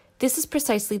 This is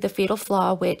precisely the fatal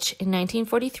flaw which, in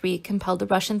 1943, compelled the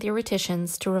Russian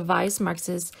theoreticians to revise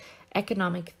Marx's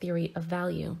economic theory of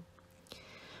value.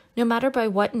 No matter by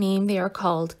what name they are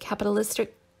called,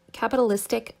 capitalistic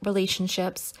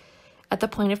relationships at the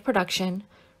point of production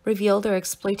reveal their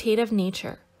exploitative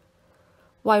nature.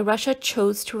 Why Russia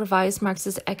chose to revise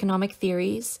Marx's economic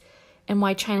theories and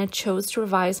why China chose to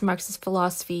revise Marx's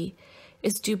philosophy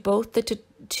is due both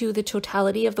to the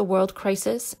totality of the world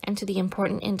crisis and to the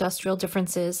important industrial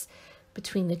differences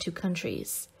between the two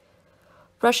countries.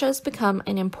 Russia has become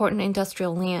an important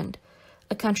industrial land,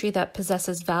 a country that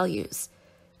possesses values.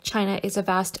 China is a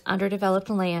vast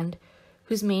underdeveloped land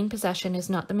whose main possession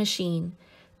is not the machine,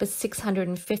 but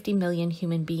 650 million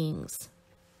human beings.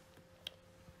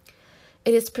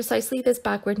 It is precisely this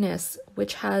backwardness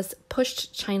which has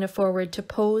pushed China forward to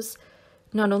pose,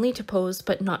 not only to pose,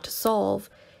 but not to solve,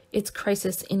 its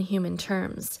crisis in human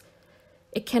terms.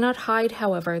 It cannot hide,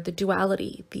 however, the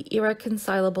duality, the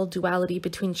irreconcilable duality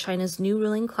between China's new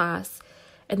ruling class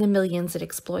and the millions it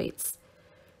exploits.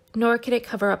 Nor can it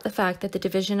cover up the fact that the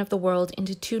division of the world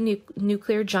into two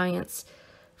nuclear giants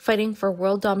fighting for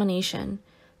world domination,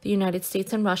 the United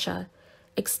States and Russia,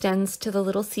 extends to the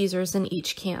little Caesars in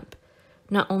each camp,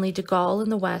 not only de Gaulle in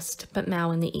the West, but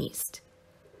Mao in the East.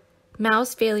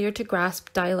 Mao's failure to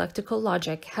grasp dialectical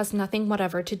logic has nothing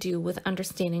whatever to do with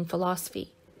understanding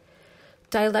philosophy.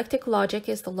 Dialectic logic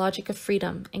is the logic of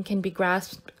freedom and can be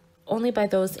grasped only by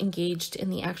those engaged in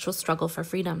the actual struggle for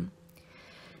freedom.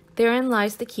 Therein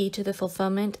lies the key to the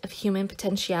fulfillment of human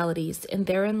potentialities, and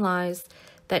therein lies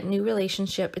that new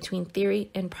relationship between theory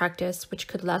and practice which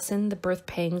could lessen the birth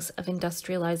pangs of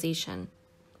industrialization.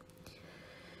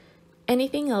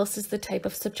 Anything else is the type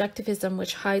of subjectivism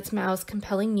which hides Mao's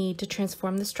compelling need to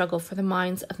transform the struggle for the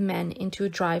minds of men into a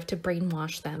drive to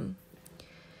brainwash them.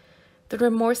 The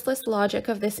remorseless logic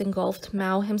of this engulfed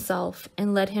Mao himself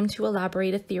and led him to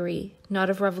elaborate a theory, not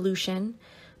of revolution,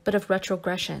 but of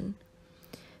retrogression.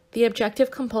 The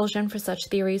objective compulsion for such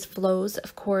theories flows,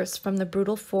 of course, from the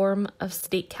brutal form of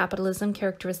state capitalism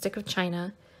characteristic of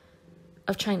China,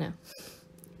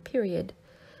 period.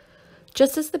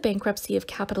 Just as the bankruptcy of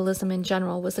capitalism in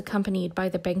general was accompanied by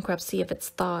the bankruptcy of its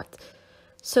thought,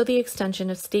 so the extension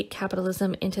of state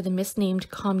capitalism into the misnamed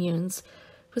communes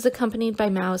was accompanied by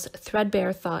Mao's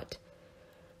threadbare thought,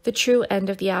 the true end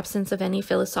of the absence of any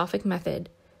philosophic method.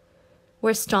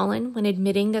 Where Stalin, when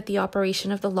admitting that the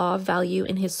operation of the law of value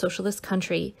in his socialist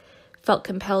country, felt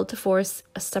compelled to force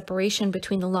a separation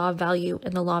between the law of value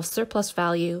and the law of surplus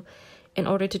value in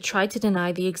order to try to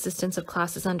deny the existence of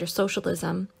classes under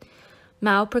socialism,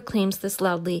 Mao proclaims this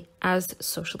loudly as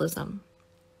socialism.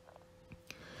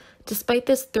 Despite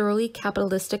this thoroughly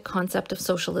capitalistic concept of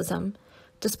socialism,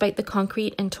 despite the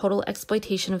concrete and total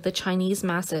exploitation of the Chinese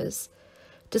masses,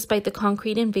 despite the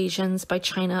concrete invasions by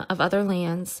China of other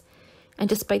lands, and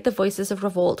despite the voices of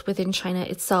revolt within China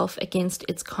itself against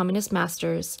its communist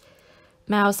masters,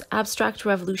 Mao's abstract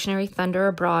revolutionary thunder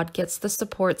abroad gets the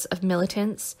supports of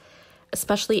militants,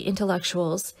 especially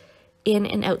intellectuals, in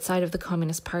and outside of the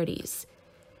communist parties.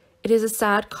 It is a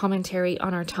sad commentary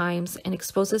on our times and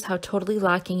exposes how totally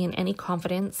lacking in any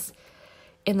confidence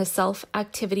in the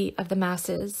self-activity of the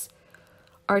masses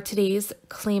are today's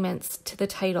claimants to the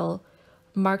title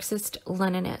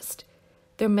Marxist-Leninist.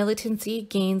 Their militancy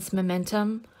gains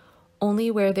momentum only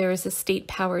where there is a state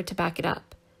power to back it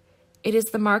up. It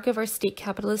is the mark of our state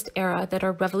capitalist era that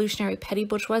our revolutionary petty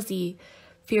bourgeoisie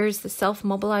fears the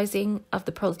self-mobilizing of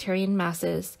the proletarian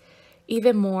masses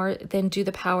even more than do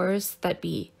the powers that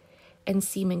be, and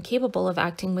seem incapable of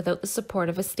acting without the support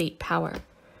of a state power.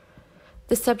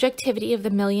 The subjectivity of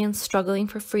the millions struggling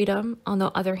for freedom, on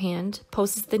the other hand,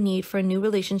 poses the need for a new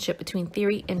relationship between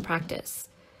theory and practice.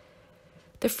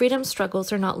 The freedom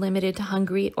struggles are not limited to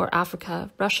Hungary or Africa,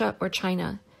 Russia or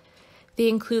China. They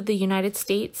include the United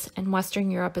States and Western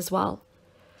Europe as well.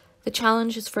 The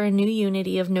challenge is for a new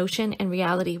unity of notion and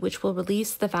reality which will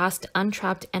release the vast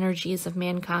untrapped energies of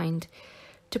mankind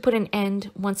to put an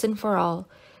end, once and for all,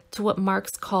 to what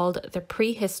Marx called the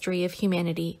prehistory of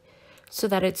humanity, so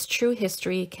that its true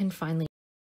history can finally